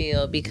 off the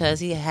field, because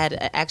he had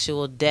an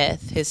actual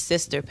death. His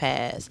sister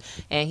passed,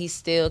 and he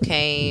still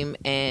came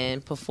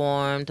and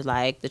performed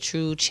like the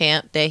true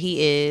champ that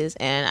he is,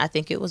 and I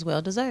think it was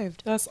well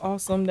deserved. That's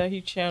awesome that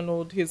he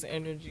channeled his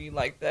energy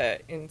like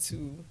that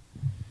into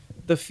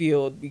the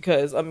field,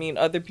 because I mean,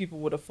 other people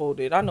would have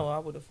folded. I know I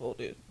would have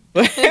folded,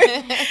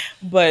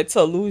 but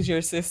to lose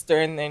your sister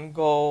and then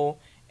go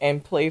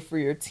and play for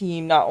your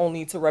team, not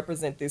only to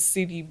represent this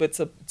city, but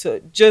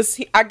to just,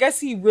 I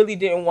guess he really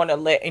didn't want to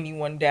let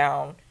anyone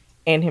down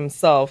and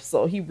himself.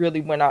 So he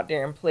really went out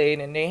there and played,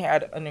 and they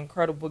had an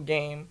incredible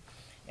game.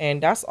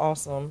 And that's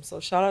awesome. So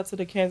shout out to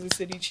the Kansas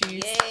City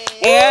Chiefs.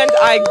 Yay. And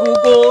I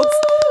Googled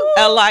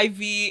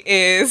LIV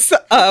is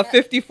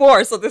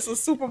 54. So this is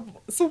Super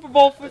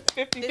Bowl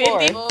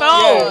 54. 54.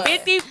 Yes.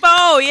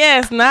 54.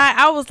 Yes. Not,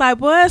 I was like,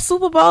 what?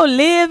 Super Bowl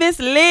Live? It's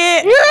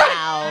lit.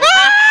 Wow.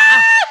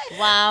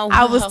 Wow.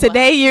 I was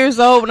today years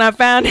old when I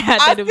found out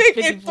that it was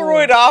 54. I think it threw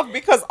it off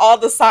because all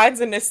the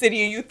signs in the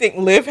city, and you think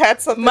Live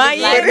had something to do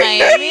with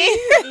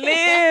it. Miami.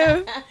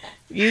 Live.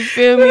 You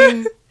feel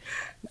me?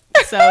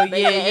 So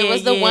it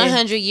was the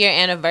 100-year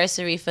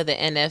anniversary for the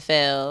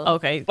NFL.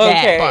 Okay,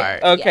 that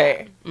part.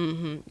 Okay.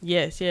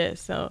 Yeah.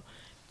 Yes. So,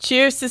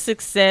 cheers to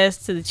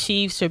success to the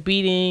Chiefs for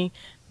beating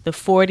the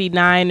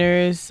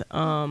 49ers.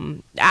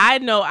 I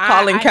know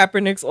Colin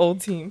Kaepernick's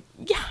old team.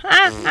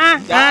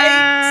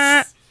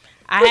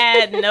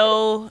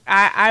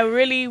 I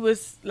really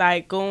was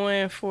like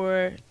going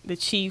for the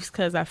Chiefs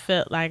because I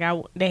felt like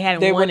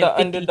they were the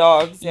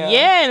underdogs.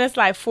 Yeah, and it's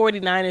like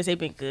 49ers, they've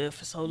been good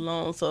for so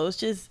long, so it's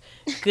just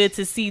good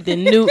to see the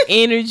new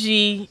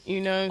energy, you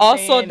know what I'm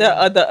also saying?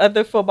 the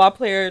other football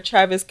player,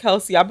 Travis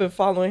Kelce, I've been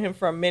following him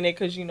for a minute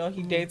because he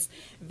dates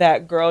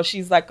that girl.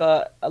 She's like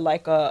a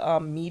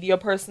media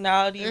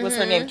personality. What's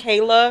her name?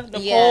 Kayla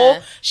Nicole.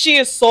 Yeah. She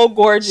is so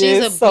gorgeous.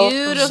 She's a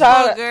beautiful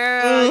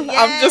girl. Yes.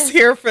 I'm just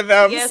here for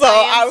them. Yes, so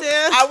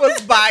I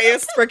was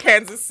biased for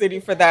Kansas City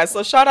for that.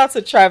 So shout out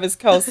to Travis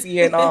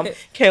Kelce and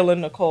Kayla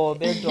Nicole.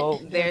 They're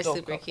dope. They're dope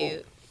super couple.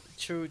 cute.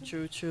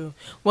 True.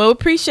 Well, we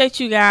appreciate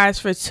you guys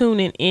for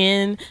tuning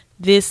in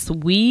this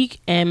week,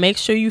 and make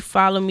sure you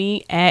follow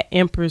me at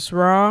Empress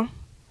Raw.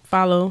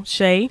 Follow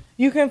Shay.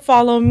 You can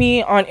follow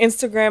me on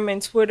Instagram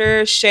and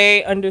Twitter,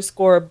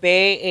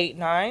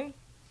 Shay_Bay89.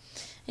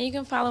 And you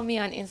can follow me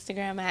on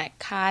Instagram at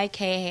Kai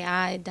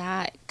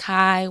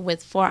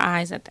with 4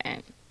 I's at the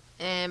end.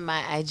 And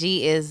my IG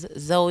is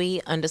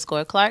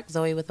Zoe_Clark,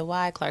 Zoe with a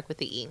Y, Clark with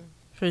the E.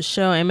 For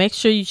sure. And make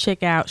sure you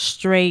check out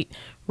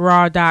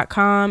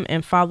straightraw.com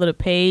and follow the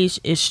page.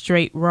 It's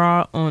Straight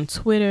Raw on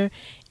Twitter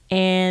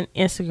and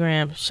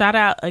Instagram. Shout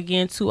out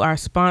again to our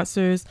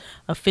sponsors,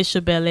 Official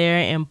Bel Air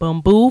and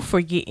Bamboo,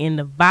 for getting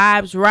the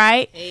vibes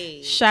right.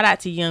 Hey. Shout out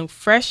to Young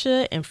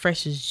Fresher and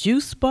Fresher's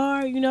Juice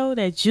Bar. You know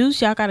that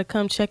juice, y'all gotta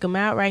come check them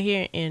out right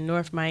here in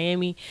North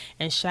Miami.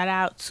 And shout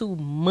out to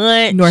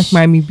Munch, North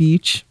Miami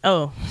Beach.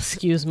 Oh,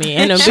 excuse me.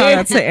 NMB. Shout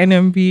out to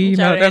NMB. You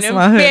know, that's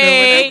my hood or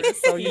whatever.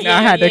 So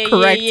I had to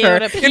correct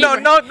her. You know,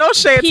 no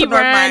shade to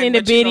North Miami. In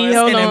the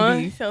video. Hold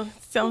on. NMB.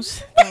 Don't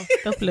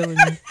play with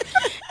me.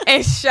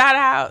 And shout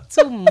out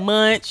to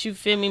Munch. You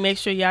feel me? Make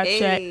sure y'all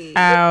check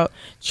out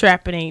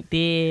Trappin' Ain't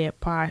Dead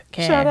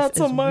podcast. Shout out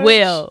to as Munch.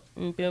 well.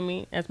 You feel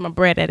me? That's my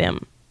bread at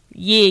them.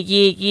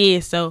 Yeah.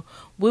 So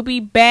we'll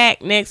be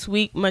back next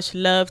week. Much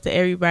love to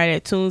everybody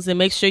that tunes in.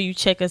 Make sure you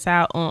check us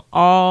out on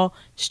all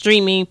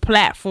streaming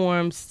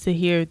platforms to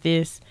hear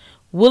this.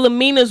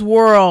 Wilhelmina's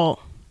World.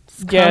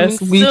 Yes,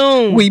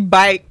 we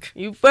bike.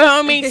 You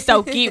feel me?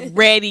 So get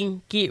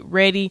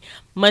ready.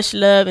 Much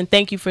love and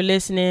thank you for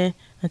listening.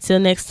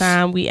 Until next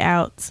time, we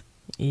out.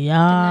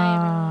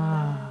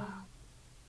 Yeah.